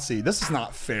fucking hot seat. This is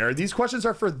not fair. These questions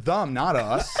are for them, not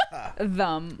us.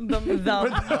 Them.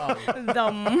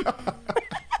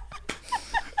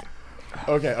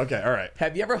 Okay. All right.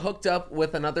 Have you ever hooked up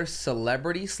with another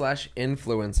celebrity /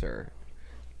 influencer?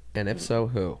 And if so,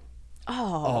 who?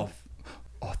 Oh,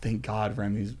 thank God,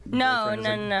 Remy's No, boyfriend is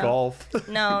no, in no. golf.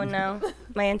 No.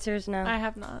 My answer is no. I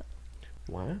have not.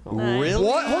 Wow. Really?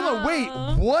 What? Hold on. Wait.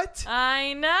 What?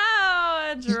 I know.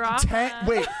 Drama.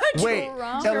 Wait.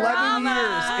 Drama.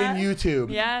 11 years in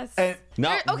YouTube. Yes. And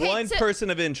Not Okay, one person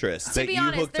of interest To that be you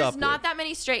honest, hooked there's up not with. that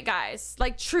many straight guys.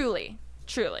 Like, truly.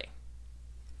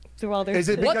 Well, is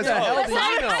it What because the hell do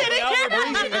you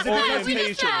know? Orientation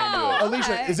into it.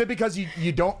 Alicia, is it because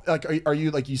you don't like? Are you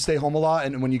like you stay home a lot,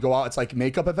 and when you go out, it's like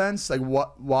makeup events? Like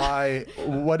what? Why?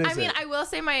 What is I mean, it? I will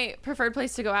say my preferred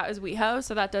place to go out is WeHo,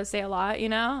 so that does say a lot, you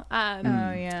know?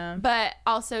 yeah. But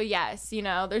also, yes, you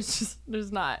know, there's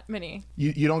not many.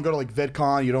 You don't go to like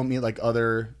VidCon. You don't meet like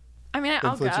other. I mean,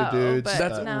 I'll go, Influencer dudes. but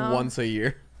That's no. once a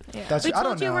year. That's We I told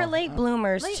don't you know. we're late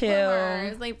bloomers Late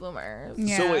too. Late bloomers.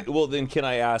 Yeah. So wait, well then can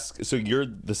I ask, so you're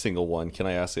the single one, can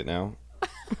I ask it now?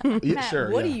 Yeah,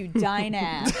 sure. What yeah. are you dying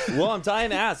at? Well, I'm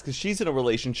dying to ask because she's in a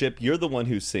relationship. You're the one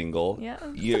who's single. Yeah.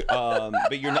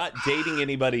 But you're not dating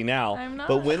anybody now. I'm not.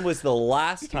 But when was the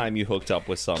last time you hooked up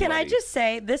with somebody? Can I just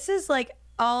say, this is like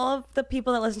all of the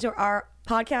people that listen to our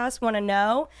podcast want to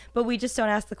know, but we just don't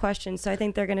ask the questions. So I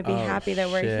think they're going to be happy that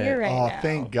we're shit. here right Oh, now.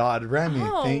 thank God, Remy.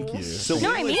 Thank you. So No,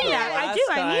 when I was mean the that. I last do.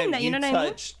 I mean time that. You know what I mean?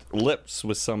 touched lips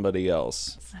with somebody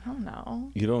else. I don't know.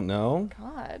 You don't know?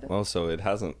 God. Well, so it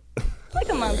hasn't. Like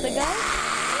a month ago.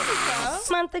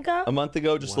 A month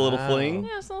ago, just a little Wow. fling.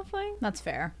 Yeah, it's a little thing. That's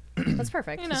fair. That's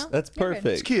perfect. You know, That's perfect.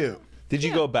 It's cute. Did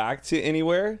you go back to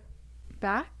anywhere?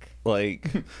 back. Like,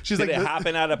 She's did like, it "This-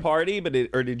 happen at a party?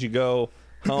 Or did you go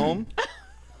home?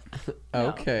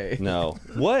 Okay. No.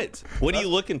 What? What are you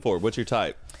looking for? What's your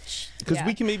type? Because Yeah.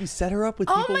 we can maybe set her up with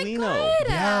Oh people my we God. know.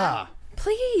 Yeah.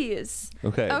 Please.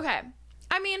 Okay. Okay.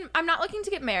 I mean, I'm not looking to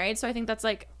get married, so I think that's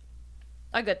like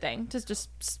a good thing to just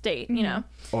state, you know.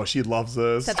 Oh, she loves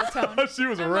this. Set the tone. She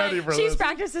was ready for She's this.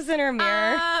 practices in her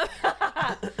mirror.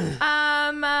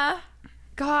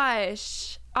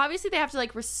 Gosh. Obviously, they have to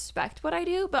like respect what I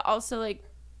do, but also like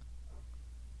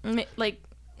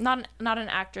not an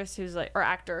actress who's like or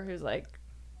actor who's like,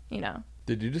 you know.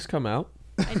 Did you just come out?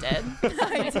 I did.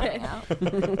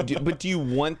 I did. But do you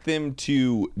want them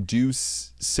to do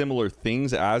similar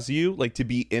things as you? Like to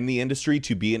be in the industry,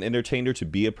 to be an entertainer, to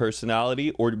be a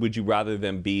personality? Or would you rather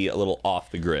them be a little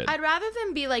off the grid? I'd rather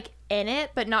them be like in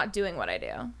it, but not doing what I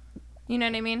do. You know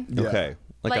what I mean? Yeah. Okay.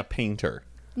 Like a Like- painter.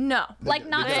 No. Like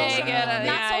not They social, get it. not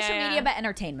Yeah, social yeah, media, yeah. but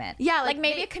entertainment. Yeah, like like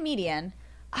maybe they- a comedian.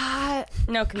 No I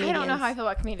comedians. don't know how I feel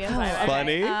about comedians either.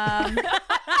 Funny?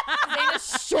 Zane is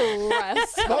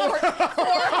stressed. I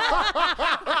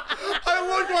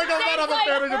look like I'm not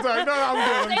having a panic attack. No,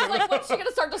 I'm good. Zane's like, when's she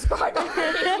gonna start describing me?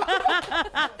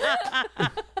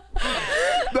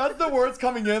 That's the words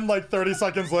coming in like 30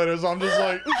 seconds later, so I'm just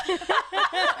like,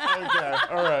 okay,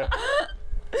 all right.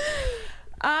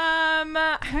 I'm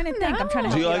trying to think. I'm trying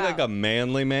to Do help you like out. a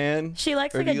manly man? She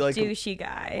likes Or like do a you like douchey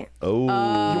guy. Oh.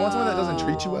 You want someone that doesn't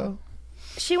treat you well?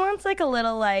 She wants like a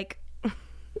little like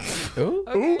Ooh.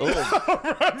 Don't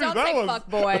that say was- fuck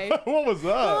boy. What was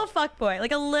that? little fuck boy,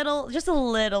 like a little, just a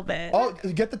little bit. Oh,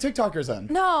 get the TikTokers then.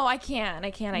 No, I can't. I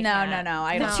can't. No.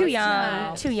 I don't. Too young.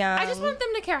 no. Too young. I just want them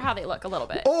to care how they look a little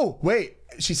bit. Oh, wait.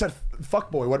 She said fuck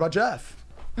boy. What about Jeff?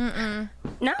 no.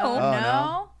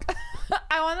 No.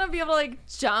 I want them to be able to like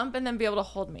jump and then be able to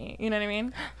hold me. You know what I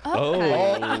mean?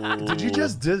 Oh. Did you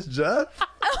just diss Jeff?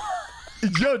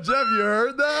 Yo, Jeff, you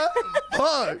heard that?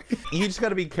 Fuck. You just got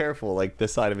to be careful, like the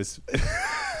side of his.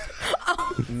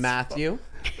 Matthew.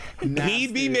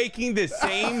 He'd be making the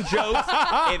same jokes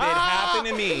if it happened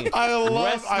to me.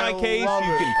 Rest my case, you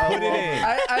can put it in.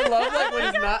 I love like when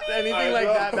it's not anything like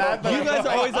that bad. But You guys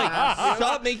are always like,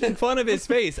 stop making fun of his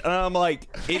face. And I'm like,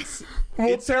 it's.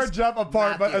 We'll it's tear just- Jeff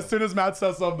apart, but Matthew. as soon as Matt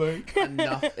says something.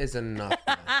 enough is enough.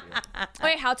 Matthew.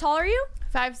 Wait, how tall are you?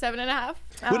 5'7.5".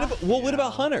 What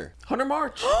about Hunter? Hunter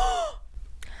March. Oh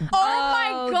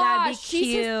my that'd be gosh, she's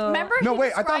cute. remember? No, he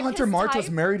wait. I thought described Hunter his March was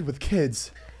type? married with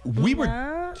kids. We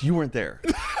were. You weren't there.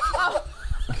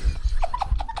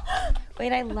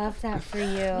 Wait, I love that for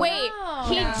you. Wait,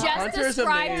 he just Hunter's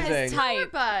described his amazing.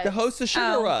 type. Buds. The host of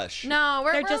Sugar Rush. No,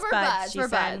 we're They're just we're buds, buds. she We're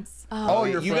said. buds. Oh,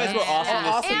 you're You guys were awesome And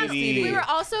to awesome And see. we were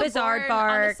also Bizarre born on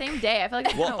the Bark. same day. I feel like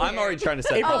that's Well, kinda I'm weird. already trying to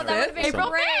set April this fifth? up. April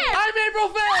So- 5th. I'm April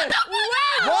 5th.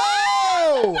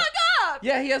 Whoa!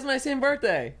 Yeah, he has my same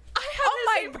birthday. Oh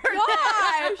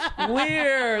my gosh!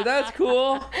 Weird. That's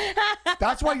cool.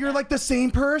 That's why you're like the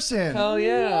same person. Hell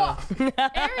yeah.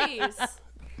 Aries.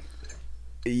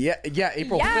 Yeah,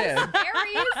 April 5th.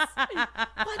 Aries.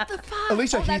 What the fuck?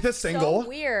 Alicia Heath That's is single. So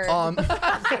weird.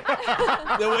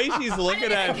 The way she's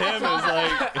looking at him is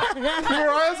like.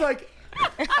 Mariah's like,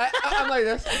 I'm like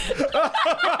this.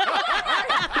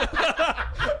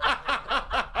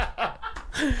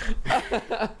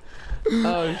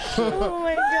 Oh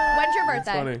my god. When's your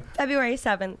birthday? Funny. February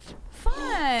 7th. Fun.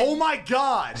 man. Oh my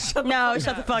God. No,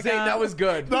 shut the fuck Zane, up. that was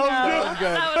good.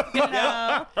 That was good.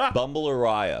 No. Bumble or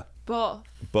Raya? Both.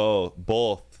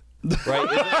 Both.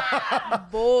 Right?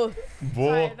 Both.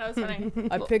 Sorry, that was funny.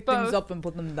 I pick Both. things up and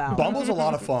put them down. Bumble's a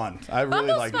lot of fun. I really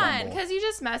Bumble's like fun Bumble. because you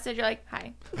just message. You're like,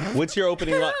 hi. What's your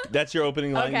opening line? That's your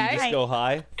opening line. Okay. You just go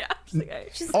hi. Yeah. Just like, "Hey."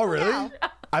 Oh, really?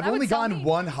 I've would only sell gotten me.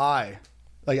 one hi.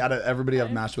 Like out of everybody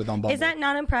I've matched with on Bumble. Is that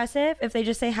not impressive if they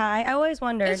just say hi? I always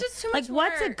wondered. It's just too much like,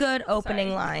 what's a work. good opening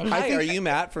Sorry. line? Hi, are you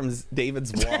Matt from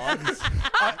David's vlogs?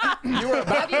 You were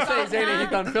about to say Zane and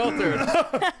Heath Unfiltered.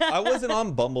 I wasn't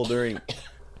on Bumble during.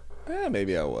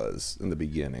 Maybe I was in the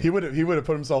beginning. He would have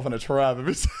put himself in a trap if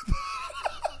he said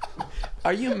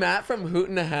Are you Matt from Hoot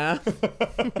and a Half?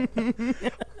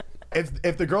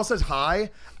 if the girl says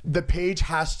hi, the page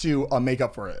has to make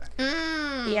up for it.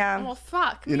 Yeah. Well,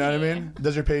 fuck. You know what I me. mean?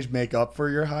 Does your page make up for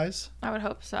your highs? I would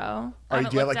hope so. Or I do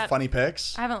haven't you have looked like at- funny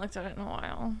pics? I haven't looked at it in a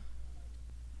while.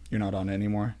 You're not on it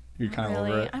anymore. You're kind of over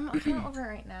Really? it. I'm kind of over it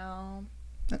right now.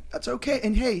 That's okay.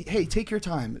 And hey, take your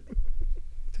time.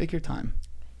 Take your time.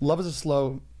 Love is a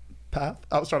slow path.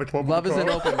 I was trying to come up Love with is a an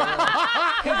quote. open door.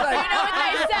 You know what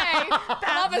they say?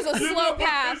 Love is a slow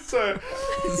path.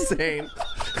 Zane.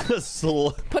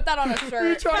 Put that on a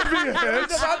shirt. Trying to be a hit.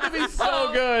 It's about to be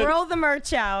so good. Roll the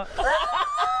merch out.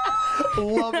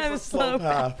 Love is I'm a slow slow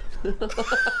path.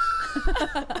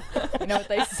 You know what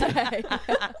they say?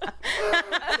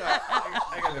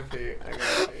 I gotta pee.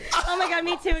 Oh my god,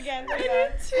 me too again.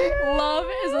 Love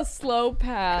is a slow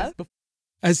path.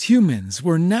 As humans,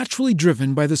 we're naturally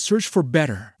driven by the search for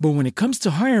better. But when it comes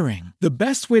to hiring, the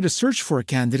best way to search for a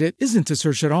candidate isn't to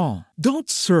search at all. Don't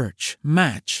search,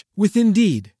 match with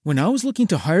Indeed. When I was looking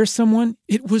to hire someone,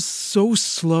 it was so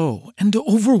slow and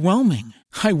overwhelming.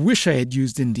 I wish I had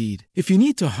used Indeed. If you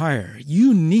need to hire,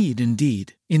 you need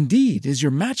Indeed. Indeed is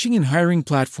your matching and hiring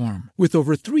platform with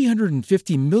over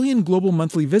 350 million global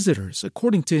monthly visitors,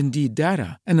 according to Indeed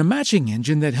data, and a matching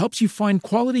engine that helps you find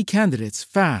quality candidates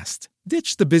fast.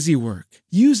 Ditch the busy work.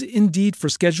 Use Indeed for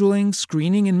scheduling,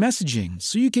 screening, and messaging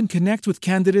so you can connect with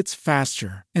candidates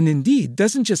faster. And Indeed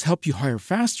doesn't just help you hire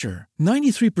faster.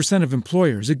 93% of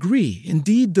employers agree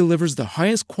Indeed delivers the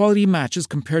highest quality matches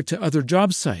compared to other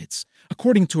job sites,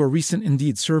 according to a recent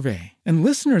Indeed survey. And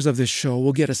listeners of this show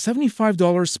will get a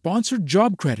 $75 sponsored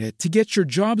job credit to get your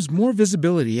jobs more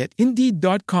visibility at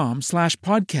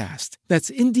Indeed.com/podcast. That's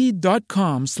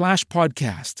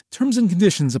Indeed.com/podcast. Terms and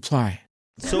conditions apply.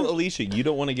 So, Alicia, you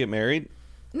don't want to get married?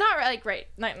 Not like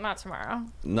not tomorrow.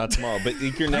 Not tomorrow, but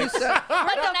like your next. Like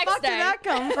the next day.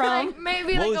 come from? Like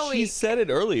maybe Well, like a she week. said it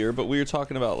earlier, but we were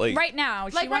talking about like. Right now.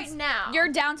 She Like right wants- now. You're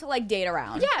down to like date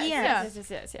around. Yes.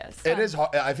 It is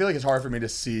hard. I feel like it's hard for me to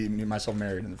see myself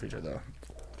married in the future, though.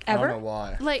 I Ever? don't know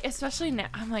why. Like especially now,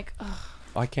 I'm like, ugh.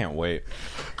 I can't wait.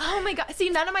 Oh my god. See,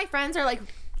 none of my friends are like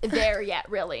there yet,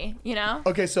 really. You know?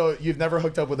 Okay, so you've never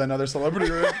hooked up with another celebrity,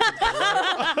 right? No,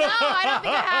 I don't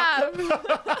think I have.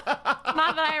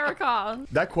 Not that I recall.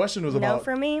 That question was No about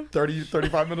for me. 30,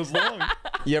 35 minutes long.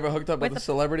 You ever hooked up with a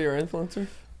celebrity or influencer?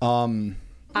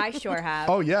 I sure have.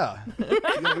 Oh, yeah.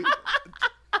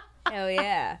 Hell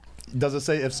yeah. Does it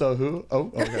say if so who?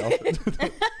 Oh, okay. I'll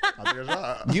take a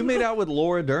shot. You made out with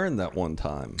Laura Dern that one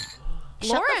time.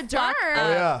 Laura Dern.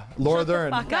 Oh, yeah. Laura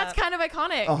Dern. That's kind of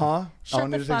iconic. Uh-huh. Shut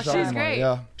the fuck up. She's great.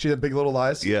 Yeah. She had Big Little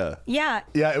Lies. Yeah. Yeah,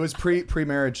 Yeah, it was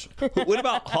pre-marriage. What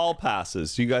about hall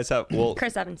passes? You guys have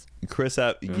Chris Evans. Chris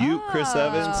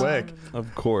Evans. Quick.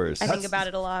 Of course. I think about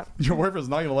it a lot. Your boyfriend's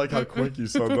not going to like how quick you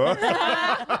said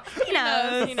that. He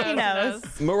knows. He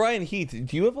knows. Mariah and Heath,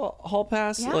 do you have a hall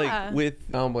pass? Yeah. Like with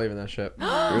I don't believe in that shit.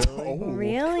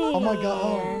 Really? Oh, my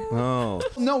God. oh.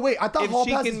 No, wait. I thought If Hall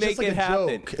she Pass can is make just like it a happen.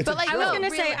 joke. It's But a like, joke. I was no, gonna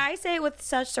say really. I say it with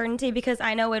such certainty because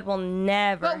I know it will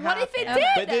never. But what if it happen. did?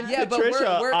 But then Yeah, but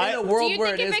Patricia, we're in a world Do you where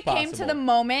think it if is it came to possible. the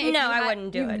moment, if No, you I had-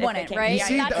 wouldn't do you it if wouldn't, it came- right? You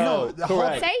see, That's- no, the whole-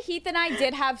 correct. Say Heath and I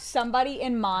did have somebody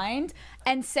in mind,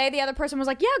 and say the other person was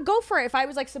like, "Yeah, go for it." If I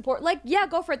was like support, like, "Yeah,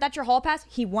 go for it," that's your hall pass.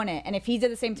 He wouldn't, and if he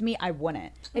did the same to me, I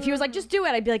wouldn't. If he was like, "Just do it,"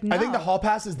 I'd be like, "No." I think the Hall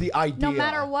Pass is the idea.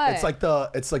 matter what. It's like the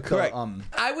Correct.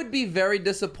 I would be very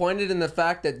disappointed in the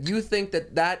fact that you think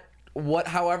that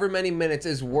however many minutes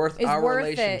is worth is our worth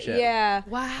relationship. it. Yeah.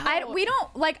 Wow. I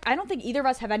don't think either of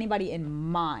us have anybody in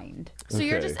mind. So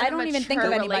you're Okay. just. I don't even think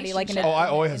of anybody like in a, Oh, I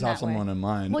always in have that someone way. in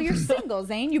mind. Well, you're single,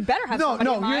 Zane. You better have no,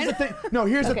 somebody in mind. here's the thing. No,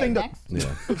 here's the Okay, thing. next.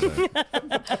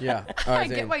 Yeah. Yeah. All I right,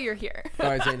 get Zane. why you're here. All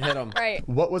right, Zane, hit him. Right.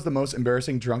 What was the most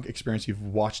embarrassing drunk experience you've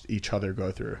watched each other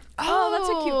go through? Oh, that's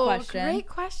a cute question. Great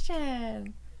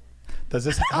question. Does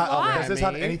this have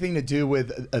Remy? anything to do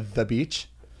with the beach?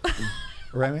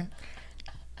 Remy?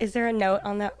 Is there a note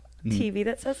on that TV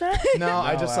that says that? No,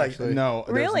 I just actually. no.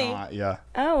 There's Really? not, yeah.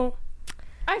 Oh.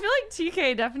 I feel like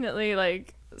TK definitely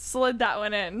like slid that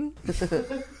one in.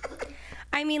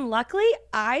 I mean, luckily,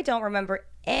 I don't remember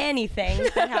anything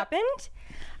that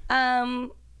happened.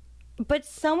 But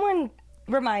someone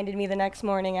reminded me the next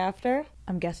morning after.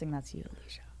 I'm guessing that's you,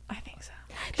 Alicia. I think so.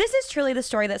 This is truly the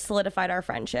story that solidified our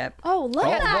friendship. Oh, look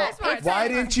at that. Why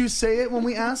didn't you say it when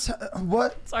we asked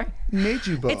what Sorry. made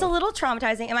you both? It's a little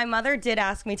traumatizing, and my mother did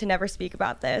ask me to never speak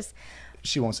about this.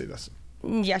 She won't say this.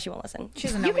 Yeah, she won't listen. She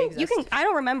doesn't know you we can, you can. I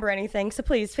don't remember anything, so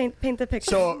please paint the picture.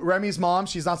 So Remy's mom,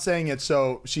 she's not saying it,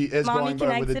 so she is Mommy going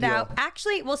connects with the it deal. out.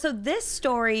 Actually, well, so this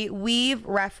story we've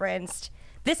referenced.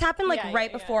 This happened like Yeah,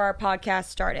 right before our podcast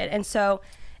started, and so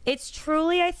it's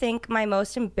truly, I think, my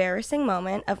most embarrassing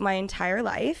moment of my entire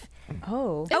life.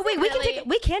 Oh. Oh wait, really?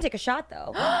 we can take a shot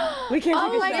though. We can take a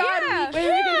shot. Oh my God, Wait, we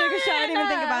can take a shot. I didn't even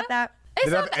think about that.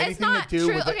 Did it have it's anything to not do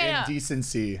true. with the Okay, no.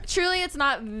 indecency? Truly, it's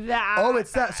not that. Oh,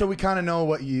 it's that. So we kind of know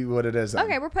what it is. Then.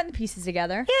 Okay, we're putting the pieces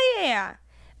together. Yeah.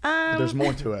 There's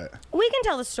more to it. We can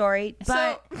tell the story,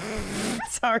 but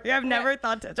sorry, I've never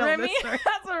thought to tell Remy, this story.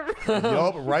 that's a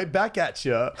Yup, right back at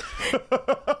you.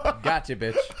 Gotcha,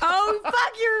 bitch. Oh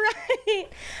fuck, you're right.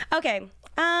 Okay.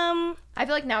 I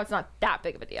feel like now it's not that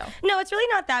big of a deal. No, it's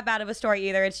really not that bad of a story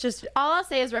either. It's just All I'll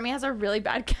say is Remy has a really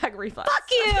bad gag reflex. fuck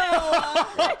you.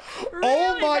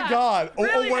 Oh my bad. God. Oh,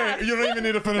 Really wait. bad. You don't even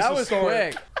need to finish That the was story.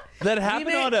 quick. That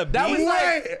happened on a that was beach?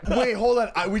 like- Wait, hold on.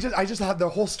 I just have the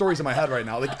whole stories in my head right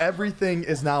now. Like everything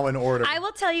is now in order. I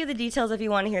will tell you the details if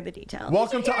you want to hear the details.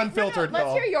 Welcome to No, Unfiltered, let's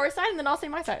though. hear your side and then I'll say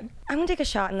my side. I'm gonna take a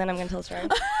shot and then I'm gonna tell the story.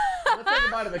 Let's take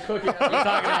a bite of the cookie that we're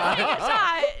talking about.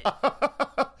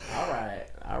 Shot.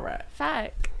 All right.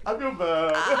 Fuck. I feel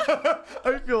bad.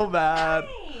 I feel bad.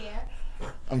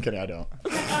 I'm kidding. I don't.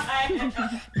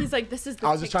 He's like, this is the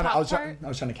I was just trying to. TikTok I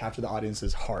was trying to capture the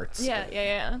audience's hearts.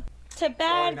 Yeah. To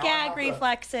bad gag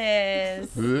reflexes.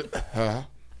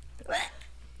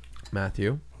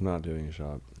 Matthew, I'm not doing a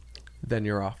shot. then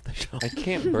you're off the show. I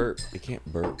can't burp. I can't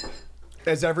burp.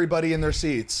 Is everybody in their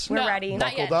seats? We're ready.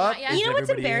 Not yet. Buckled up? Not yet. You know what's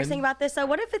everybody embarrassing in? about this though?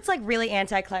 What if it's like really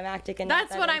anticlimactic and not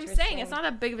That's that what I'm interesting? saying. It's not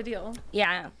that big of a deal.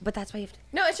 Yeah, but that's why you have to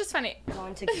No, it's just funny. go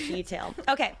into detail.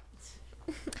 Okay.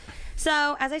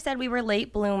 So, as I said, we were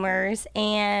late bloomers,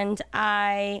 and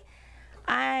I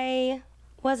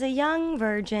was a young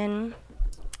virgin,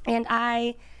 and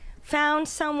I found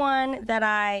someone that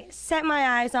I set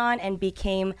my eyes on and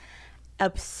became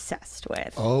obsessed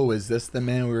with. Oh, is this the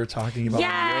man we were talking about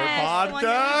Yes, on the your one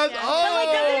podcast? that- But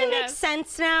like, doesn't it make Yes.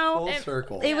 sense now? Full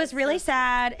circle. It was really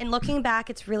sad, and looking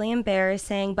back, it's really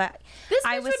embarrassing. But This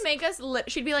I bitch was would make us.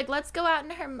 She'd be like, "Let's go out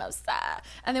in Hermosa,"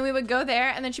 and then we would go there,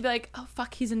 and then she'd be like, "Oh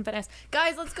fuck, he's in Venice,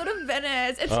 guys. Let's go to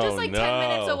Venice. It's Oh, just like 10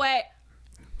 minutes no. away."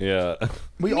 Yeah.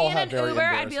 We Me all and have an very Uber,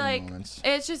 I'd be embarrassing like, moments.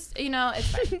 "It's just it's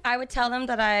fine." I would tell them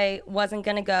that I wasn't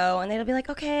gonna go, and they'd be like,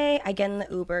 "Okay." I get in the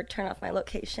Uber, turn off my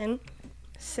location,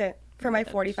 sit for my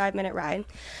 45-minute ride.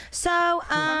 So,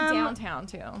 Downtown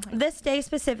too. this day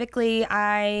specifically,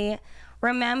 I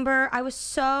remember I was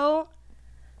so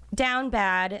down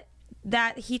bad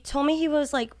that he told me he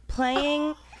was like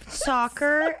playing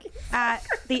soccer at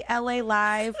the LA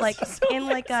Live, like in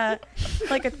like a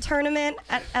tournament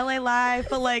at LA Live,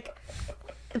 but like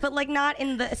not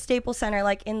in the Staples Center,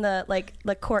 like in the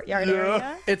courtyard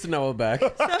area. It's Noah Beck.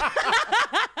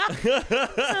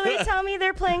 So they tell me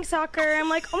they're playing soccer. I'm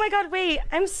like, oh my god, wait,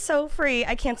 I'm so free.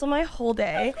 I cancel my whole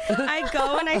day. I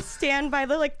go and I stand by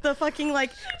the fucking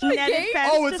netted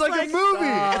fence. Oh, it's just, like a movie.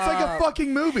 It's like a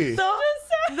fucking movie. The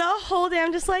whole day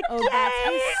I'm just like, yay!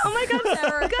 Oh my god,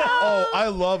 go! Oh, I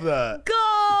love that.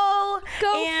 Goal!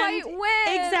 Go fight,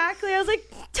 win! Exactly. I was like,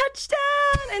 touchdown!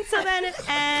 And so then it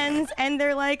ends, and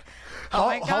they're like, oh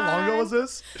my god. How long ago was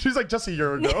this? She's like just a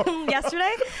year ago.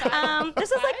 Yesterday?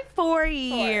 This was like 4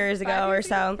 years ago or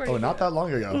so. Oh, not that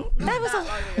long ago. That was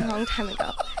a long time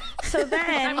ago. So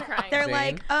then I'm crying. they're Zane?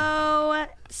 like, oh,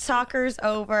 soccer's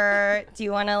over. Do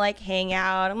you want to hang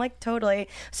out? I'm like, totally.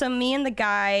 So me and the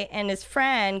guy and his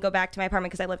friend go back to my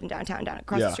apartment because I lived in downtown, down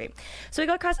across Yeah. the street. So we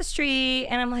go across the street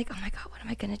and I'm like, oh my God, what am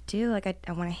I going to do?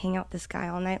 I want to hang out with this guy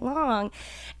all night long.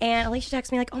 And Alicia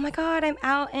texts me like, oh my God, I'm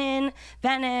out in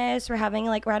Venice. We're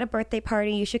at a birthday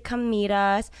party. You should come meet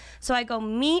us. So I go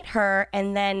meet her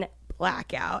and then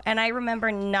blackout. And I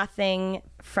remember nothing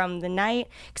from the night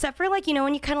except for when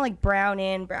you kind of brown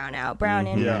in, brown out, brown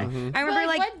in. Yeah. I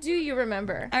remember what do you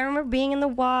remember? I remember being in the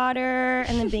water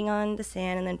and then being on the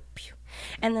sand and then pew,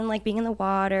 and then being in the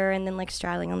water and then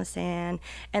straddling on the sand,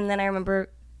 and then I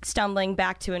remember stumbling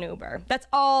back to an Uber. That's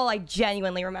all I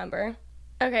genuinely remember.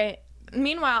 Okay.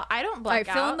 Meanwhile, I don't All black right,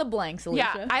 out. fill in the blanks, Alicia.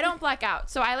 Yeah, I don't black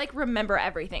out. So I remember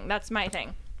everything. That's my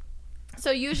thing. So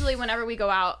usually whenever we go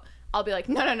out, I'll be like,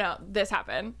 no, this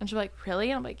happened. And she'll be like, really?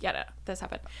 And I'm like, yeah, no, this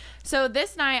happened. So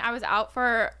this night I was out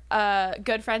for a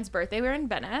good friend's birthday. We were in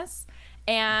Venice.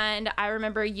 And I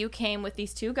remember you came with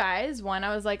these two guys. One,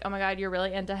 I was like, oh my God, you're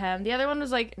really into him. The other one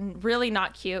was like really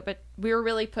not cute, but we were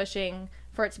really pushing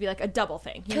for it to be like a double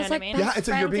thing. You know what I mean? Yeah, it's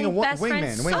like you're being a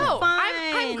wingman. Oh,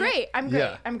 I'm great.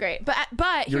 Yeah. I'm great.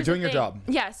 But You're here's the doing your thing. job.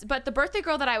 Yes, but the birthday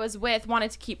girl that I was with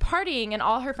wanted to keep partying, and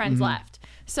all her friends left.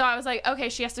 So I was like, okay,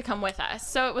 she has to come with us.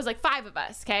 So it was like 5 of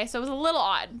us. Okay, so it was a little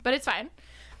odd, but it's fine.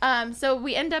 So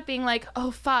we end up being like, oh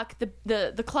fuck,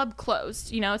 the club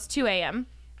closed. You know, it's 2 a.m.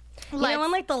 You know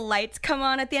when like the lights come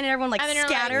on at the end and everyone like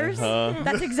scatters?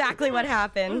 That's exactly what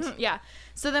happened. Yeah.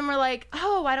 So then we're like,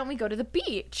 oh, why don't we go to the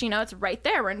beach? You know, it's right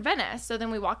there. We're in Venice. So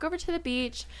then we walk over to the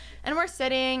beach and we're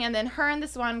sitting, and then her and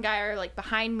this one guy are like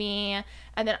behind me,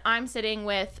 and then I'm sitting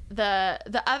with the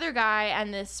other guy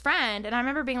and this friend. And I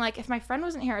remember being like, if my friend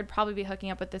wasn't here, I'd probably be hooking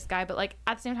up with this guy, but like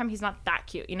at the same time, he's not that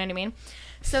cute. You know what I mean?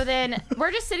 So then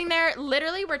we're just sitting there.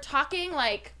 Literally, we're talking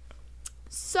like,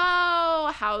 so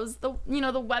how's the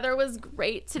weather was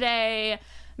great today.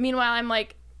 Meanwhile, I'm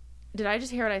like, did I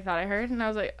just hear what I thought I heard? And I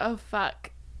was like, oh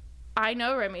fuck, I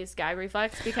know Remy's gag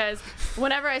reflex, because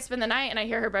whenever I spend the night and I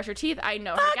hear her brush her teeth, I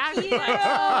know her gag reflex.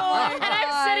 And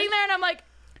I'm sitting there and I'm like,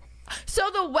 so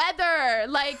the weather,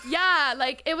 like, yeah,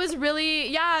 like it was really,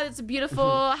 yeah, it's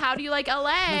beautiful. How do you like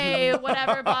LA?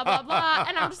 Whatever, blah blah blah.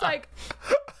 And I'm just like,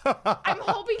 I'm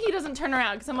hoping he doesn't turn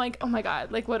around, because I'm like, oh my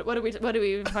God, like what do we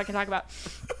fucking talk about?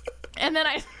 And then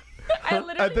I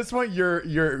literally, at this point,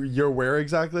 you're where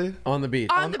exactly? On the beach.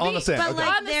 on the beach, on the sand. but Okay.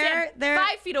 like on the sand, they're 5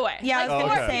 feet away. Yeah, I was like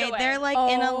gonna 4 say feet away. they're like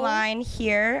in a line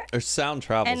here, There's sound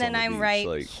travels and then on the I'm beach, right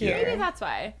like, here. Maybe that's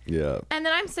why. Yeah. And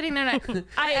then I'm sitting there and I go up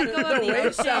The the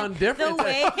waves ocean. sound different. The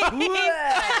way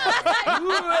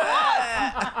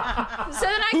So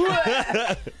then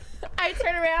I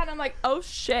turn around. I'm like, oh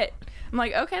shit. I'm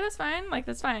like, okay, that's fine. Like,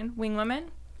 that's fine. Wing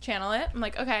woman, channel it. I'm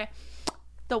like, okay.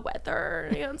 The weather,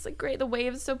 you know, it's like great. The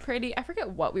waves so pretty. I forget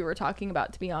what we were talking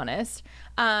about, to be honest.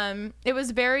 It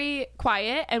was very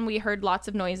quiet, and we heard lots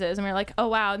of noises, and we were like, oh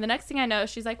wow. And the next thing I know,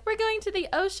 she's like, we're going to the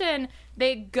ocean.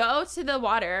 They go to the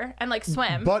water and like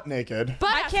swim. Butt naked.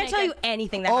 I can't tell you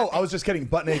anything that Oh, happened. I was just kidding.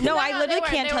 Butt naked. No, I they literally were-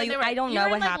 can't they tell were- you. they were- I don't you know were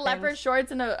in, what like, happened. leopard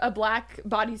shorts and a black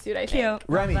bodysuit, I think. Cute.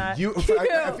 Remy, Love that. you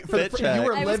Fit you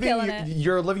were I was killing living it.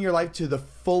 you're living your life to the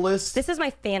fullest. This is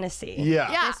my fantasy.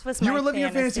 Yeah. This was You my were living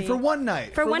your fantasy for one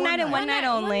night. For one night and one night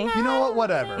only. You know what?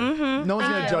 Whatever. No one's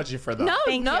gonna judge you for that. No,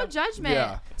 Thank no you. judgment.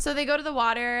 Yeah. So they go to the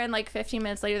water, and like 15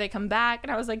 minutes later, they come back,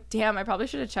 and I was like, damn, I probably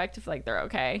should have checked if like they're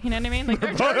okay. You know what I mean? Like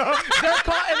they're They're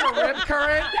caught in the rip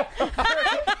current.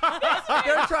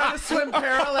 They're trying to swim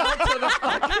parallel to the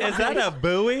fucking. Is that a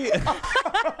buoy?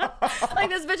 like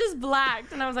this bitch is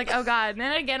blacked, and I was like, oh god. And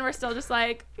then again, we're still just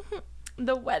like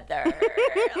the weather.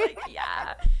 Like,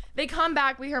 yeah. They come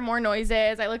back, we hear more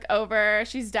noises. I look over,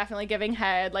 she's definitely giving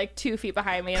head like 2 feet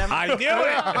behind me, and I'm like, I knew oh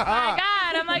it. my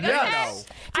god. I'm like, Yeah, okay. no.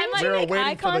 I'm like, We were Make waiting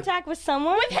eye for the- contact with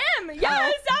someone? with him. Yes. I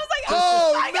was like,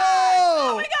 Oh, my no! god.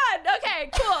 Oh my god. Okay,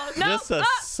 cool. No. Just a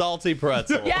salty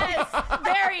pretzel. Yes,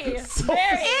 very, very.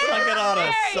 Sucking on a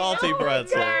Very. salty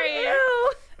pretzel. Very.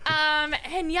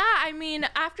 And yeah, I mean,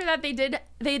 after that, they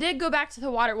did go back to the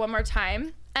water one more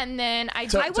time, and then I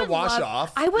To would wash love,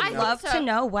 off. I would I love think to so.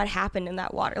 know what happened in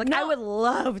that water. Like, No. I would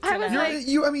love to I was know. like-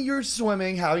 You're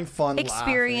swimming, having fun,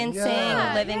 Experiencing, laughing.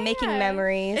 Yeah. living, making yeah.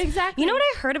 memories. Exactly. You know what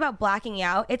I heard about blacking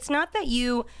out? It's not that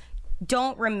you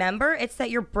don't remember, it's that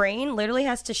your brain literally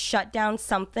has to shut down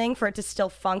something for it to still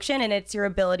function, and it's your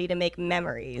ability to make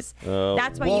memories.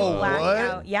 That's why Whoa, you black what?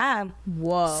 out. Yeah.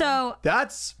 Whoa. So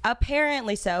That's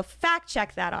apparently so. Fact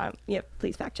check that on. Yeah,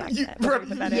 please fact check you, that. before you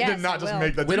put that in. Yes, did not I just will.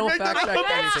 make that. We Did you don't make that fact check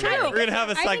up? anything. true. We're gonna have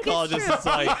a I think it's psychologist true. that's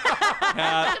like,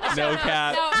 cat, no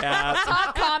cat, cat.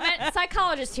 Top comment,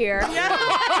 psychologist here.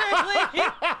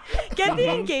 Get the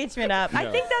engagement up.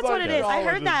 I think that's what it is. I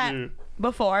heard that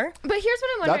before. But here's what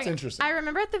I'm wondering. That's interesting. I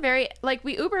remember at the very, like,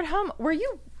 we Ubered home. Were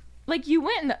you, like, you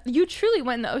truly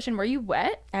went in the ocean? Were you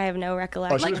wet? I have no Oh,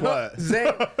 recollection. she was what?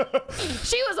 Zay,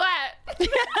 She was wet.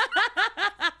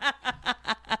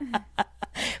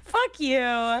 Fuck you.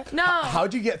 No.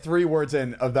 How'd you get 3 words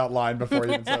in of that line before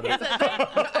you even said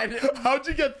it? How'd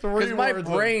you get 3 because my words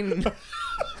in? brain.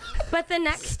 But the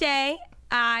next day,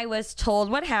 I was told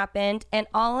what happened, and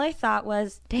all I thought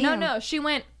was, damn. No. She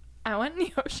went. I went in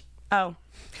the ocean. Oh.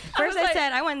 First was I like-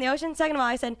 said, I went in the ocean. Second of all,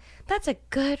 I said, that's a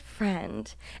good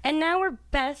friend. And now we're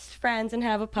best friends and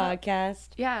have a podcast.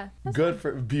 Yeah. Good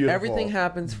for beautiful. Everything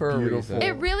happens for a Beautiful. reason.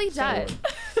 It really does.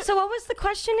 So what was the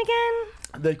question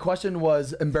again? The question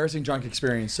was embarrassing drunk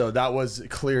experience, so that was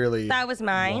clearly That was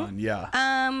mine. one.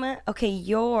 Yeah. Okay,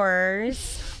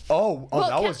 yours. Oh, Well,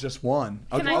 that was just one.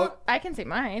 Can Okay. I can say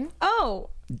mine. Oh,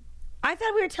 I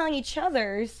thought we were telling each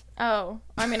other's. Oh,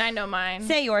 I mean, I know mine.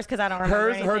 Say yours because I don't remember. Her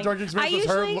anything. drinking experience I was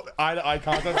usually, her eye-to-eye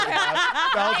contact.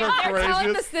 That was her They're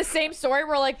telling us craziest. the same story.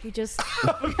 We're like, we just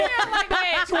I'm like,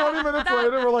 wait, 20 minutes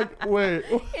later, we're like, wait.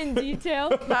 in detail.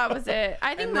 that was it.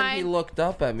 I think And then he mine. looked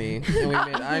up at me and we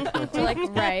made eye contact. We're like,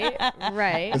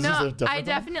 right. Is this a No, different I thing?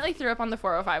 definitely threw up on the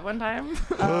 405 one time.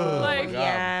 Oh like,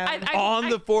 yeah. On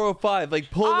the 405,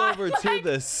 like pull On, over to like-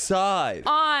 the side.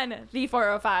 on the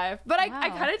 405, but I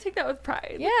Wow. kind of take that with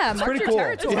pride. Yeah, mark pretty your cool.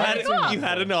 territory. You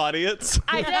had an audience.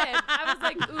 I did. I was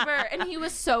like Uber, and he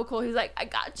was so cool. He was like, "I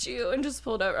got you," and just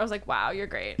pulled over. I was like, "Wow, you're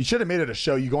great." You should have made it a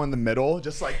show. You go in the middle,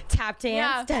 just like. Tap dance.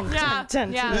 Yeah, Dun, yeah, dun,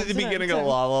 dun, yeah. dun, The dun, beginning dun. of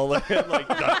La La Land, like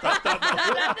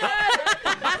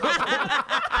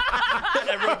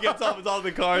everyone gets off all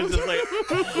the cars, just like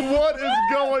What is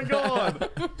going on?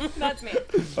 That's me.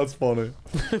 That's funny.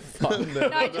 No,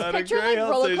 I just At a picture like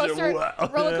Greyhound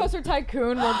station. roller coaster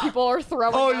tycoon where people are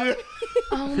throwing Oh up. yeah.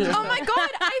 Oh my god,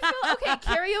 I feel okay.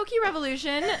 Karaoke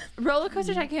Revolution, Roller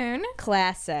Coaster Tycoon,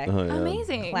 Classic.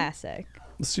 amazing. Classic.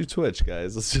 Let's do Twitch,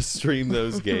 guys. Let's just stream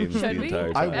those games the Should we? entire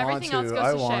I time. want Everything else to. goes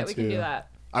I to want shit. We can to. do that.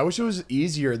 I wish it was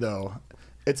easier though.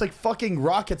 It's like fucking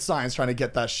rocket science trying to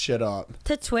get that shit up.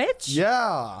 To Twitch?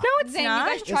 Yeah. No, it's Zane, not.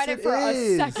 you guys tried Yes, it for it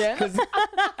is. a second.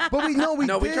 But we know we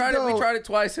No, we did, tried it. We though. tried it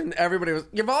twice, and everybody was.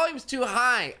 Your volume's too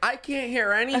high. I can't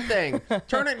hear anything.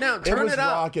 Turn it down. It Turn was it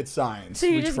up. rocket science. So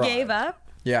you We just tried. gave up?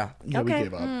 Yeah. Yeah, Okay. we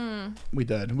gave up. We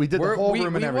did. We did the whole room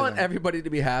and we everything. want everybody to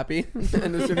be happy,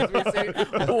 and as soon as we say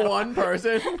one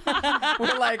person,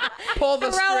 we're like, pull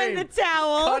the Throw in string. the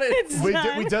towel. Cut it. It's we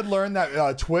done. did learn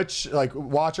that Twitch like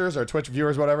watchers or Twitch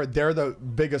viewers, whatever, they're the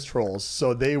biggest trolls.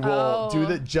 So they will do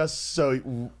that just so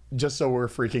we're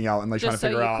freaking out and like Just so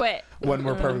trying to figure you out quit. when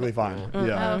we're perfectly fine.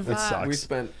 Yeah, Oh, it fuck. sucks. We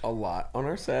spent a lot on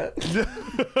our set.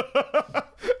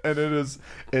 And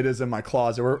it is in my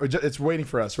closet. It's waiting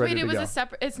for us, ready Wait, to it was go. a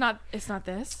separate. It's not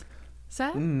this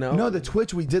set. No. No, the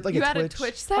Twitch we did like You a had Twitch. a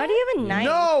Twitch set. Why do you have a knife?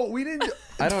 No, we didn't.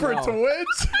 I don't for know.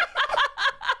 Twitch.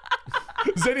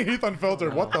 Zany Heath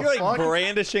Unfiltered. What the You're fuck? like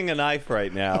brandishing a knife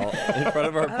right now in front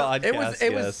of our podcast.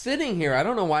 It was yes. sitting here. I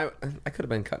don't know why. I could have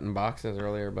been cutting boxes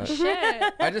earlier, but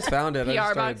Shit. I just found it. I just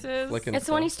PR started boxes? flicking It's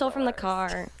the one he stuff. stole from the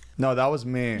car. No, that was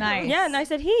me. Nice. Yeah, and I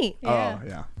said he. Oh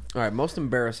yeah. All right, most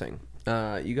embarrassing.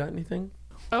 You got anything?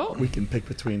 Oh. We can pick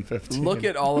between 15. Look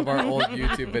at all of our old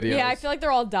YouTube videos. Yeah, I feel like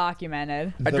they're all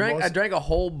documented. I The drank a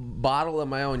whole bottle of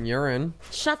my own urine.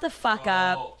 Shut the fuck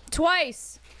up.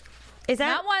 Twice. Is that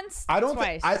Not once. I don't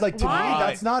twice. think I like to me Why?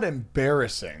 that's not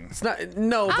embarrassing. It's not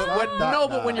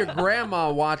but when your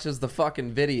grandma watches the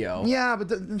fucking video. Yeah, but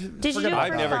Did you do it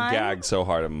I've for never fun? gagged so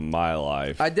hard in my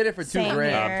life I did it for Same $2,000.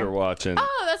 here. after watching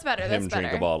Oh, that's better. That's him better.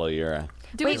 drink a bottle of urine.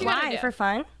 Do Wait, what you gotta why? do. For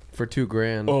fun? For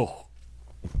 $2,000. Oh,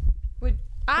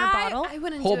 bottle? I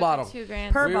wouldn't Whole do bottle. it for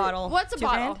 $2,000. Per We- bottle. What's a $2,000?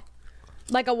 bottle?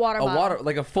 Like a water A bottle. water,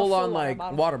 like a full-on full water like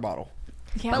bottle. water bottle.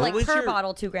 Yeah. But like was per your-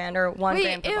 bottle, $2,000 or 1 Wait,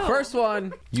 gram per ew. bottle. First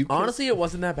one, honestly, it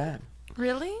wasn't that bad.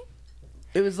 Really?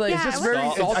 It was like Yeah, it's just it very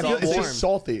wasn't- I salty feel it's warm. just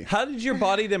salty. how did your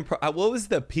body then? What was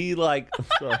the pee like?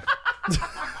 Sorry.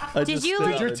 I Did just you, spit like-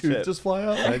 on Did your a tooth chip. just fly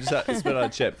out? I just spit on a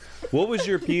chip. What was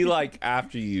your pee like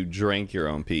after you drank your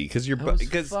own pee? Because I was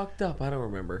because fucked up. I don't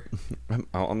remember.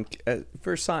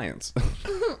 for science.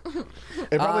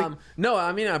 It probably No,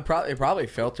 I mean, it probably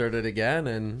filtered it again,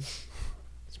 and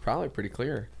it's probably pretty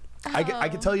clear. I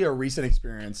could tell you a recent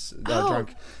experience,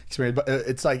 drunk experience, but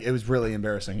it's like it was really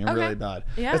embarrassing and Okay. really bad.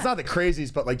 Yeah. It's not the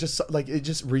craziest, but like just like it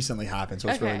just recently happened, so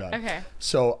it's Okay, really bad. okay.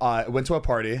 So I went to a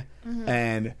party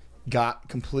and got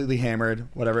completely hammered.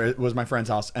 Whatever, it was my friend's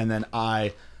house, and then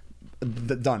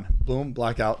done, boom,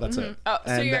 blackout. That's it. Oh,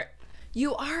 so And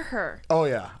you are her. oh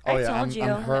yeah, oh I yeah. told you.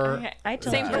 I'm her. Okay. I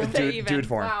told Same you. birthday Dude- even. dude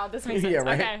form. Wow, this makes sense. Yeah,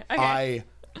 right. Okay. Okay.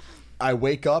 I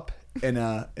wake up in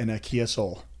a Kia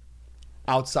Soul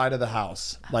outside of the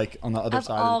house, like on the other Of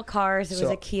side. all cars, it was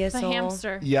So- a Kia the Soul.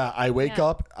 hamster. Yeah, I wake Yeah.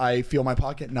 up, I feel my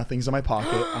pocket, nothing's in my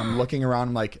pocket. I'm looking around,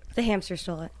 I'm like, The hamster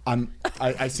stole it.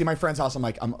 I see my friend's house, I'm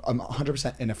like, I'm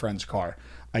 100% in a friend's car.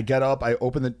 I get up, I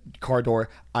open the car door,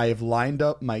 I have lined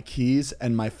up my keys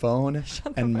and my phone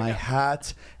and my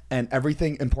hat and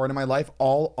everything important in my life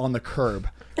all on the curb.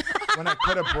 When I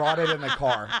could have brought it in the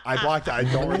car. I blocked it. I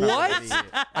don't remember. What?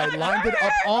 I lined it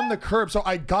up on the curb. So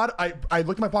I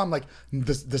look at my phone, I'm like,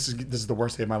 this is the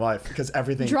worst day of my life because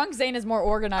everything Drunk Zane is more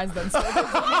organized than Sid.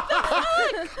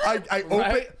 I open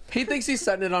Right? He thinks he's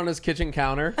setting it on his kitchen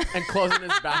counter and closing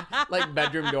his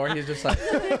bedroom door. He's just like,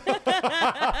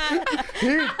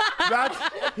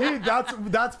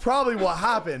 that's probably what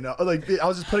happened. Like I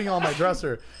was just putting it on my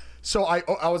dresser. So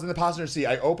I was in the passenger seat.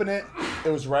 I open it. it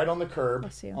was right on the curb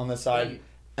you. on the side,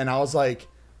 and I was like,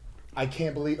 I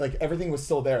can't believe like everything was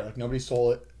still there. Like nobody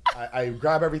stole it. I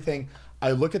grab everything.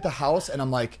 I look at the house and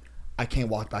I'm like, I can't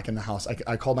walk back in the house.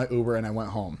 I called my Uber and I went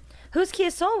home. Whose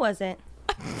Kia Soul was it?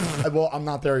 Well, I'm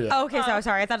not there yet. Oh, okay,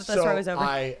 sorry. I thought the story was over.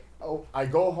 I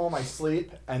go home, I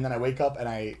sleep, and then I wake up and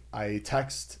I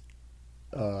text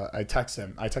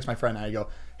him. I text my friend and I go,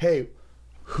 hey,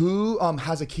 who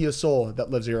has a Kia Soul that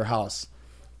lives at your house?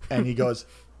 And he goes,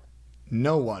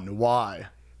 no one. Why?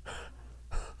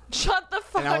 Shut the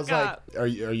fuck And I was up. like, are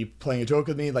you playing a joke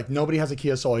with me? Like, nobody has a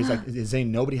Kia Soul. He's like, Zane,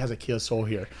 nobody has a Kia Soul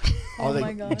here. I was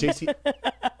like,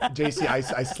 JC,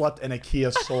 I slept in a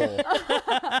Kia Soul.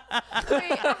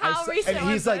 Wait, how recent And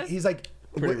was this? he's like,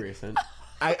 Pretty recent.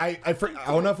 I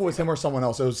don't know if it was him or someone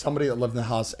else. It was somebody that lived in the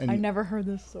house. And I never heard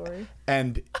this story.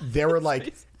 And they were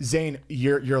like, Zane,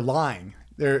 you're lying.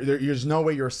 There's no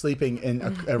way you're sleeping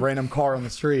in a random car on the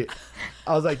street.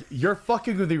 I was like, you're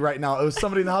fucking with me right now. It was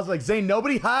somebody in the house like, Zane,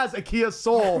 nobody has a Kia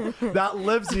Soul that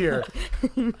lives here.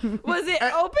 Was it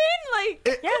open?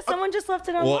 Like, yeah, someone just left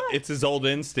it on. Well, it's his old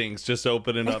instincts, just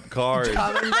opening up cars,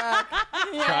 Coming back.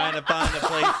 trying to find a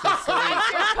place to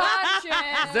sleep. your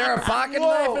conscience. Is there a pocket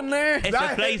Whoa. knife in there? It's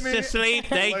That a place hit me to sleep.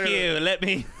 Thank later. you. Let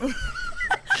me.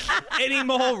 Any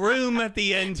more room at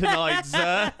the end tonight,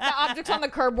 sir? The objects on the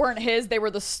curb weren't his; they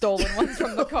were the stolen ones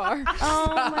from the car.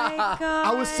 Oh my god.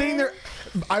 I was sitting there.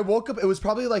 I woke up. It was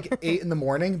probably like 8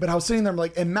 a.m. But I was sitting there. I'm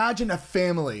like, imagine a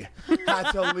family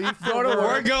had to leave for We're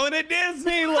work. going to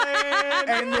Disneyland.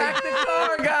 And Back the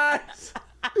car, guys.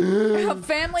 A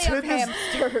family to of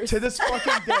hamsters. to this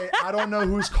fucking day, I don't know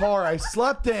whose car I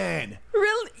slept in.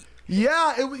 Really?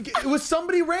 Yeah, it was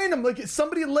somebody random. Like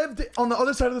somebody lived on the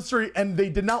other side of the street and they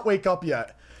did not wake up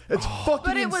yet. It's fucking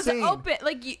But it was insane. open.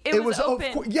 Like, it was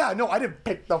open. Yeah, no, I didn't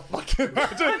pick the fucking.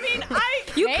 I mean,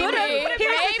 you Maybe. could have. Here's the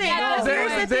thing. Maybe.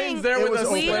 Here's the thing. Zane's there It with was a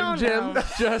open. Slim Jim. know.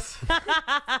 Just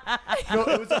No,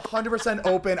 it was 100%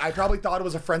 open. I probably thought it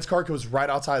was a friend's car because it was right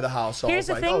outside the house. So Here's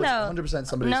I the was thing, like, though. oh, it's 100%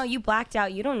 somebody's. No, you blacked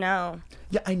out. You don't know.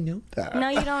 Yeah, I know that. No,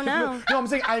 you don't know. No, I'm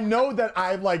saying I know that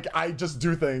I just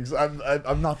do things.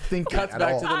 I'm not thinking cuts at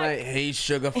back all. to the night. Hey,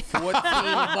 sugar, $14.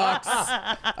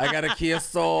 I got a Kia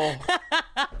Soul.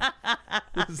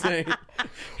 Zane,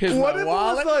 here's What my if it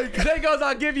was wallet. like- Zane goes,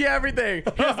 I'll give you everything.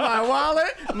 Here's my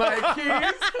wallet, my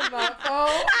keys, my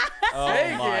phone.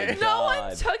 Take my it. No one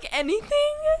God. took anything.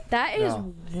 That is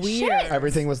No. weird.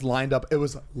 Everything was lined up. It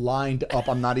was lined up.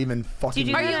 I'm not even fucking. Did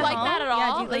you Are do you that like at that at home?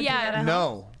 all? Yeah, do you Yeah. do that at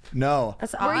home? No.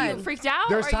 That's Were odd. you freaked out?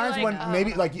 There's Or you times like, when oh.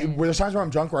 maybe like where there's times where I'm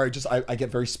drunk where I get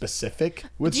very specific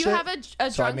with Do you shit. have a So I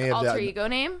drunk may have alter done- ego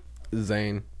name?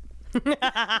 Zane. Zane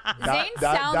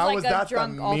sounds like a that's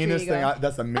drunk the alter meanest ego. thing.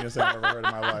 That's the meanest thing I've ever heard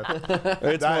in my life.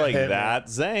 It's That more like hit me. that,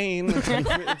 Zane. It's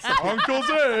Uncle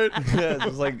Zane. yeah,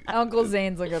 it's like Uncle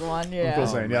Zane's a good one. Yeah. Uncle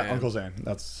Zane. Yeah, man. Uncle Zane.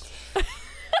 That's.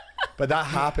 But that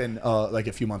happened like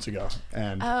a few months ago,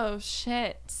 and Oh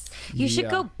shit. You should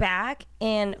Yeah. go back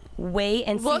and wait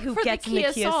and see Look who for the gets in the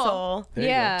Kia Kia Soul. Soul. There you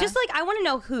Yeah. Just like I want to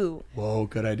know who. whoa,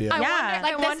 good idea. I Yeah. wonder,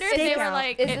 Like I wonder if this they were stakeout.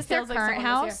 like, Is it this their feels like current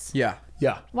someone was house? Yeah.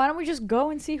 Yeah. Why don't we just go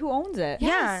and see who owns it? here.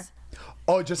 Yeah. Yes.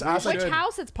 Oh, just ask Which like.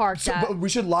 house it's parked So, at? but we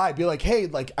should lie. Be like, hey,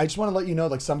 like I just want to let you know,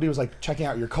 like somebody was like checking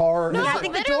out your car. Yeah, I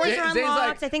think the doors are Zane's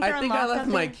unlocked. I think they're I unlocked. left out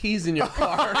my there. keys in your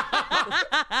car.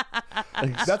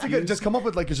 That's a good. Just come up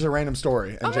with like just a random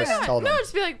story and Oh my just God. tell them. No,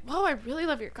 just be like, whoa, I really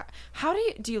love your car. How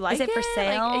do you like it? it for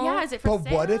sale? Like, yeah, is it for But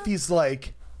sale? what if he's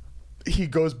like, he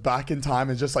goes back in time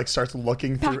and just like starts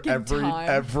looking through Back in time.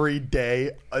 every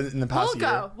day in the past We'll year.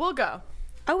 go. We'll go.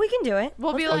 Oh, we can do it.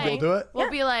 We'll be Oh, like, you'll do it?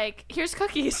 We'll be like, here's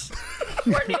cookies.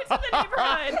 We're new to the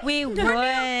neighborhood. We would. She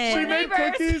made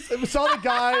neighbors. cookies. Saw the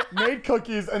guy, made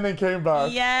cookies, and then came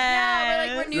back. Yeah, we're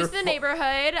like, we're new You're to the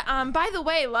neighborhood. By the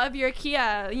way, love your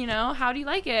Kia. You know, how do you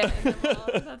like it? And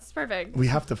then that's perfect. We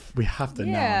have to Yeah.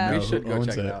 now know We should who go owns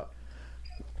check it. it out.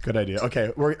 Good idea. Okay,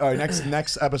 all right,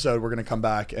 next episode we're gonna come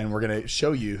back and we're gonna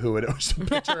show you who it was.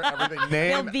 Picture everything.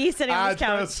 Name. They'll be sitting on this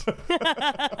address.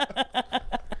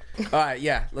 All right,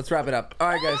 yeah, let's wrap it up. All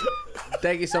right, guys,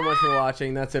 thank you so much for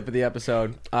watching. That's it for the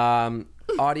episode.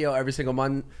 Audio every single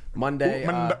Monday.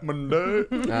 Monday.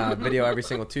 Video every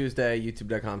single Tuesday.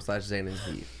 YouTube.com/Zane and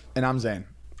Heath. And I'm Zane.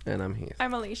 And I'm Heath.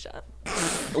 I'm Alicia.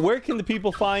 where can the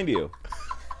people find you?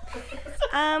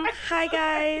 Hi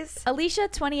guys. Alicia,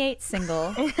 28,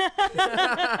 single.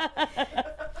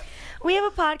 We have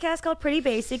a podcast called Pretty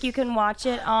Basic. You can watch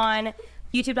it on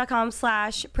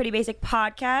youtube.com/Pretty Basic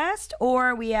Podcast,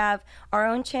 or we have our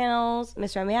own channels,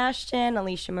 Miss Remy Ashton,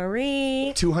 Alicia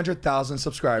Marie. 200,000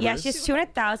 subscribers. Yeah, she has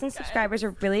 200,000 subscribers.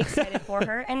 We're really excited for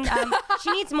her. And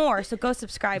she needs more, so go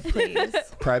subscribe, please.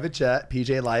 Private jet,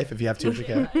 PJ Life, if you have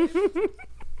 200K.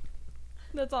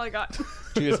 That's all I got.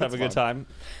 Did you guys have a good time?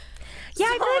 Yeah,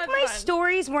 I feel like much my fun.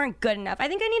 stories weren't good enough. I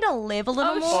think I need to live a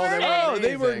little Oh, more. shit. Oh,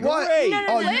 they were Amazing. great. No, no,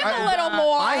 Oh, no, you- live I- a little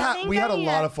more. We had a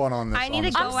lot of fun on this. I need to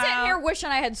honestly. go I'm sitting out. here wishing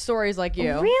I had stories like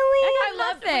you. Really? I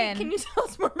got Wait, nothing. can you tell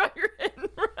us more about your hit and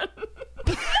run?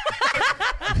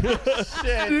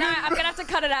 Nah, I'm gonna have to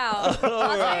cut it out.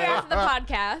 I'll tell you after the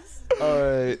podcast.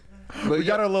 All right. We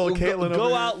got our little Caitlin Go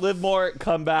over out, live more,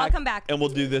 come back. I'll come back. And we'll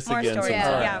do this More again stories.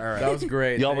 sometime. Yeah. All right. That was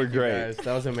great. Y'all were Thank you, great. guys.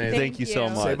 That was amazing. Thank you so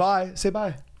you. much. Say bye. Say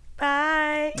bye.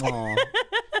 Bye. Aw.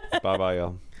 Bye,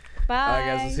 y'all. Bye. All right,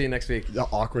 guys. We'll see you next week. The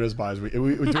awkward as buys. We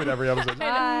do it every episode.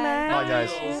 Bye,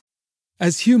 guys.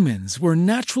 As humans, we're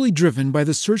naturally driven by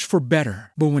the search for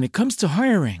better. But when it comes to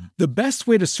hiring, the best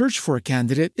way to search for a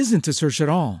candidate isn't to search at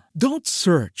all. Don't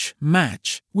search,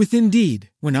 match with Indeed.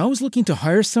 When I was looking to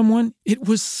hire someone, it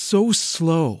was so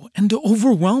slow and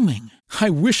overwhelming.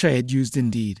 I wish I had used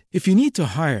Indeed. If you need to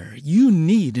hire, you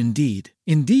need Indeed.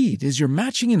 Indeed is your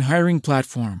matching and hiring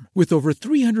platform with over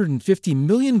 350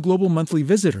 million global monthly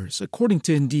visitors, according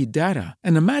to Indeed data,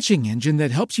 and a matching engine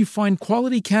that helps you find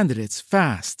quality candidates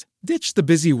fast. Ditch the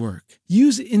busy work.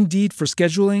 Use Indeed for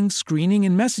scheduling, screening,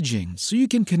 and messaging so you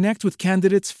can connect with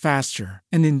candidates faster.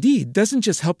 And Indeed doesn't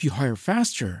just help you hire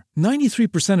faster.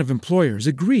 93% of employers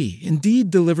agree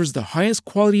Indeed delivers the highest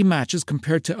quality matches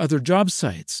compared to other job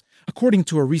sites, according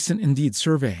to a recent Indeed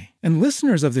survey. And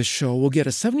listeners of this show will get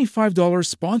a $75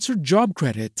 sponsored job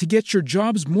credit to get your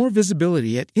jobs more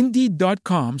visibility at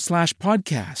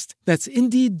Indeed.com/podcast. That's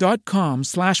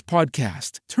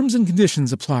Indeed.com/podcast. Terms and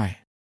conditions apply.